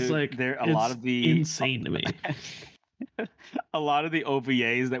 it's like a lot of the insane to me. A lot of the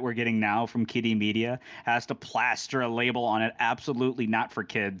OVAs that we're getting now from Kiddie Media has to plaster a label on it, absolutely not for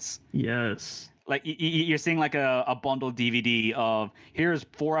kids. Yes. Like you're seeing like a bundled DVD of here's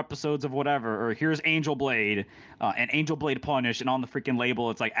 4 episodes of whatever, or here's Angel Blade and Angel Blade Punish, and on the freaking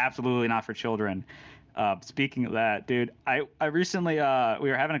label it's like absolutely not for children. Speaking of that, dude, I recently we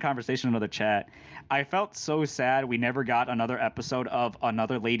were having a conversation in another chat. I felt so sad we never got another episode of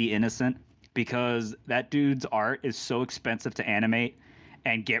Another Lady Innocent because that dude's art is so expensive to animate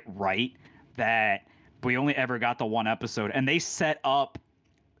and get right that we only ever got the 1 episode, and they set up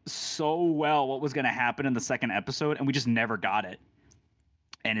so well what was going to happen in the 2nd episode, and we just never got it,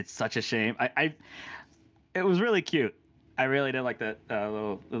 and it's such a shame. It was really cute. I really did like that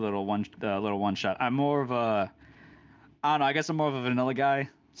little one shot. I'm more of a, I don't know, I guess I'm more of a vanilla guy,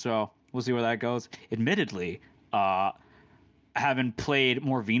 so we'll see where that goes. Admittedly, having played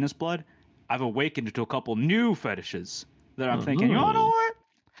more Venus Blood, I've awakened to a couple new fetishes that I'm thinking, you know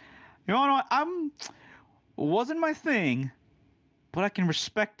what, wasn't my thing, but I can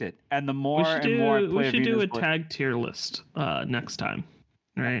respect it. And the more and more I play, we should do a tag tier list next time.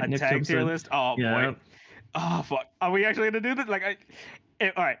 Right? A tag tier list? Oh boy. Oh fuck. Are we actually gonna do this? Like,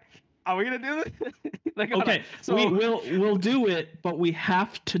 all right. Are we gonna do this? Like, okay. So we'll do it, but we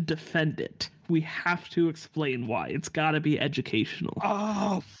have to defend it. We have to explain why. It's got to be educational.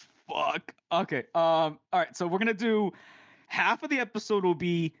 Oh fuck. Okay. All right. So we're gonna do half of the episode will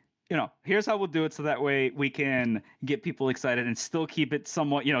be, you know, here's how we'll do it so that way we can get people excited and still keep it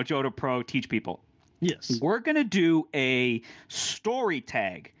somewhat, you know, Johto Pro, teach people. Yes. We're going to do a story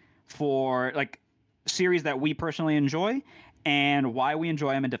tag for like series that we personally enjoy and why we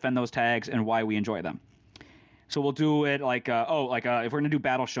enjoy them, and defend those tags and why we enjoy them. So we'll do it like, if we're going to do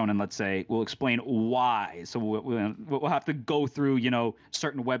Battle Shonen, let's say, we'll explain why. So we'll have to go through, you know,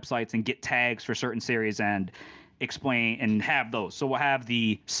 certain websites and get tags for certain series and explain and have those. So we'll have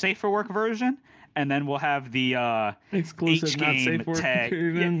the safe for work version, and then we'll have the exclusive H-game not safe tag.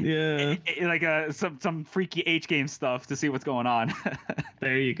 Version. Yeah. Like some freaky H game stuff to see what's going on.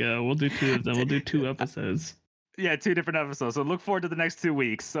 There you go. We'll do 2 of them. We'll do 2 episodes. Yeah, 2 different episodes. So look forward to the next 2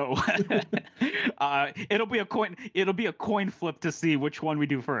 weeks. So it'll be a coin flip to see which one we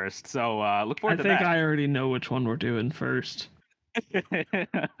do first. So look forward to that. I think I already know which one we're doing first.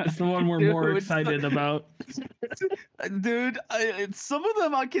 It's the one we're more excited about. Dude, some of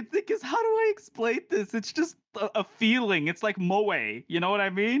them I can think is, how do I explain this? It's just a feeling. It's like moe. You know what I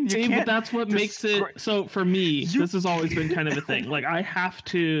mean? See, but that's what makes it. So for me, this has always been kind of a thing. Like I have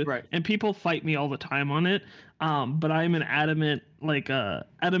to, and people fight me all the time on it. But I'm an adamant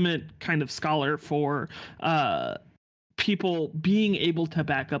kind of scholar for people being able to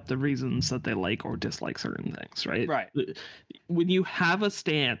back up the reasons that they like or dislike certain things, right? Right. When you have a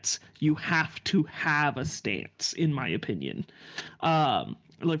stance, you have to have a stance, in my opinion.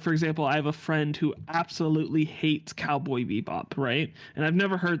 Like, for example, I have a friend who absolutely hates Cowboy Bebop, right? And I've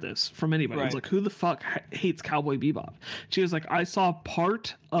never heard this from anybody. Right. I was like, who the fuck hates Cowboy Bebop? She was like, I saw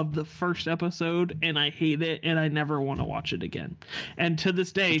part of the first episode, and I hate it, and I never want to watch it again. And to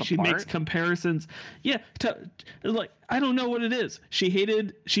this day, Just a she makes part? comparisons. Yeah, like I don't know what it is. She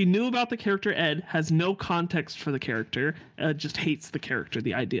knew about the character Ed, has no context for the character, just hates the character,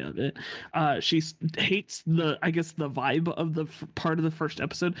 the idea of it. She hates I guess the vibe of the part of the first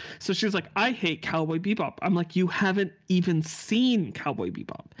episode. So she's like, I hate Cowboy Bebop. I'm like, you haven't even seen Cowboy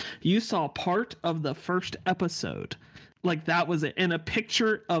Bebop. You saw part of the first episode. Like that was it, and a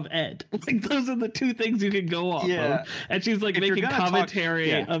picture of Ed. Like those are the two things you can go off Yeah. of. And she's like If you're making gonna talk- commentary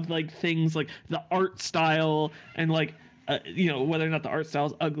yeah. of like things like the art style and like whether or not the art style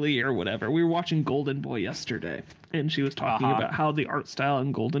is ugly or whatever. We were watching Golden Boy yesterday, and she was talking about how the art style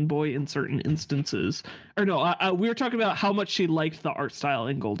in Golden Boy in certain instances, or no, we were talking about how much she liked the art style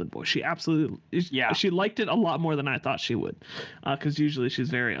in Golden Boy. She absolutely, she liked it a lot more than I thought she would, because usually she's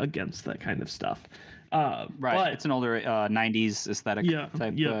very against that kind of stuff. Right, But it's an older 90s aesthetic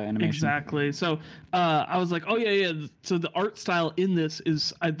type animation. exactly. So I was like, oh yeah. So the art style in this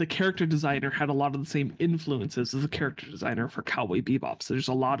is the character designer had a lot of the same influences as the character designer for Cowboy Bebop. So there's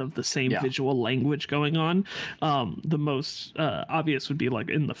a lot of the same visual language going on. The most obvious would be like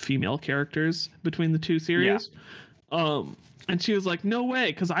in the female characters between the two series. And she was like, no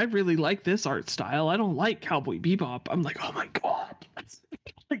way, because I really like this art style. I don't like Cowboy Bebop. I'm like, oh my God.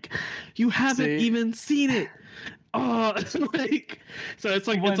 Like, you haven't even seen it. Oh, like, so it's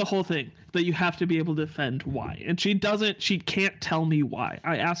like, it's a whole thing that you have to be able to defend why. And she can't tell me why.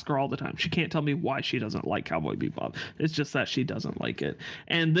 I ask her all the time. She can't tell me why she doesn't like Cowboy Bebop. It's just that she doesn't like it.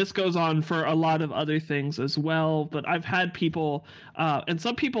 And this goes on for a lot of other things as well. But I've had people, and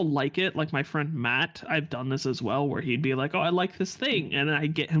some people like it, like my friend Matt. I've done this as well, where he'd be like, oh, I like this thing. And I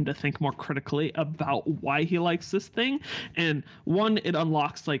get him to think more critically about why he likes this thing. And one, it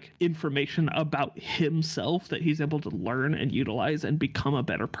unlocks like information about himself that he's able to learn and utilize and become a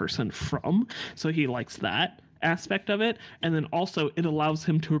better person from. So he likes that aspect of it. And then also it allows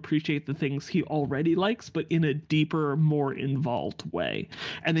him to appreciate the things he already likes, but in a deeper, more involved way.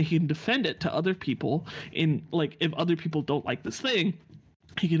 And then he can defend it to other people in like, if other people don't like this thing,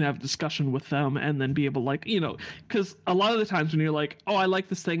 he can have a discussion with them and then be able like, because a lot of the times when you're like, oh, I like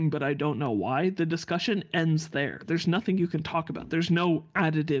this thing, but I don't know why, the discussion ends there. There's nothing you can talk about. There's no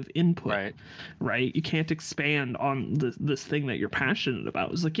additive input, right? You can't expand on this thing that you're passionate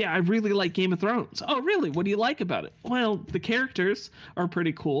about. It's like, yeah, I really like Game of Thrones. Oh, really? What do you like about it? Well, the characters are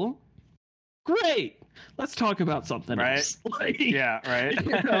pretty cool. Great. Let's talk about something else. Like, yeah, right.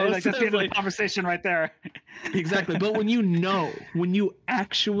 Like that's the end of the conversation right there. Exactly. But when you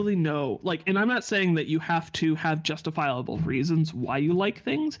actually know, like, and I'm not saying that you have to have justifiable reasons why you like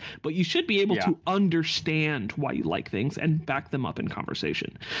things, but you should be able to understand why you like things and back them up in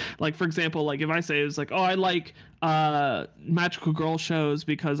conversation. Like, for example, like if I say it's like, oh, I like magical girl shows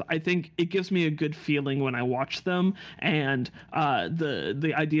because I think it gives me a good feeling when I watch them, and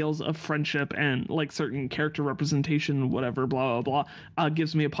the ideals of friendship and like certain character representation, whatever, blah blah blah,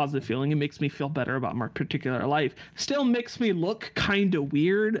 gives me a positive feeling. It makes me feel better about my particular life. Still makes me look kind of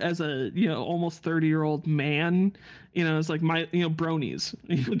weird as a almost 30-year-old man. It's like my bronies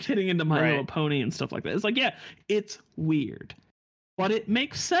getting into My Little Pony and stuff like that. It's like, yeah, it's weird. But it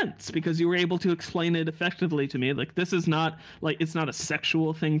makes sense because you were able to explain it effectively to me. Like, this is not like, it's not a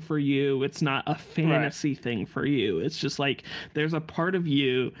sexual thing for you. It's not a fantasy thing for you. It's just like, there's a part of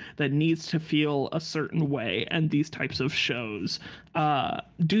you that needs to feel a certain way. And these types of shows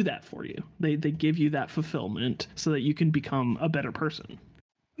do that for you. They give you that fulfillment so that you can become a better person.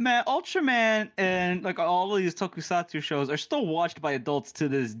 Man, Ultraman and like all of these tokusatsu shows are still watched by adults to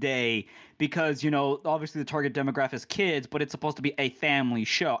this day because, obviously the target demographic is kids, but it's supposed to be a family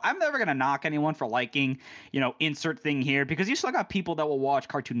show. I'm never going to knock anyone for liking, insert thing here, because you still got people that will watch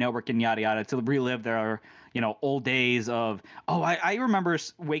Cartoon Network and yada yada to relive their, old days of, I remember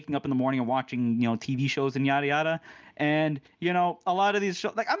waking up in the morning and watching, TV shows and yada yada. And, a lot of these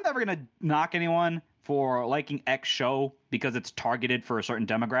shows, like, I'm never going to knock anyone for liking X show because it's targeted for a certain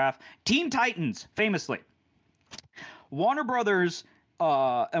demographic. Teen Titans, famously. Warner Brothers,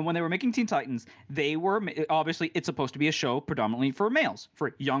 and when they were making Teen Titans, they were, obviously, it's supposed to be a show predominantly for males,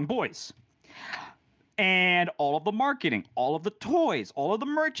 for young boys. And all of the marketing, all of the toys, all of the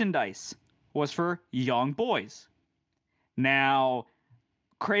merchandise was for young boys. Now,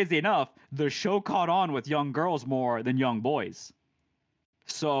 crazy enough, the show caught on with young girls more than young boys.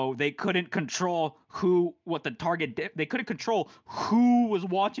 So they couldn't control they couldn't control who was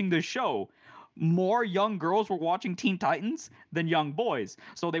watching the show. More young girls were watching Teen Titans than young boys.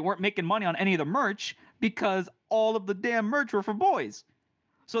 So they weren't making money on any of the merch because all of the damn merch were for boys.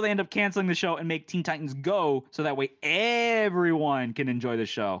 So they end up canceling the show and make Teen Titans Go, so that way everyone can enjoy the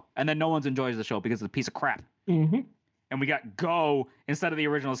show, and then no one enjoys the show because it's a piece of crap. Mm-hmm. And we got Go instead of the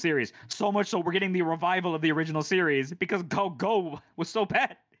original series. So much so we're getting the revival of the original series because Go was so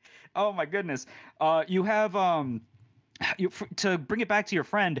bad. Oh my goodness. You have to bring it back to your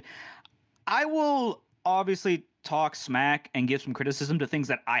friend. I will obviously talk smack and give some criticism to things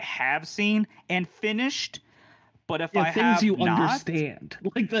that I have seen and finished. But if I things have you not, understand,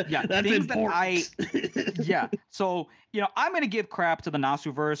 like that's things important. So I'm gonna give crap to the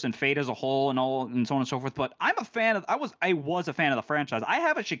Nasuverse and Fate as a whole and so on and so forth. But I'm a fan of. I was a fan of the franchise. I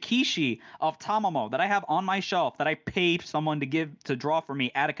have a Shikishi of Tamamo that I have on my shelf that I paid someone to draw for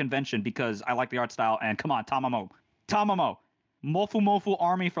me at a convention because I like the art style. And come on, Tamamo, Mofu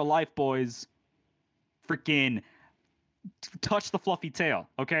Army for life, boys. Freaking touch the fluffy tail,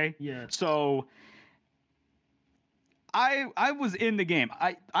 okay? Yeah. So I was in the game.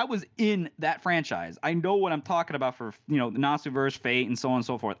 I was in that franchise. I know what I'm talking about for the Nasuverse, Fate, and so on and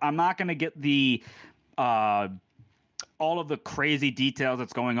so forth. I'm not gonna get the all of the crazy details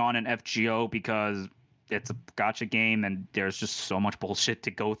that's going on in FGO because it's a gacha game and there's just so much bullshit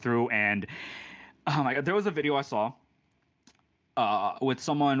to go through. And oh my god, there was a video I saw with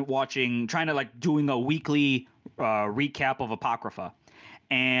someone trying to doing a weekly recap of Apocrypha,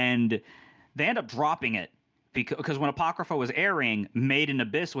 and they end up dropping it because when Apocrypha was airing, Made in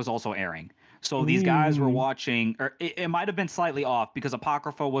Abyss was also airing. So these guys were watching, or it might have been slightly off because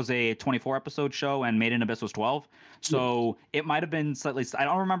Apocrypha was a 24 episode show and Made in Abyss was 12. So it might have been slightly. I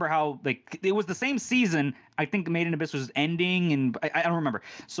don't remember how. It was the same season. I think Made in Abyss was ending, and I don't remember.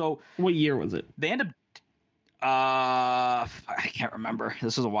 So what year was it? They end up. I can't remember.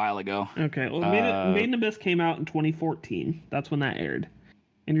 This was a while ago. Okay. Well, Made in Abyss came out in 2014. That's when that aired.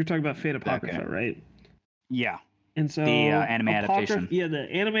 And you're talking about Fate Apocrypha, right? Yeah. And so the anime adaptation. Yeah, the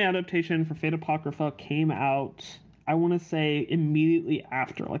anime adaptation for Fate Apocrypha came out, I want to say, immediately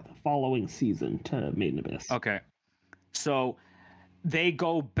after, the following season to Made in Abyss. Okay. So they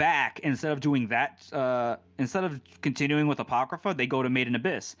go back, instead of doing that, instead of continuing with Apocrypha, they go to Made in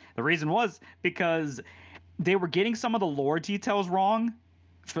Abyss. The reason was because they were getting some of the lore details wrong,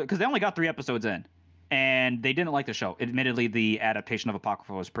 because they only got 3 episodes in. And they didn't like the show. Admittedly, the adaptation of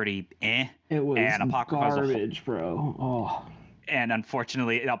Apocrypha was pretty eh. It was and garbage, bro. Oh. And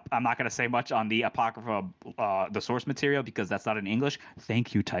unfortunately, I'm not going to say much on the Apocrypha, the source material, because that's not in English.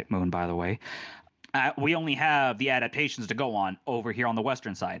 Thank you, Type Moon, by the way. We only have the adaptations to go on over here on the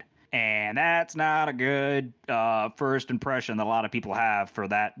Western side. And that's not a good first impression that a lot of people have for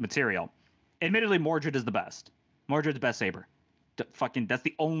that material. Admittedly, Mordred is the best. Mordred's the best Saber. That's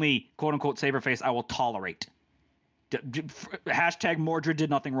the only quote-unquote saber face I will tolerate. Hashtag Mordred did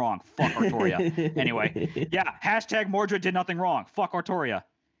nothing wrong. Fuck Artoria. Anyway, yeah. Hashtag Mordred did nothing wrong. Fuck Artoria.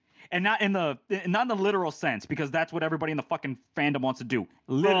 And not in the literal sense, because that's what everybody in the fucking fandom wants to do.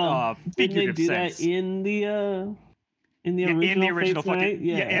 Figurative didn't they do sense. That in the original in the original fucking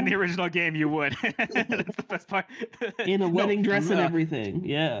in the original game you would. That's the best part. In a wedding dress and everything.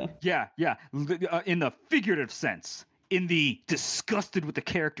 Yeah. Yeah. In the figurative sense. In the disgusted with the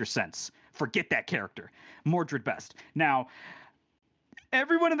character sense. Forget that character. Mordred best. Now,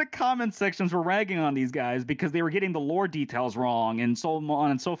 everyone in the comment sections were ragging on these guys because they were getting the lore details wrong and so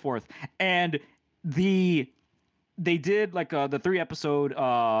on and so forth. And they did the 3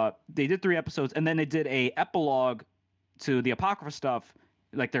 episode, they did 3 episodes, and then they did a epilogue to the Apocrypha stuff,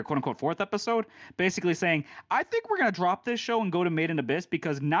 their quote unquote 4th episode, basically saying, I think we're going to drop this show and go to Made in Abyss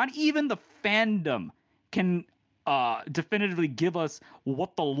because not even the fandom can definitively give us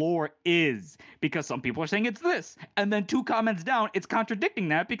what the lore is, because some people are saying it's this, and then 2 comments down it's contradicting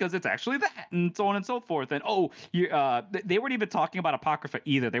that because it's actually that, and so on and so forth. And they weren't even talking about Apocrypha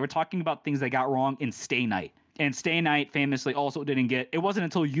either. They were talking about things they got wrong in Stay Night, and Stay Night famously also didn't get, it wasn't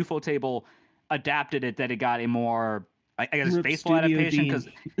until UFO adapted it that it got a more, I guess, faithful adaptation, because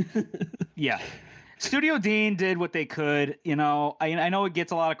yeah, Studio Dean did what they could. I know it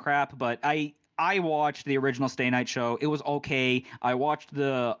gets a lot of crap, but I watched the original Stay Night show. It was okay. I watched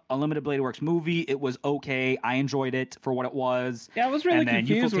the Unlimited Blade Works movie. It was okay. I enjoyed it for what it was. Yeah, I was really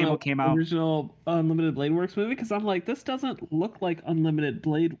confused when came out. The original Unlimited Blade Works movie, because I'm like, this doesn't look like Unlimited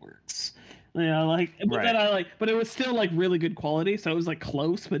Blade Works. But it was still really good quality, so it was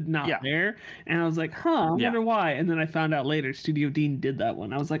close but not there. And I was like, I wonder why. And then I found out later Studio Dean did that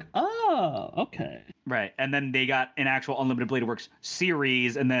one. I was like, oh, okay. Right, and then they got an actual Unlimited Blade Works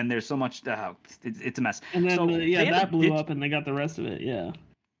series, and then there's so much. It's a mess. And then that blew up, and they got the rest of it. Yeah.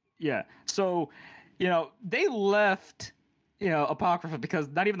 Yeah. So, they left. apocrypha, because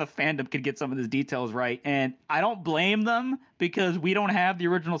not even the fandom could get some of these details right, and I don't blame them because we don't have the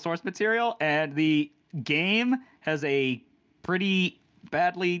original source material, and the game has a pretty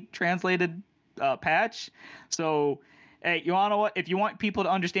badly translated patch. So, hey, you wanna know what? If you want people to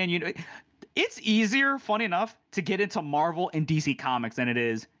understand, it's easier, funny enough, to get into Marvel and DC comics than it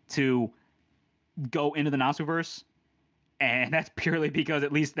is to go into the Nasuverse. And that's purely because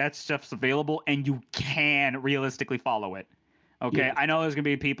at least that stuff's available and you can realistically follow it. Okay, Yeah. I know there's gonna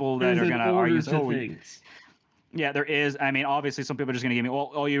be people that There's are an gonna order argue, to things. yeah, there is. I mean, obviously, some people are just gonna give me,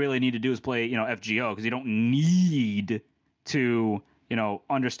 well, all you really need to do is play, FGO, because you don't need to,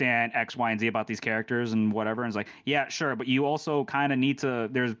 understand X, Y, and Z about these characters and whatever. And it's like, yeah, sure, but you also kind of need to.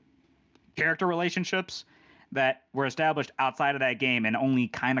 There's character relationships that were established outside of that game and only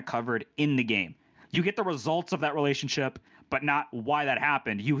kind of covered in the game. You get the results of that relationship, but not why that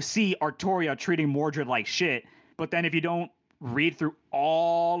happened. You see Artoria treating Mordred like shit, but then if you don't read through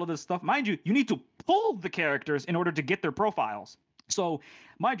all of this stuff, mind you, you need to pull the characters in order to get their profiles. So,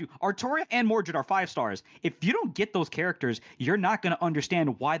 mind you, Artoria and Mordred are 5 stars. If you don't get those characters, you're not going to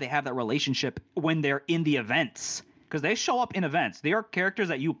understand why they have that relationship when they're in the events. Because they show up in events. They are characters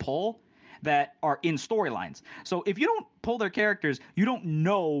that you pull that are in storylines. So if you don't pull their characters, you don't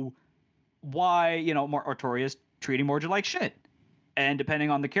know why, Artoria is treating Mordred like shit. And depending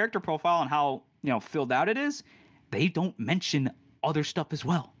on the character profile and how, filled out it is, they don't mention other stuff as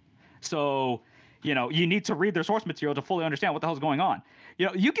well. So, you need to read their source material to fully understand what the hell's going on.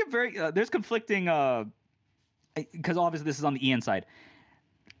 You get there's conflicting, because obviously this is on the Ian side.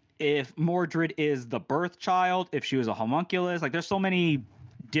 If Mordred is the birth child, if she was a homunculus, like there's so many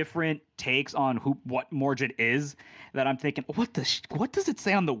different takes on what Mordred is that I'm thinking, what does it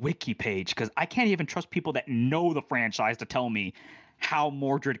say on the wiki page? Because I can't even trust people that know the franchise to tell me how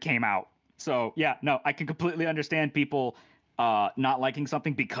Mordred came out. So yeah, no, I can completely understand people not liking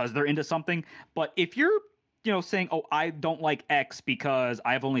something because they're into something. But if you're, saying, oh, I don't like X because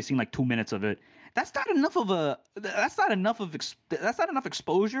I've only seen like 2 minutes of it, that's not enough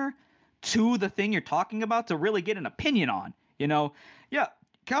exposure to the thing you're talking about to really get an opinion on. Yeah,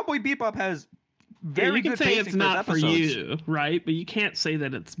 Cowboy Bebop has very you can good say pacing it's for not its for episodes. you, right? But you can't say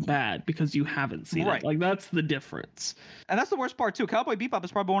that it's bad because you haven't seen Right. it. Like that's the difference. And that's the worst part too. Cowboy Bebop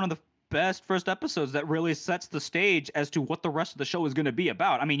is probably one of the best first episodes that really sets the stage as to what the rest of the show is going to be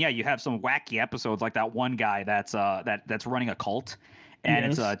about. I mean, yeah, you have some wacky episodes like that one guy that's running a cult, and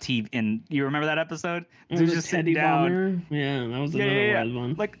Yes. it's a TV. And you remember that episode? It was just Teddy sitting down. Bomber. Yeah, that was another wild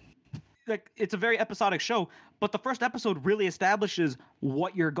one. Like it's a very episodic show, but the first episode really establishes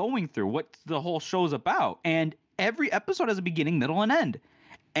what you're going through, what the whole show's about, and every episode has a beginning, middle, and end.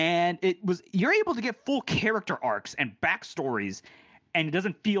 And you're able to get full character arcs and backstories, and it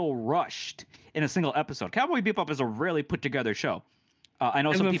doesn't feel rushed in a single episode. Cowboy Bebop is a really put together show. I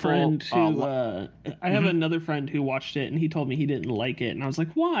know some people. I have another friend who watched it, and he told me he didn't like it, and I was like,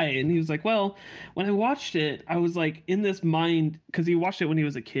 "Why?" And he was like, "Well, when I watched it, I was like in this mind because he watched it when he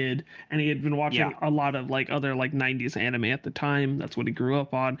was a kid, and he had been watching a lot of like other like '90s anime at the time. That's what he grew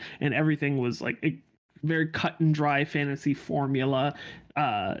up on, and everything was like a very cut and dry fantasy formula.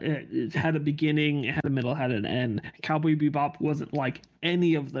 It had a beginning, it had a middle, had an end. Cowboy Bebop wasn't like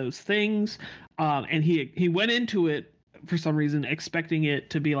any of those things, and he went into it for some reason expecting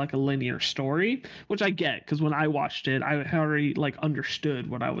it to be like a linear story, which I get because when I watched it, I had already like understood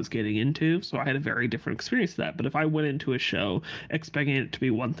what I was getting into, so I had a very different experience to that. But if I went into a show expecting it to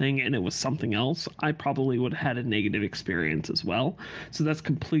be one thing and it was something else, I probably would have had a negative experience as well. So that's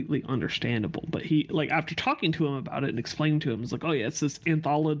completely understandable. But he, like, after talking to him about it and explaining to him, it's like, oh yeah, it's this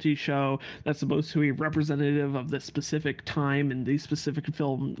anthology show that's supposed to be representative of this specific time and these specific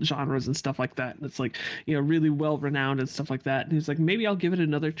film genres and stuff like that. And it's like, really well renowned and stuff like that. And he's like, maybe I'll give it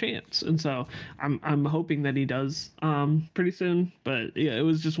another chance. And so I'm hoping that he does pretty soon. But yeah, it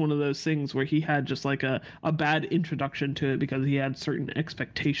was just one of those things where he had just like a bad introduction to it because he had certain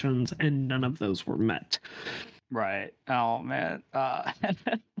expectations and none of those were met. Right. Oh man. But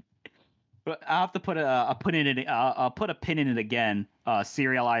I'll have to put a put a pin in it again.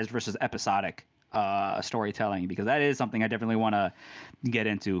 Serialized versus episodic storytelling, because that is something I definitely want to get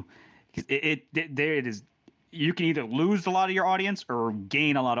into. There it is. You can either lose a lot of your audience or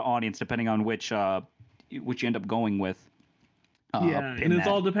gain a lot of audience depending on which you end up going with. And it's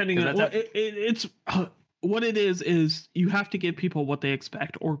all depending on it's what it is you have to give people what they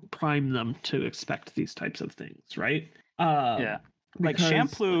expect or prime them to expect these types of things, right? Yeah, like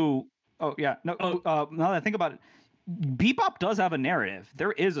Shampoo. Oh yeah, no. Now that I think about it, Bebop does have a narrative.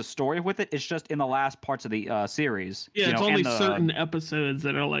 There is a story with it. It's just in the last parts of the series. Yeah, you it's know, only and the, certain episodes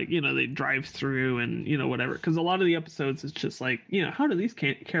that are like, they drive through and, whatever. Because a lot of the episodes, it's just like, how do these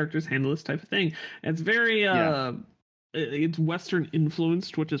characters handle this type of thing? And it's very, Yeah. it's Western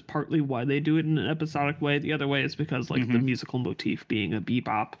influenced, which is partly why they do it in an episodic way. The other way is because, like, the musical motif being a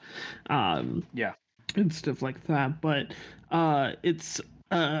bebop, Yeah. and stuff like that. But it's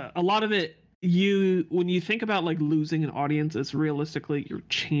a lot of it. When you think about like losing an audience, it's realistically you're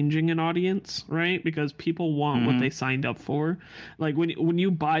changing an audience, right? Because people want what they signed up for. Like when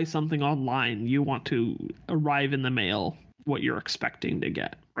you buy something online, you want to arrive in the mail what you're expecting to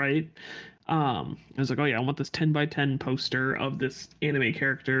get, right? It's like, oh yeah, I want this 10 by 10 poster of this anime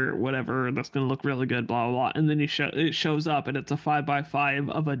character, whatever, that's gonna look really good, blah blah blah. And then it shows up and it's a 5 by 5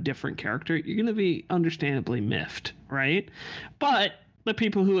 of a different character. You're gonna be understandably miffed, right? But the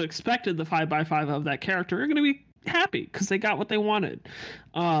people who expected the 5 by 5 of that character are gonna be happy because they got what they wanted.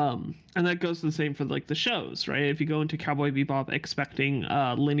 And that goes the same for like the shows, right? If you go into Cowboy Bebop expecting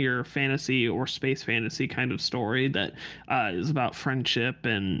a linear fantasy or space fantasy kind of story that is about friendship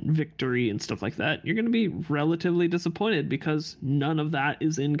and victory and stuff like that, you're going to be relatively disappointed because none of that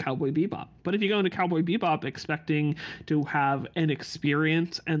is in Cowboy Bebop. But if you go into Cowboy Bebop expecting to have an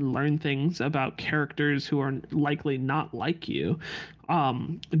experience and learn things about characters who are likely not like you,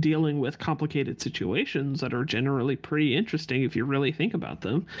 dealing with complicated situations that are generally pretty interesting if you really think about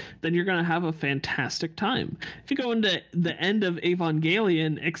them, then you're going to have a fantastic time. If you go into the end of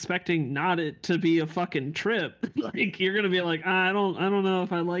Evangelion expecting not it to be a fucking trip, like you're going to be like, I don't know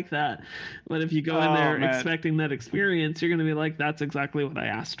if I like that. But if you go in there expecting that experience, you're going to be like, that's exactly what I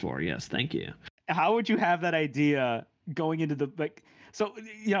asked for. Yes, thank you. How would you have that idea going into the like? So,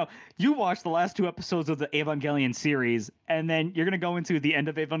 you watched the last 2 episodes of the Evangelion series, and then you're going to go into the end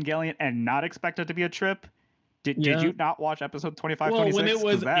of Evangelion and not expect it to be a trip? Did you not watch episode 25, well, 26? When it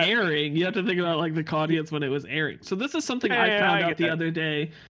was airing, you have to think about like the audience when it was airing. So this is something I found out the other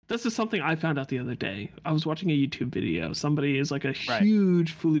day. This is something I found out the other day. I was watching a YouTube video. Somebody is like a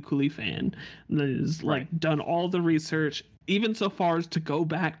huge Fooly Cooly fan that is like done all the research, even so far as to go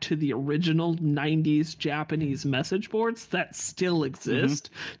back to the original 90s Japanese message boards that still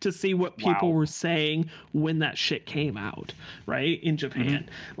exist to see what people were saying when that shit came out, right? In Japan.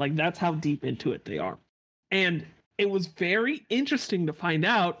 Like that's how deep into it they are. And it was very interesting to find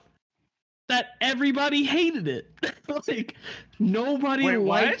out that everybody hated it. Like nobody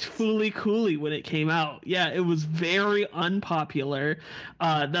liked Fooly Cooly when it came out. Yeah, it was very unpopular.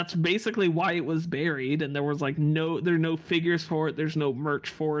 That's basically why it was buried, and there was like there are no figures for it, there's no merch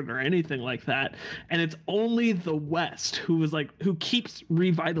for it or anything like that. And it's only the West who keeps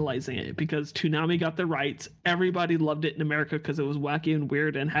revitalizing it because Toonami got the rights. Everybody loved it in America because it was wacky and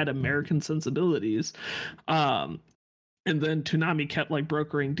weird and had American sensibilities. And then Toonami kept like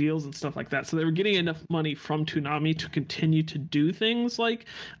brokering deals and stuff like that. So they were getting enough money from Toonami to continue to do things like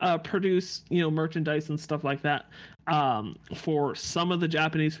produce, merchandise and stuff like that for some of the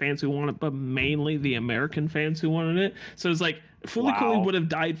Japanese fans who want it, but mainly the American fans who wanted it. So it's like Fooly Cooly would have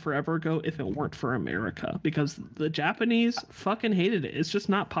died forever ago if it weren't for America because the Japanese fucking hated it. It's just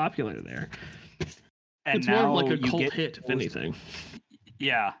not popular there. And it's more of like a cult hit, if anything.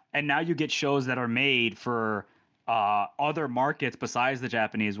 Yeah. And now you get shows that are made for other markets besides the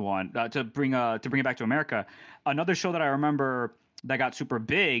Japanese one to bring it back to America. Another show that I remember that got super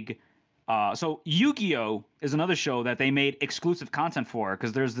big. So Yu-Gi-Oh is another show that they made exclusive content for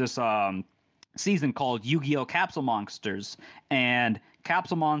because there's this season called Yu-Gi-Oh Capsule Monsters, and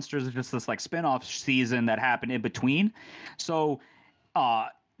Capsule Monsters is just this like spin-off season that happened in between. So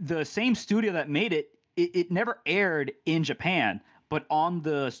the same studio that made it never aired in Japan. But on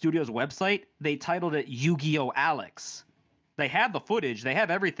the studio's website, they titled it Yu-Gi-Oh! Alex. They have the footage, they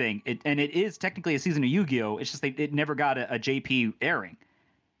have everything, and it is technically a season of Yu-Gi-Oh! It's just it never got a JP airing.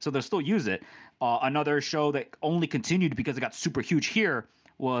 So they'll still use it. Another show that only continued because it got super huge here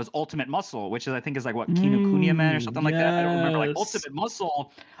was Ultimate Muscle, which I think is like what, Kinokuniya Man or something like that. I don't remember. Like Ultimate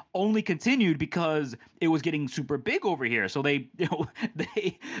Muscle only continued because it was getting super big over here. So they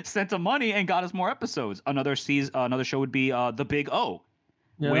sent them money and got us more episodes. Another show would be The Big O,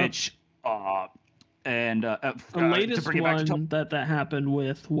 which the latest one that happened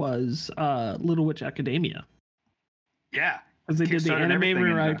with was Little Witch Academia. Yeah. Because they did the Anime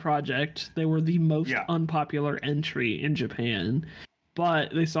Mirai project. They were the most unpopular entry in Japan.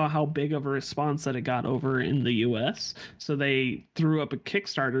 But they saw how big of a response that it got over in the US. So they threw up a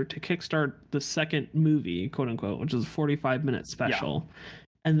Kickstarter to kickstart the second movie, quote unquote, which is a 45-minute special. Yeah.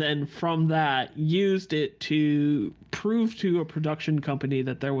 And then from that, used it to proved to a production company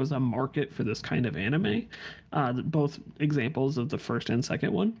that there was a market for this kind of anime. Both examples of the first and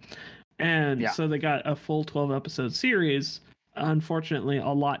second one. And Yeah. so they got a full 12 episode series. Unfortunately, a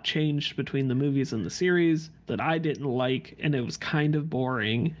lot changed between the movies and the series that I didn't like, and it was kind of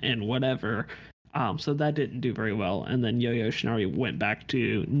boring and whatever. So that didn't do very well. And then Yo-Yo Shinari went back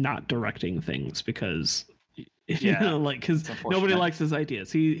to not directing things because, Yeah, like, because it's nobody unfortunate. likes his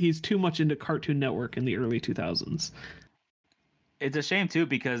ideas. He's too much into Cartoon Network in the early 2000s. It's a shame too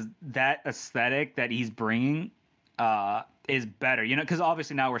because that aesthetic that he's bringing is better. You know, because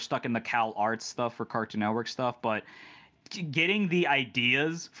obviously now we're stuck in the Cal Arts stuff for Cartoon Network stuff, but getting the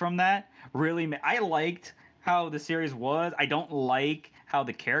ideas from that really, I liked how the series was. I don't like how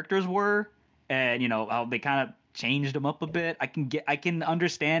the characters were, and you know how they kind of changed them up a bit. I can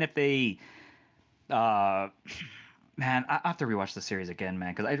understand if they, uh, man, I have to rewatch the series again,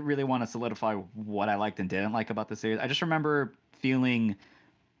 man, because I really want to solidify what I liked and didn't like about the series. I just remember feeling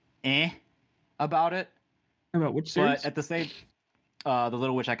about it, About which but series? at the same, the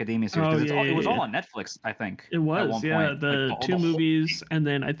Little Witch Academia series, Oh because yeah, it was yeah, all yeah. on Netflix, I think, It at was, one yeah. point, like The the two whole movies, and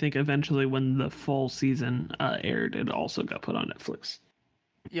then I think eventually when the full season aired, it also got put on Netflix.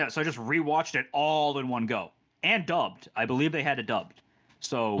 Yeah, so I just rewatched it all in one go and dubbed. I believe they had it dubbed.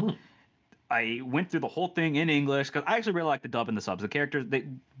 So Oh, I went through the whole thing in English because I actually really like the dub and the subs. The characters, they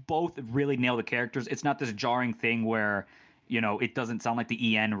both really nail the characters. It's not this jarring thing where, you know, it doesn't sound like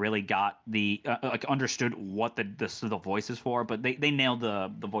the EN really got the like understood what the voice is for, but they nailed the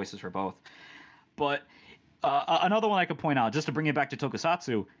voices for both. But another one I could point out, just to bring it back to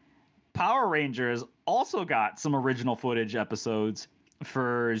Tokusatsu, Power Rangers also got some original footage episodes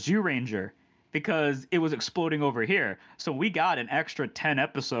for Zyuranger because it was exploding over here. So we got an extra 10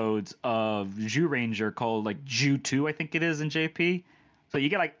 episodes of Zyuranger called like Ju 2, I think it is in JP. So you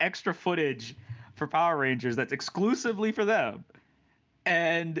get like extra footage for Power Rangers that's exclusively for them.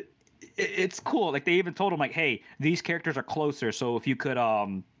 And it's cool. Like they even told them like, "Hey, these characters are closer, so if you could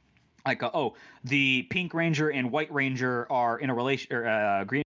like oh, the Pink Ranger and White Ranger are in a relation or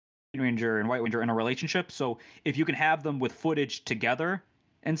Green Ranger and White Ranger in a relationship. So if you can have them with footage together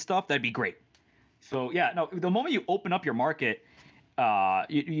and stuff, that'd be great." So yeah, no, the moment you open up your market,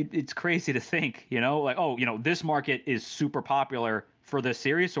 it's crazy to think, you know, like oh, you know, this market is super popular for this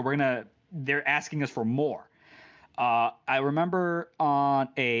series, so they're asking us for more. I remember I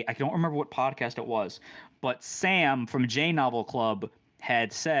don't remember what podcast it was, but Sam from J Novel Club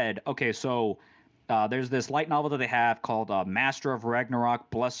had said, okay, so there's this light novel that they have called Master of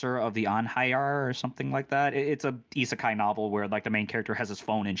Ragnarok, Blesser of the Anhayar, or something like that. It's a isekai novel where like the main character has his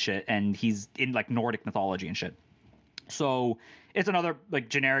phone and shit, and he's in like Nordic mythology and shit. So it's another like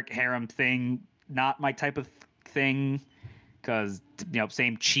generic harem thing, not my type of thing because you know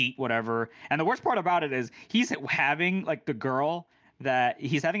same cheat whatever. And the worst part about it is he's having like the girl that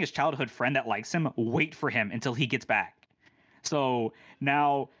he's having his childhood friend that likes him wait for him until he gets back. So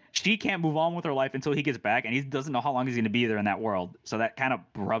now she can't move on with her life until he gets back, and he doesn't know how long he's going to be there in that world. So that kind of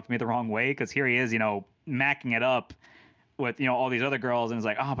rubbed me the wrong way because here he is, you know, macking it up with you know all these other girls, and it's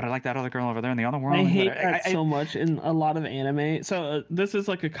like, oh, but I like that other girl over there in the other I world. hate that so much in a lot of anime. So this is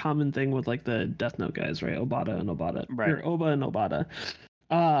like a common thing with like the Death Note guys, right? Obata and Obata, Right. or Oba and Obata.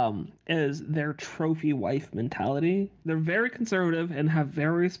 Is their trophy wife mentality. They're very conservative and have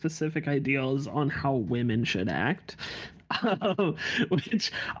very specific ideals on how women should act,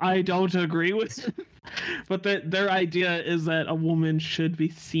 which I don't agree with. But their idea is that a woman should be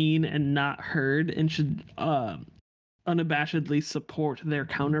seen and not heard, and should unabashedly support their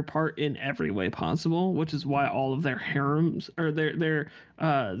counterpart in every way possible, which is why all of their harems or their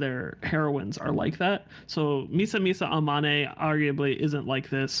heroines are like that. So Misa Misa Amane arguably isn't like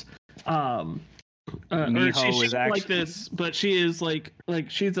this. Or she's is like actually this, but she is like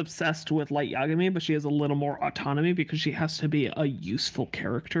she's obsessed with Light Yagami, but she has a little more autonomy because she has to be a useful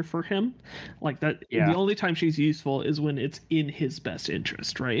character for him. Like that, the yeah. only time she's useful is when it's in his best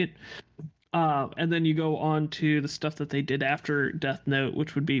interest, right? And then you go on to the stuff that they did after Death Note,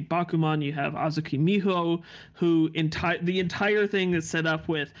 which would be Bakuman. You have Azuki Miho, who the entire thing is set up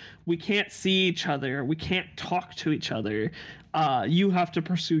with we can't see each other, we can't talk to each other. You have to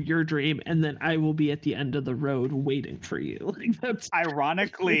pursue your dream, and then I will be at the end of the road waiting for you. Like that's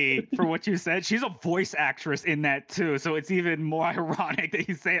Ironically, for what you said, she's a voice actress in that too. So it's even more ironic that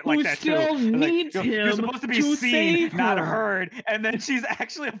you say it like who that still too. needs Like, him you're supposed to be to seen, save not her. heard, and then she's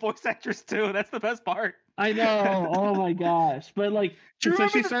actually a voice actress too. That's the best part. I know. Oh my gosh. But like, Do you so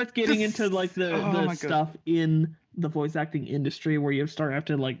she remember starts getting into like oh the my god. stuff in the voice acting industry where you start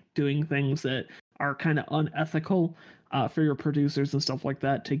after like doing things that are kind of unethical. for your producers and stuff like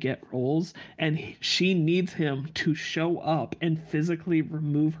that to get roles, and she needs him to show up and physically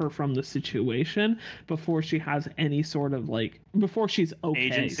remove her from the situation before she has any sort of like before she's okay,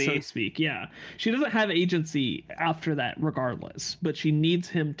 Agency. so to speak. Yeah, she doesn't have agency after that, regardless, but she needs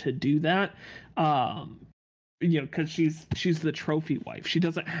him to do that. Because she's the trophy wife. She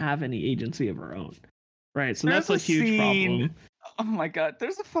doesn't have any agency of her own. Right, so There's that's a huge problem. Oh my god,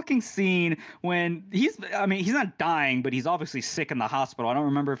 there's a fucking scene when he's not dying, but he's obviously sick in the hospital. I don't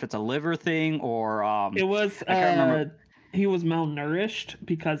remember if it's a liver thing or It was I can't remember. he was malnourished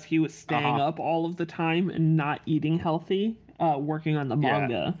because he was staying up all of the time and not eating healthy, working on the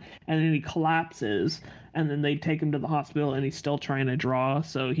manga, and then he collapses, and then they take him to the hospital, and he's still trying to draw,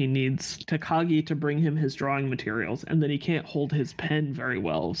 so he needs Takagi to bring him his drawing materials, and then he can't hold his pen very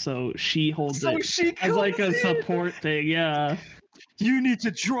well, so she holds it as like a support thing. Yeah. You need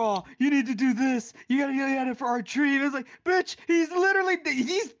to draw. You need to do this. You gotta get it for our dream. It's like, bitch,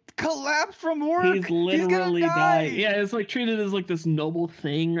 he's collapsed from work. He's literally died. Yeah, it's like treated as like this noble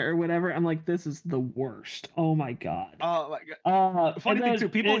thing or whatever. I'm like, this is the worst. Oh my god. Oh my god. Funny thing too,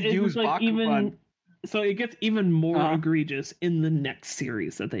 people use like Bakugan. So it gets even more egregious in the next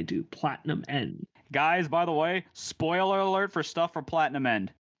series that they do, Platinum End. Guys, by the way, spoiler alert for stuff for Platinum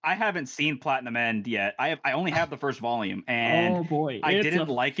End. I haven't seen Platinum End yet. I only have the first volume, and oh boy, I didn't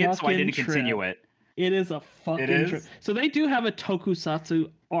like it, so I didn't continue it. It is a fucking trip. So they do have a tokusatsu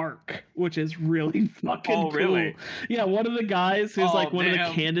arc, which is really fucking cool. Really? Yeah, one of the guys who's like one of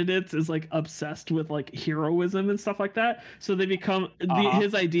the candidates is like obsessed with like heroism and stuff like that. So they become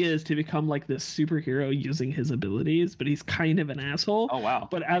his idea is to become like this superhero using his abilities, but he's kind of an asshole. Oh wow.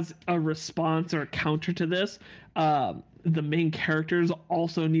 But as a response or a counter to this, the main characters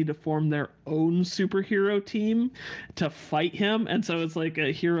also need to form their own superhero team to fight him, and so it's like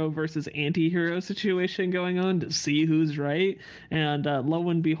a hero versus anti-hero situation going on to see who's right. And lo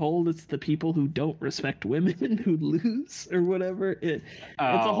and behold, it's the people who don't respect women who lose or whatever. It's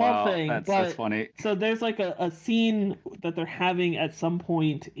a whole thing. That's funny. So there's like a scene that they're having at some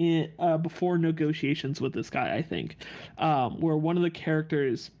point in before negotiations with this guy, I think, where one of the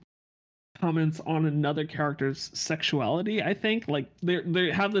characters comments on another character's sexuality. I think like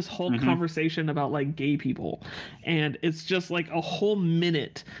they have this whole conversation about like gay people, and it's just like a whole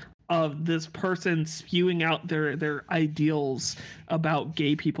minute of this person spewing out their ideals about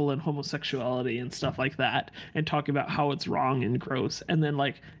gay people and homosexuality and stuff like that, and talking about how it's wrong and gross, and then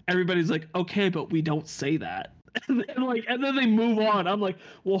like everybody's like, okay, but we don't say that. And then they move on. I'm like,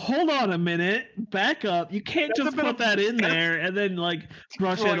 well, hold on a minute, back up. You can't just put that in there and then like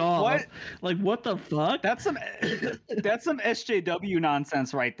brush it off. What? Like, what the fuck? That's some SJW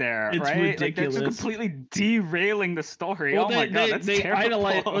nonsense right there, it's right? Ridiculous. Like they're just completely derailing the story. Well, my god, that's terrible.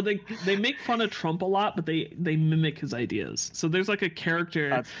 Idolize, or they make fun of Trump a lot, but they mimic his ideas. So there's like a character.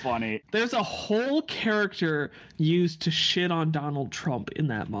 That's funny. There's a whole character used to shit on Donald Trump in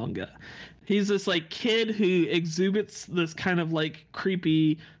that manga. He's this like kid who exhibits this kind of like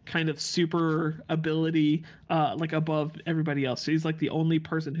creepy kind of super ability like above everybody else. So he's like the only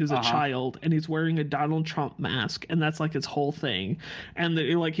person who's a child, and he's wearing a Donald Trump mask, and that's like his whole thing. And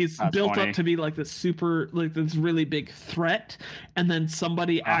like he's built up to be like this super like this really big threat, and then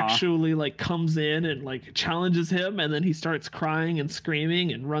somebody actually like comes in and like challenges him, and then he starts crying and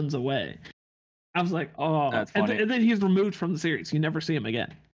screaming and runs away. I was like, oh, that's funny. And then he's removed from the series. You never see him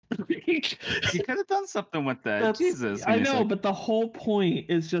again. You could have done something with that. Jesus, I know, but the whole point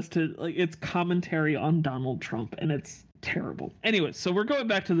is just to like it's commentary on Donald Trump, and it's terrible. Anyway, so we're going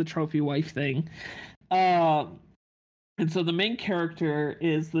back to the trophy wife thing. And so the main character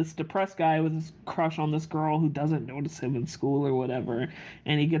is this depressed guy with his crush on this girl who doesn't notice him in school or whatever,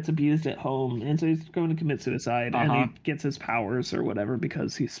 and he gets abused at home, and so he's going to commit suicide, and he gets his powers or whatever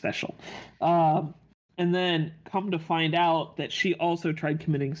because he's special. And then come to find out that she also tried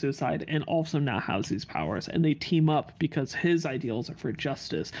committing suicide and also now has these powers, and they team up because his ideals are for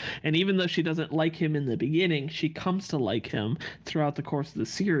justice. And even though she doesn't like him in the beginning, she comes to like him throughout the course of the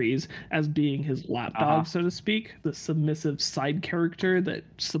series as being his lapdog, so to speak, the submissive side character that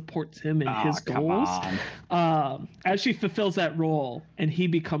supports him in his goals. As she fulfills that role and he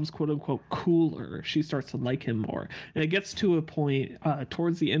becomes quote unquote cooler, she starts to like him more. And it gets to a point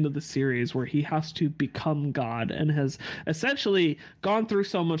towards the end of the series where he has to become God and has essentially gone through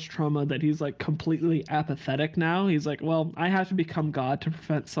so much trauma that he's like completely apathetic now. He's like, well, I have to become God to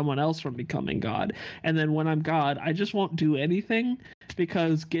prevent someone else from becoming God. And then when I'm God, I just won't do anything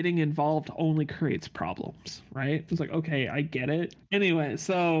because getting involved only creates problems, right? It's like, okay, I get it. Anyway,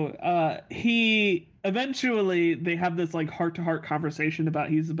 so he eventually they have this like heart-to-heart conversation about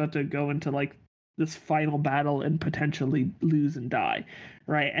he's about to go into like this final battle and potentially lose and die,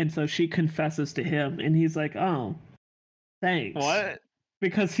 right? And so she confesses to him, and he's like, "Oh, thanks," What?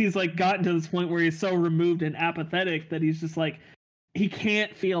 because he's like gotten to this point where he's so removed and apathetic that he's just like he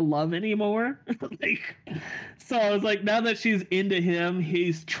can't feel love anymore. Like, so I was like, now that she's into him,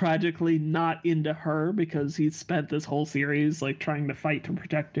 he's tragically not into her because he's spent this whole series like trying to fight to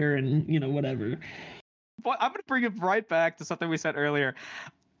protect her and whatever. But I'm gonna bring it right back to something we said earlier.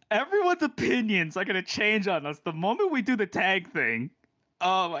 Everyone's opinions are gonna change on us the moment we do the tag thing.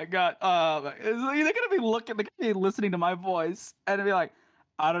 Oh my god! They're gonna be looking, they're gonna be listening to my voice, and they'll be like,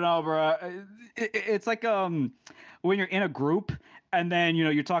 "I don't know, bro." It's like when you're in a group, and then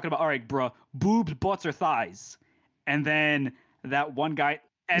you're talking about, "All right, bro, boobs, butts, or thighs," and then that one guy.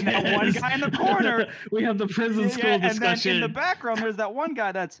 And that one guy in the corner, we have the prison school discussion. And then in the background, there's that one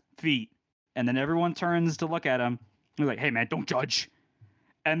guy that's feet. And then everyone turns to look at him. He's like, "Hey, man, don't judge."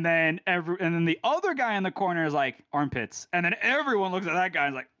 And then the other guy in the corner is like, "Armpits." And then everyone looks at that guy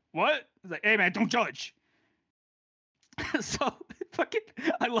and is like, "What?" He's like, "Hey, man, don't judge." So fucking,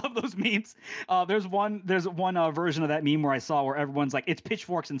 I love those memes. There's one version of that meme where I saw where everyone's like, it's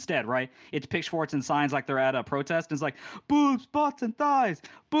pitchforks instead, right? It's pitchforks and signs like they're at a protest. And it's like boobs, butts, and thighs,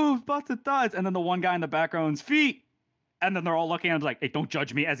 boobs, butts, and thighs. And then the one guy in the background's feet. And then they're all looking at him like, "Hey, don't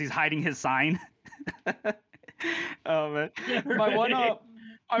judge me," as he's hiding his sign. Oh man, Yeah, my one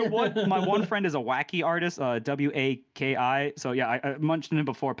right. my one friend is a wacky artist, Waki. So yeah, I mentioned him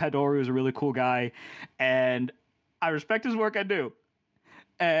before. Padoru is a really cool guy, and I respect his work. I do.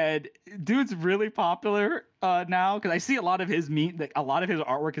 And dude's really popular now because I see a lot of his a lot of his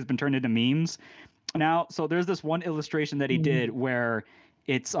artwork has been turned into memes now. So there's this one illustration that he did where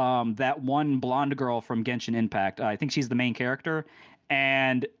it's that one blonde girl from Genshin Impact. I think she's the main character,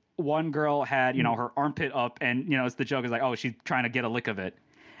 and one girl had her armpit up, and it's the joke is like, oh, she's trying to get a lick of it,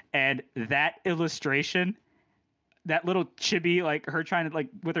 and that illustration, that little chibi, like her trying to like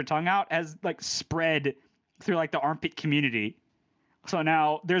with her tongue out, has like spread through like the armpit community. So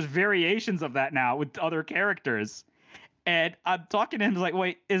now there's variations of that now with other characters. And I'm talking to him like,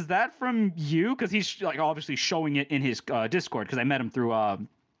 "Wait, is that from you?" Because he's like obviously showing it in his Discord. Because I met him through,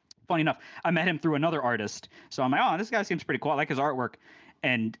 funny enough, I met him through another artist. So I'm like, "Oh, this guy seems pretty cool. I like his artwork."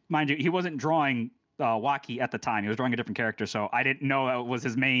 And mind you, he wasn't drawing Waki at the time. He was drawing a different character. So I didn't know that was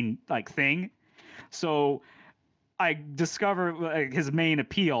his main like thing. So I discovered like, his main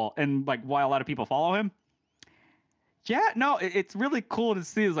appeal and like why a lot of people follow him. Yeah, no, it's really cool to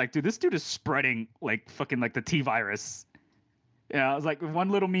see. It's like, dude, this dude is spreading like fucking like the T virus. Yeah, it's like one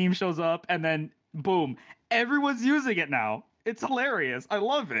little meme shows up and then boom, everyone's using it now. It's hilarious. I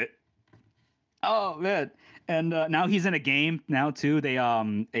love it. Oh man. And now he's in a game now too. They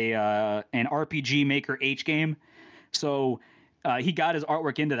an RPG Maker H game. So he got his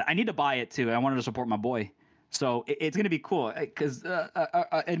artwork into that. I need to buy it too. I wanted to support my boy. So it's going to be cool because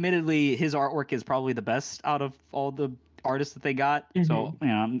admittedly his artwork is probably the best out of all the artists that they got. So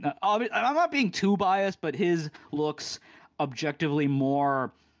I'm not being too biased, but his looks objectively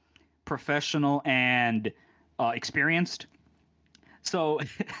more professional and experienced. So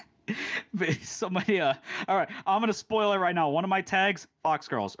somebody all right, I'm gonna spoil it right now. One of my tags, Fox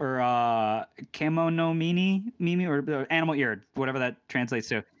Girls or Camo no Mimi or Animal Ear, whatever that translates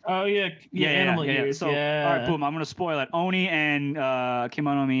to. Oh yeah, animal ears. So all right, boom, I'm gonna spoil it. Oni and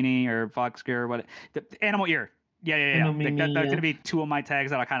Kimono Mini or Fox Girl, the Animal Ear. Yeah. Like that's gonna be two of my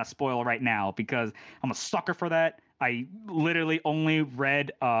tags that I kind of spoil right now because I'm a sucker for that. I literally only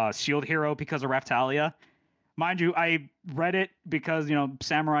read Shield Hero because of Raftalia. Mind you, I read it because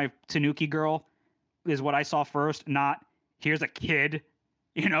Samurai Tanuki Girl is what I saw first. Not here's a kid,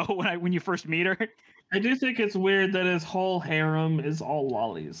 when you first meet her. I do think it's weird that his whole harem is all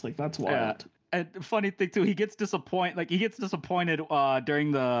lollies. Like that's wild. And funny thing too, he gets disappointed. Like he gets disappointed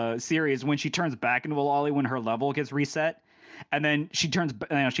during the series when she turns back into a lolly when her level gets reset, and then she turns.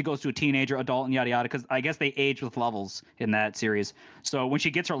 She goes to a teenager, adult, and yada yada. Because I guess they age with levels in that series. So when she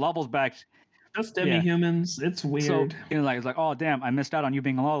gets her levels back. Just demi-humans. Yeah. It's weird. So it's like, oh damn, I missed out on you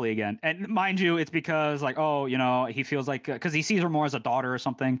being a lolly again. And mind you, it's because like, oh, he feels like because he sees her more as a daughter or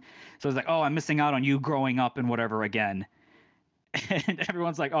something. So it's like, oh, I'm missing out on you growing up and whatever again. And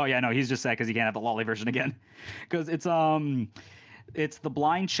everyone's like, oh yeah, no, he's just sad because he can't have the lolly version again. Because it's the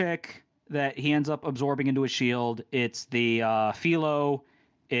blind chick that he ends up absorbing into his shield. It's the Philo,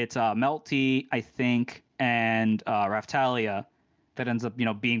 it's Melty, I think, and Raftalia. That ends up,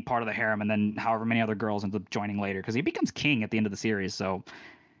 being part of the harem, and then however many other girls ends up joining later because he becomes king at the end of the series. So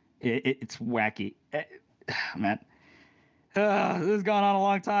it's wacky, man. This has gone on a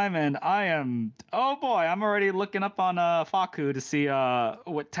long time, and oh boy, I'm already looking up on Faku to see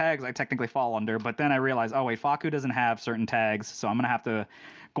what tags I technically fall under. But then I realized, oh wait, Faku doesn't have certain tags, so I'm gonna have to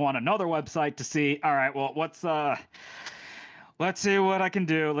go on another website to see. All right, well, let's see what I can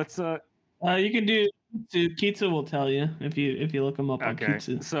do. You can do Kitsu will tell you if you look him up on Okay,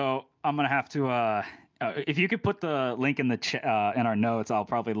 Kitsu. so I'm gonna have to if you could put the link in the in our notes, I'll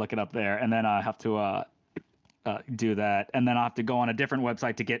probably look it up there, and then I have to do that, and then I'll have to go on a different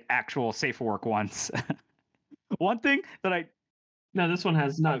website to get actual safe for work ones. One thing that I No, this one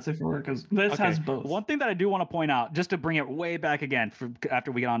has not safe for work. This okay, has both. one thing that I do want to point out, just to bring it way back again, for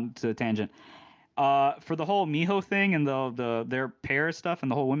after we get on to the tangent, for the whole Miho thing and their pair stuff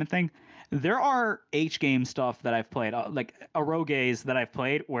and the whole women thing, there are H game stuff that I've played, like eroges that I've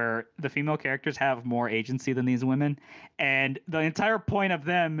played, where the female characters have more agency than these women, and the entire point of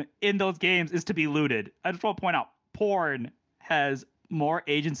them in those games is to be looted. I just want to point out, porn has more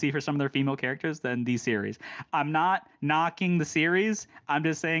agency for some of their female characters than these series. I'm not knocking the series. I'm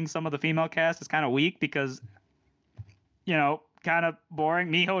just saying some of the female cast is kind of weak because, kind of boring.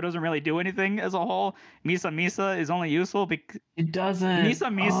 Miho doesn't really do anything as a whole. Misa is only useful because it doesn't.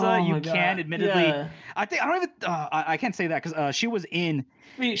 Misa, you can admittedly. Yeah. I don't even. I can't say that because she was in.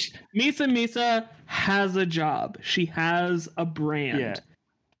 Misa has a job. She has a brand. Yeah.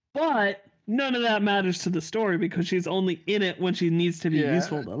 But none of that matters to the story because she's only in it when she needs to be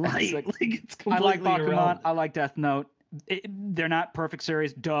useful to Light. It's completely I like Bakuman. irrelevant. I like Death Note. They're not perfect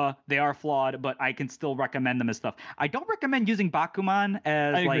series, duh. They are flawed, but I can still recommend them as stuff. I don't recommend using Bakuman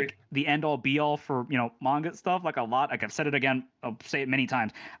as like the end all be all for manga stuff. Like a lot, like I've said it again, I'll say it many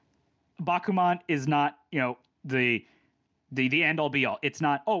times. Bakuman is not the end all be all. It's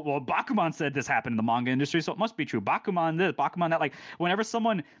not. Oh well, Bakuman said this happened in the manga industry, so it must be true. Bakuman this, Bakuman that. Like whenever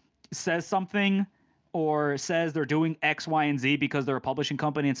someone says something or says they're doing X, Y, and Z because they're a publishing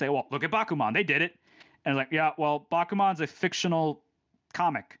company and say, well, look at Bakuman, they did it. And like, yeah, well, Bakuman's a fictional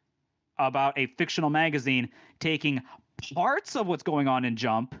comic about a fictional magazine taking parts of what's going on in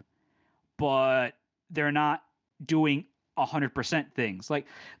Jump, but they're not doing 100% things. Like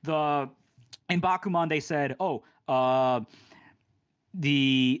in Bakuman, they said,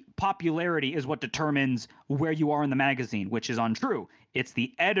 the popularity is what determines where you are in the magazine, which is untrue. It's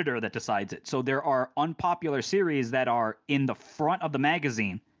the editor that decides it. So there are unpopular series that are in the front of the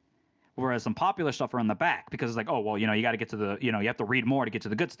magazine, whereas some popular stuff are in the back because it's like, oh, well, you got to get to the, you have to read more to get to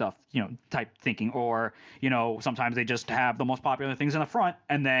the good stuff, type thinking. Or, sometimes they just have the most popular things in the front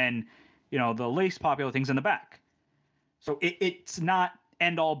and then, the least popular things in the back. So it's not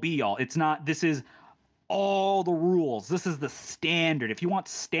end all be all. It's not, this is all the rules. This is the standard. If you want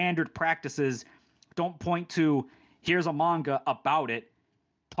standard practices, don't point to, here's a manga about it.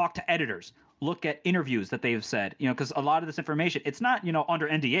 Talk to editors. Look at interviews that they've said, because a lot of this information, it's not, under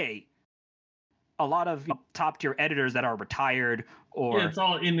NDA. A lot of top tier editors that are retired or it's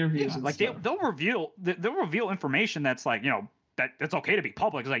all interviews. Like they'll reveal information that's like, that it's okay to be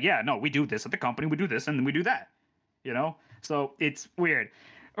public. It's like, yeah, no, we do this at the company. We do this and we do that, so it's weird.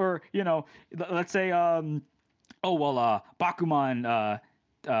 Or, let's say, Bakuman,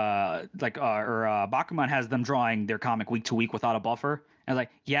 Bakuman has them drawing their comic week to week without a buffer. And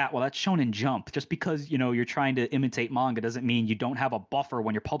like, yeah, well, that's shown in Jump. Just because, you're trying to imitate manga doesn't mean you don't have a buffer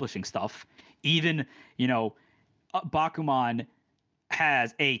when you're publishing stuff. Even, Bakuman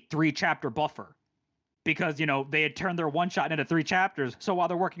has a 3-chapter buffer because, they had turned their one shot into 3 chapters. So while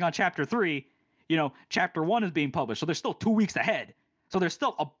they're working on chapter 3, chapter 1 is being published. So they're still 2 weeks ahead. So there's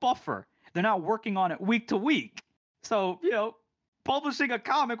still a buffer. They're not working on it week to week. So, publishing a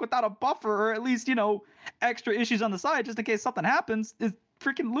comic without a buffer or at least, extra issues on the side just in case something happens is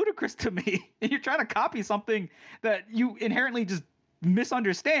freaking ludicrous to me. And you're trying to copy something that you inherently just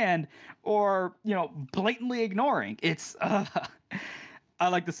misunderstand or, blatantly ignoring. It's I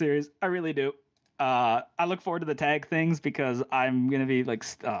like the series. I really do. I look forward to the tag things because I'm going to be like,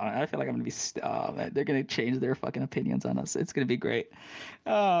 I feel like I'm going to be, they're going to change their fucking opinions on us. It's going to be great.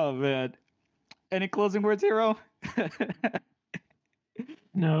 Oh, man. Any closing words, Hero?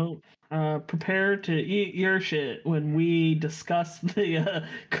 No. Prepare to eat your shit when we discuss the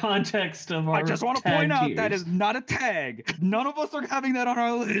context of our I just want to point out that is not a tag. None of us are having that on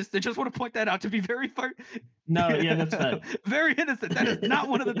our list. I just want to point that out to be very fair. No, yeah, that's fine. Very innocent. That is not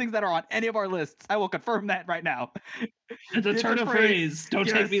one of the things that are on any of our lists. I will confirm that right now. It's a turn of phrase. Don't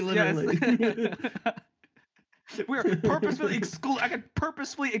take me literally. Yes. We're purposefully I could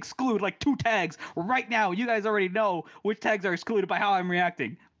purposefully exclude like 2 tags right now. You guys already know which tags are excluded by how I'm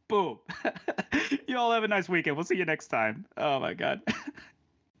reacting. Boom. You all have a nice weekend. We'll see you next time. Oh my God.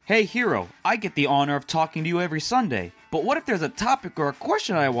 Hey, Hero, I get the honor of talking to you every Sunday, but what if there's a topic or a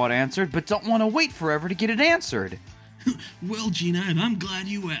question I want answered but don't want to wait forever to get it answered? Well, Gina, and I'm glad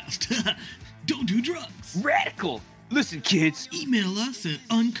you asked. Don't do drugs. Radical! Listen, kids. Email us at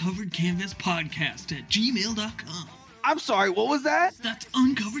uncoveredcanvaspodcast@gmail.com. I'm sorry, what was that? That's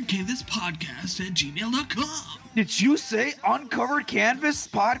uncoveredcanvaspodcast@gmail.com. Did you say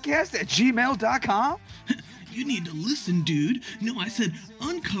uncoveredcanvaspodcast@gmail.com? You need to listen, dude. No, I said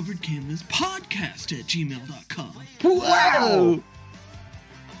uncoveredcanvaspodcast@gmail.com. Wow!